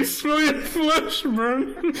 Do you smell your flesh,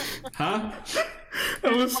 bro? Huh?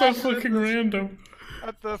 That was so fucking random.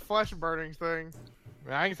 at the flesh burning thing. I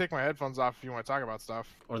mean, I can take my headphones off if you want to talk about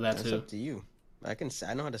stuff. Or that That's too. up to you. I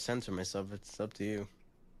know how to censor myself. It's up to you.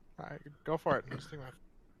 All right, go for it. Just take my...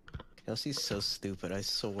 Kelsey's so stupid. I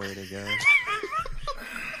swear to God.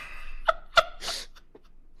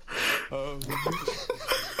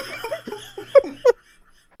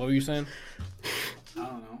 What were you saying? I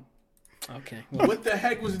don't know. Okay. What the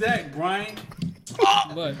heck was that, Brian?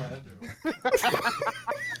 What?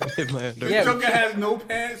 Yeah, Joker has no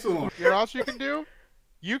pants on. You know what else you can do?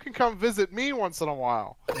 You can come visit me once in a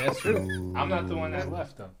while. That's true. I'm not the one that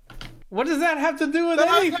left though. What does that have to do with That-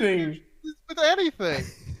 anything? With anything.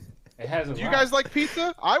 It has a Do you guys like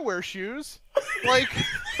pizza? I wear shoes. Like,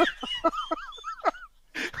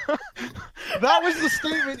 that was the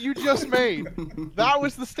statement you just made. That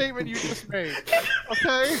was the statement you just made.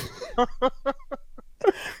 Okay?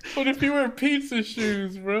 What if you wear pizza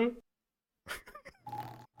shoes, bro?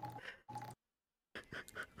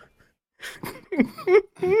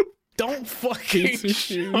 Don't fucking Pizza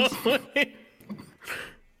shoes. show it.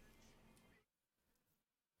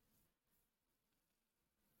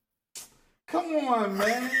 Come on,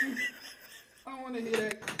 man. I don't want to hear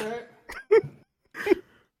that crap.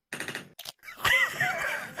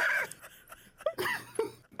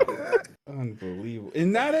 Unbelievable.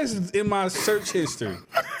 And now that's in my search history.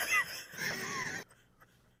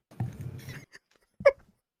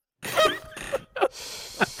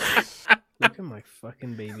 Look at my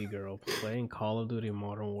fucking baby girl playing Call of Duty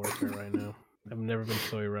Modern Warfare right now. I've never been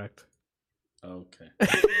so erect. Okay.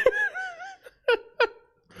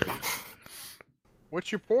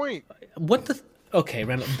 What's your point? What the? Okay,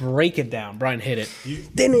 Randall, break it down. Brian, hit it.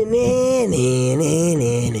 It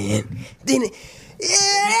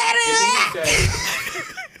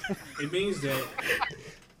means that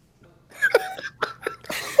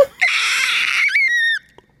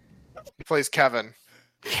He plays Kevin.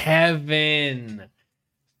 Kevin,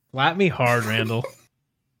 slap me hard, Randall.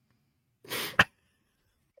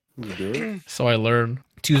 You good? So I learn.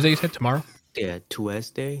 Tuesday, you said tomorrow. Yeah,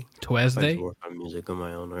 Tuesday. I Tuesday. work on music on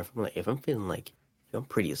my own. Or if I'm feeling like I'm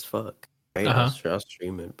pretty as fuck, right? Uh-huh. I'll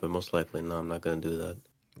stream it, but most likely no, I'm not gonna do that.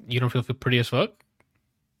 You don't feel pretty as fuck.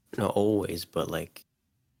 No, always, but with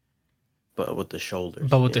the shoulders.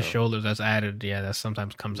 But with you the know? shoulders, that's added. Yeah, that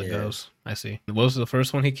sometimes comes and Yeah. goes. I see. What was the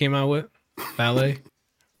first one he came out with? Ballet.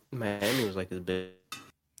 Miami was like his big.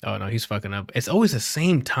 Oh no, he's fucking up. It's always the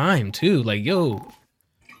same time too. Like, yo.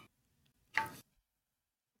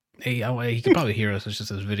 Hey, he can probably hear us. It's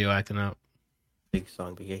just his video acting up. Big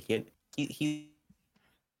song, but yeah, he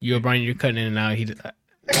You, Brian, you're cutting in and out.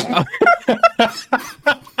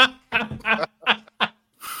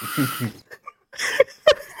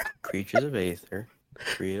 Creatures of Aether,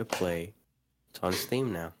 free to play. It's on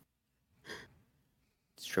Steam now.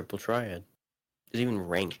 It's triple triad. It's even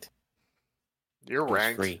ranked. You're It's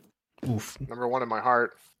ranked. free. Oof. #1 in my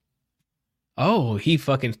heart. Oh, he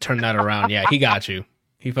fucking turned that around. Yeah, he got you.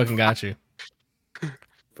 He fucking got you.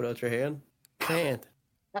 Put out your hand. Hand.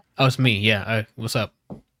 Oh, it's me. Yeah. What's up?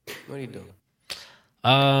 What are you doing?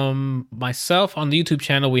 Myself on the YouTube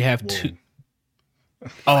channel, we have two.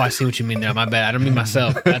 Oh, I see what you mean there. My bad. I don't mean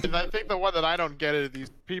myself. I think the one that I don't get is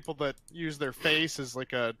these people that use their face as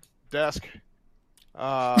like a desk.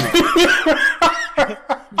 Like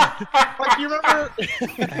you remember? I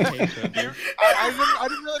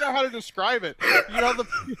didn't really know how to describe it. You know the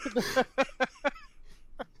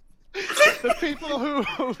people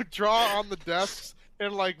who draw on the desks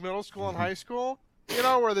in like middle school and high school. You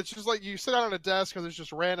know, where it's just like you sit down at a desk and there's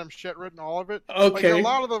just random shit written all of it. Okay. Like a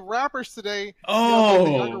lot of the rappers today, you know, like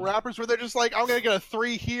the younger rappers, where they're just like, I'm gonna get a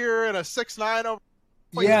 3 here and a 6'9" over.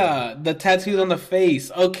 Like, Yeah, the tattoos on the face.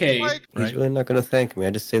 Okay. Like, He's really not gonna thank me.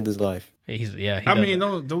 I just saved his life. He's he I does mean,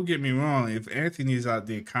 that. don't get me wrong. If Anthony's out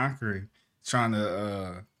there conquering, trying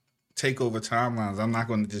to take over timelines, I'm not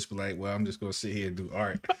going to just be like, well, I'm just going to sit here and do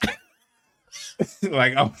art.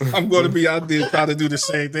 Like I'm going to be out there trying to do the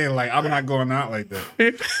same thing. Like I'm not going out like that.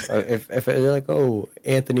 If they're like, oh,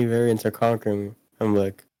 Anthony variants are conquering, I'm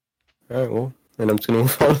like, all right, well, then I'm just gonna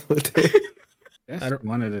follow it. That's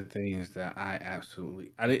one of the things that I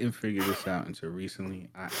didn't figure this out until recently.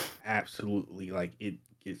 I absolutely like it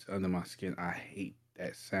gets under my skin. I hate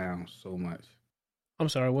that sound so much. I'm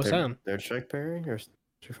sorry. What sound? Third strike parry or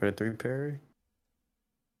Street Fighter 3 parry?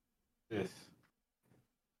 This.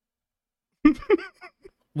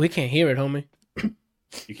 We can't hear it, homie.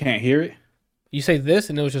 You can't hear it? You say this,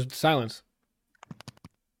 and it was just silence.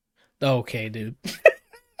 Okay, dude.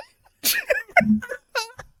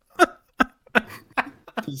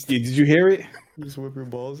 Did you hear it? Just whip your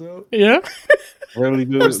balls out. Yeah. Really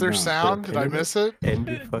good. was there No. sound? Did I miss it? End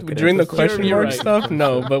your fucking During the episode. question You're mark right. stuff,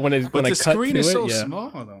 no. But when But I the cut screen to is it, so yeah. small,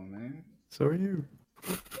 though, man. So are you.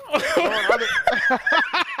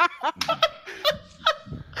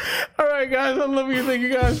 All right, guys. I love you. Thank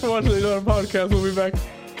you guys for watching another podcast. We'll be back.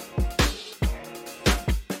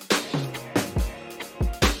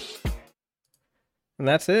 And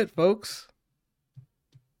that's it, folks.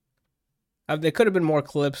 There could have been more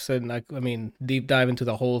clips and I mean, deep dive into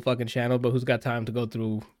the whole fucking channel, but who's got time to go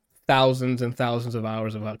through thousands and thousands of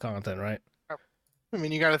hours of content, right? I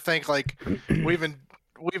mean, you got to think like we've been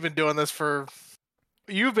doing this for.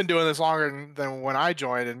 You've been doing this longer than when I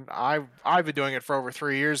joined, and I've been doing it for over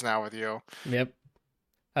 3 years now with you. Yep.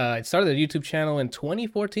 It started a YouTube channel in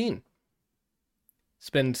 2014. It's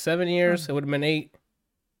been 7 years. It would have been 8.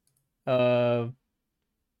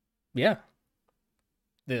 Yeah.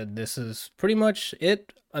 This is pretty much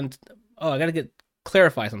it. I gotta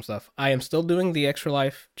clarify some stuff. I am still doing the Extra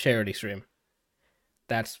Life charity stream.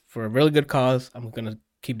 That's for a really good cause. I'm gonna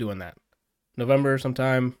keep doing that. November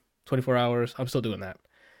sometime, 24 hours. I'm still doing that.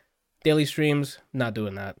 Daily streams, not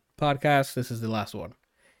doing that. Podcast, this is the last one.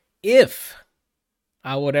 If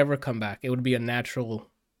I would ever come back, it would be a natural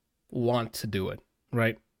want to do it,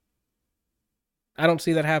 right? I don't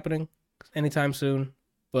see that happening anytime soon,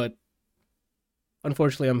 but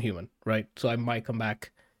unfortunately I'm human, right? So I might come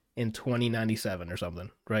back in 2097 or something,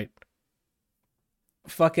 right?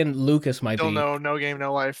 Fucking Lucas might Still be. no game,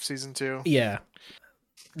 no life season 2. Yeah.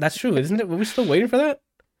 That's true, isn't it? Were we still waiting for that?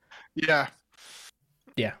 Yeah.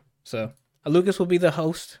 So Lucas will be the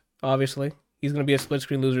host, obviously. He's going to be a split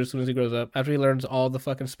screen loser as soon as he grows up, after he learns all the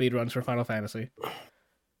fucking speedruns for Final Fantasy.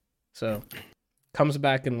 So, comes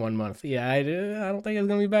back in 1 month. Yeah, I don't think it's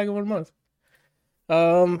going to be back in 1 month.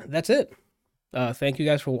 That's it. Thank you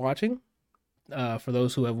guys for watching. For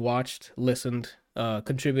those who have watched, listened,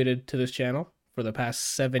 contributed to this channel for the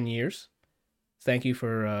past 7 years. Thank you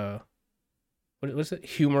for, what was it?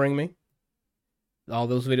 Humoring me. All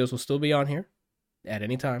those videos will still be on here at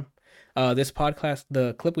any time. This podcast,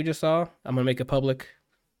 the clip we just saw, I'm gonna make it public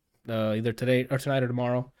either today or tonight or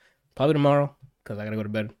tomorrow. Probably tomorrow, because I gotta go to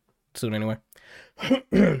bed soon anyway.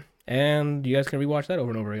 And you guys can rewatch that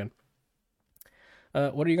over and over again.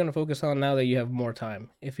 What are you gonna focus on now that you have more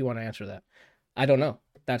time? If you want to answer that, I don't know.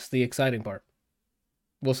 That's the exciting part.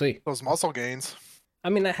 We'll see. Those muscle gains. I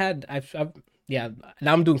mean, yeah.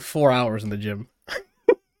 Now I'm doing 4 hours in the gym.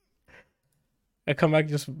 I come back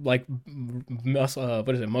just like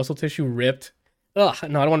muscle tissue ripped. Ugh,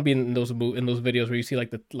 no, I don't want to be in those videos where you see like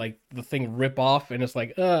the thing rip off and it's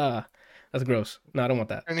like, that's gross. No, I don't want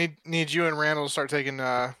that. I need you and Randall to start taking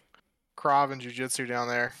Krav and Jiu-Jitsu down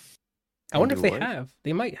there. I wonder if do they what? have.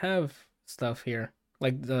 They might have stuff here,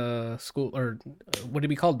 like the school, or would it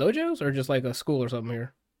be called dojos, or just like a school or something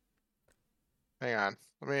here? Hang on.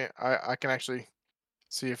 I can actually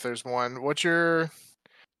see if there's one. What's your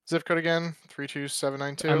zip code again?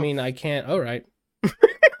 32792. I mean, I can't. All right.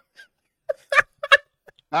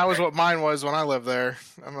 That was what mine was when I lived there.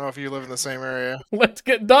 I don't know if you live in the same area. Let's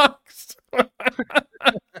get doxxed.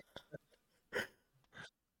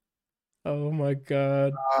 Oh my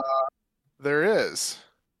god. There's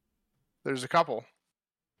a couple.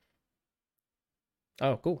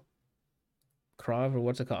 Oh, cool. Krav, or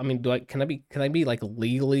what's it called? I mean, can I be like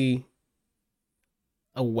legally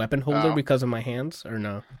a weapon holder Oh. because of my hands, or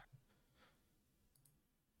no?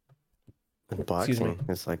 In me. boxing,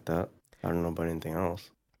 it's like that. I don't know about anything else.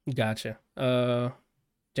 Gotcha.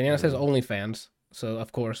 Janiana says OnlyFans, so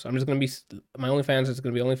of course I'm just gonna be my OnlyFans is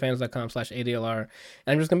gonna be onlyfans.com/ADLR, and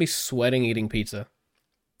I'm just gonna be sweating eating pizza.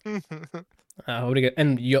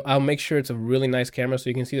 I'll make sure it's a really nice camera so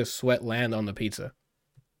you can see the sweat land on the pizza.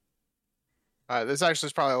 This actually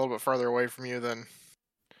is probably a little bit further away from you than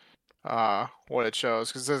what it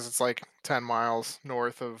shows, because it's like 10 miles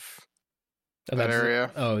north of Oh, that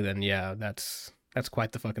area. Oh, then yeah, that's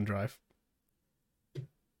quite the fucking drive.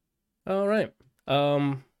 All right.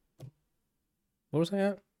 What was I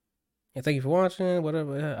at? Yeah, thank you for watching.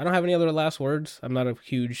 Whatever. I don't have any other last words. I'm not a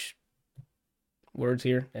huge words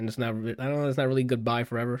here, and it's not. I don't know. It's not really goodbye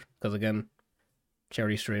forever because again,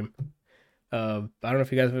 charity stream. I don't know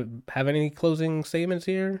if you guys have any closing statements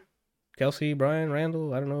here. Kelsey, Brian,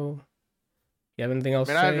 Randall. I don't know. You have anything else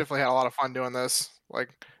I mean, to I say? definitely had a lot of fun doing this.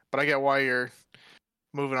 But I get why you're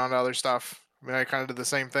moving on to other stuff. I mean, I kind of did the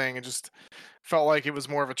same thing. It just felt like it was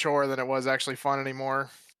more of a chore than it was actually fun anymore.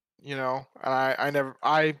 You know, and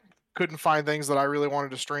I couldn't find things that I really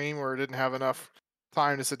wanted to stream, or didn't have enough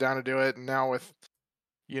time to sit down and do it. And now with,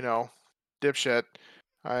 dipshit,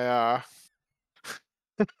 I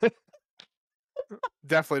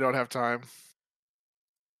definitely don't have time.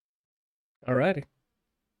 Alrighty.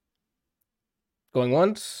 Going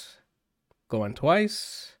once, going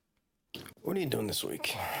twice. What are you doing this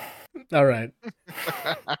week? All right.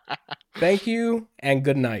 Thank you and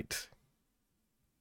good night.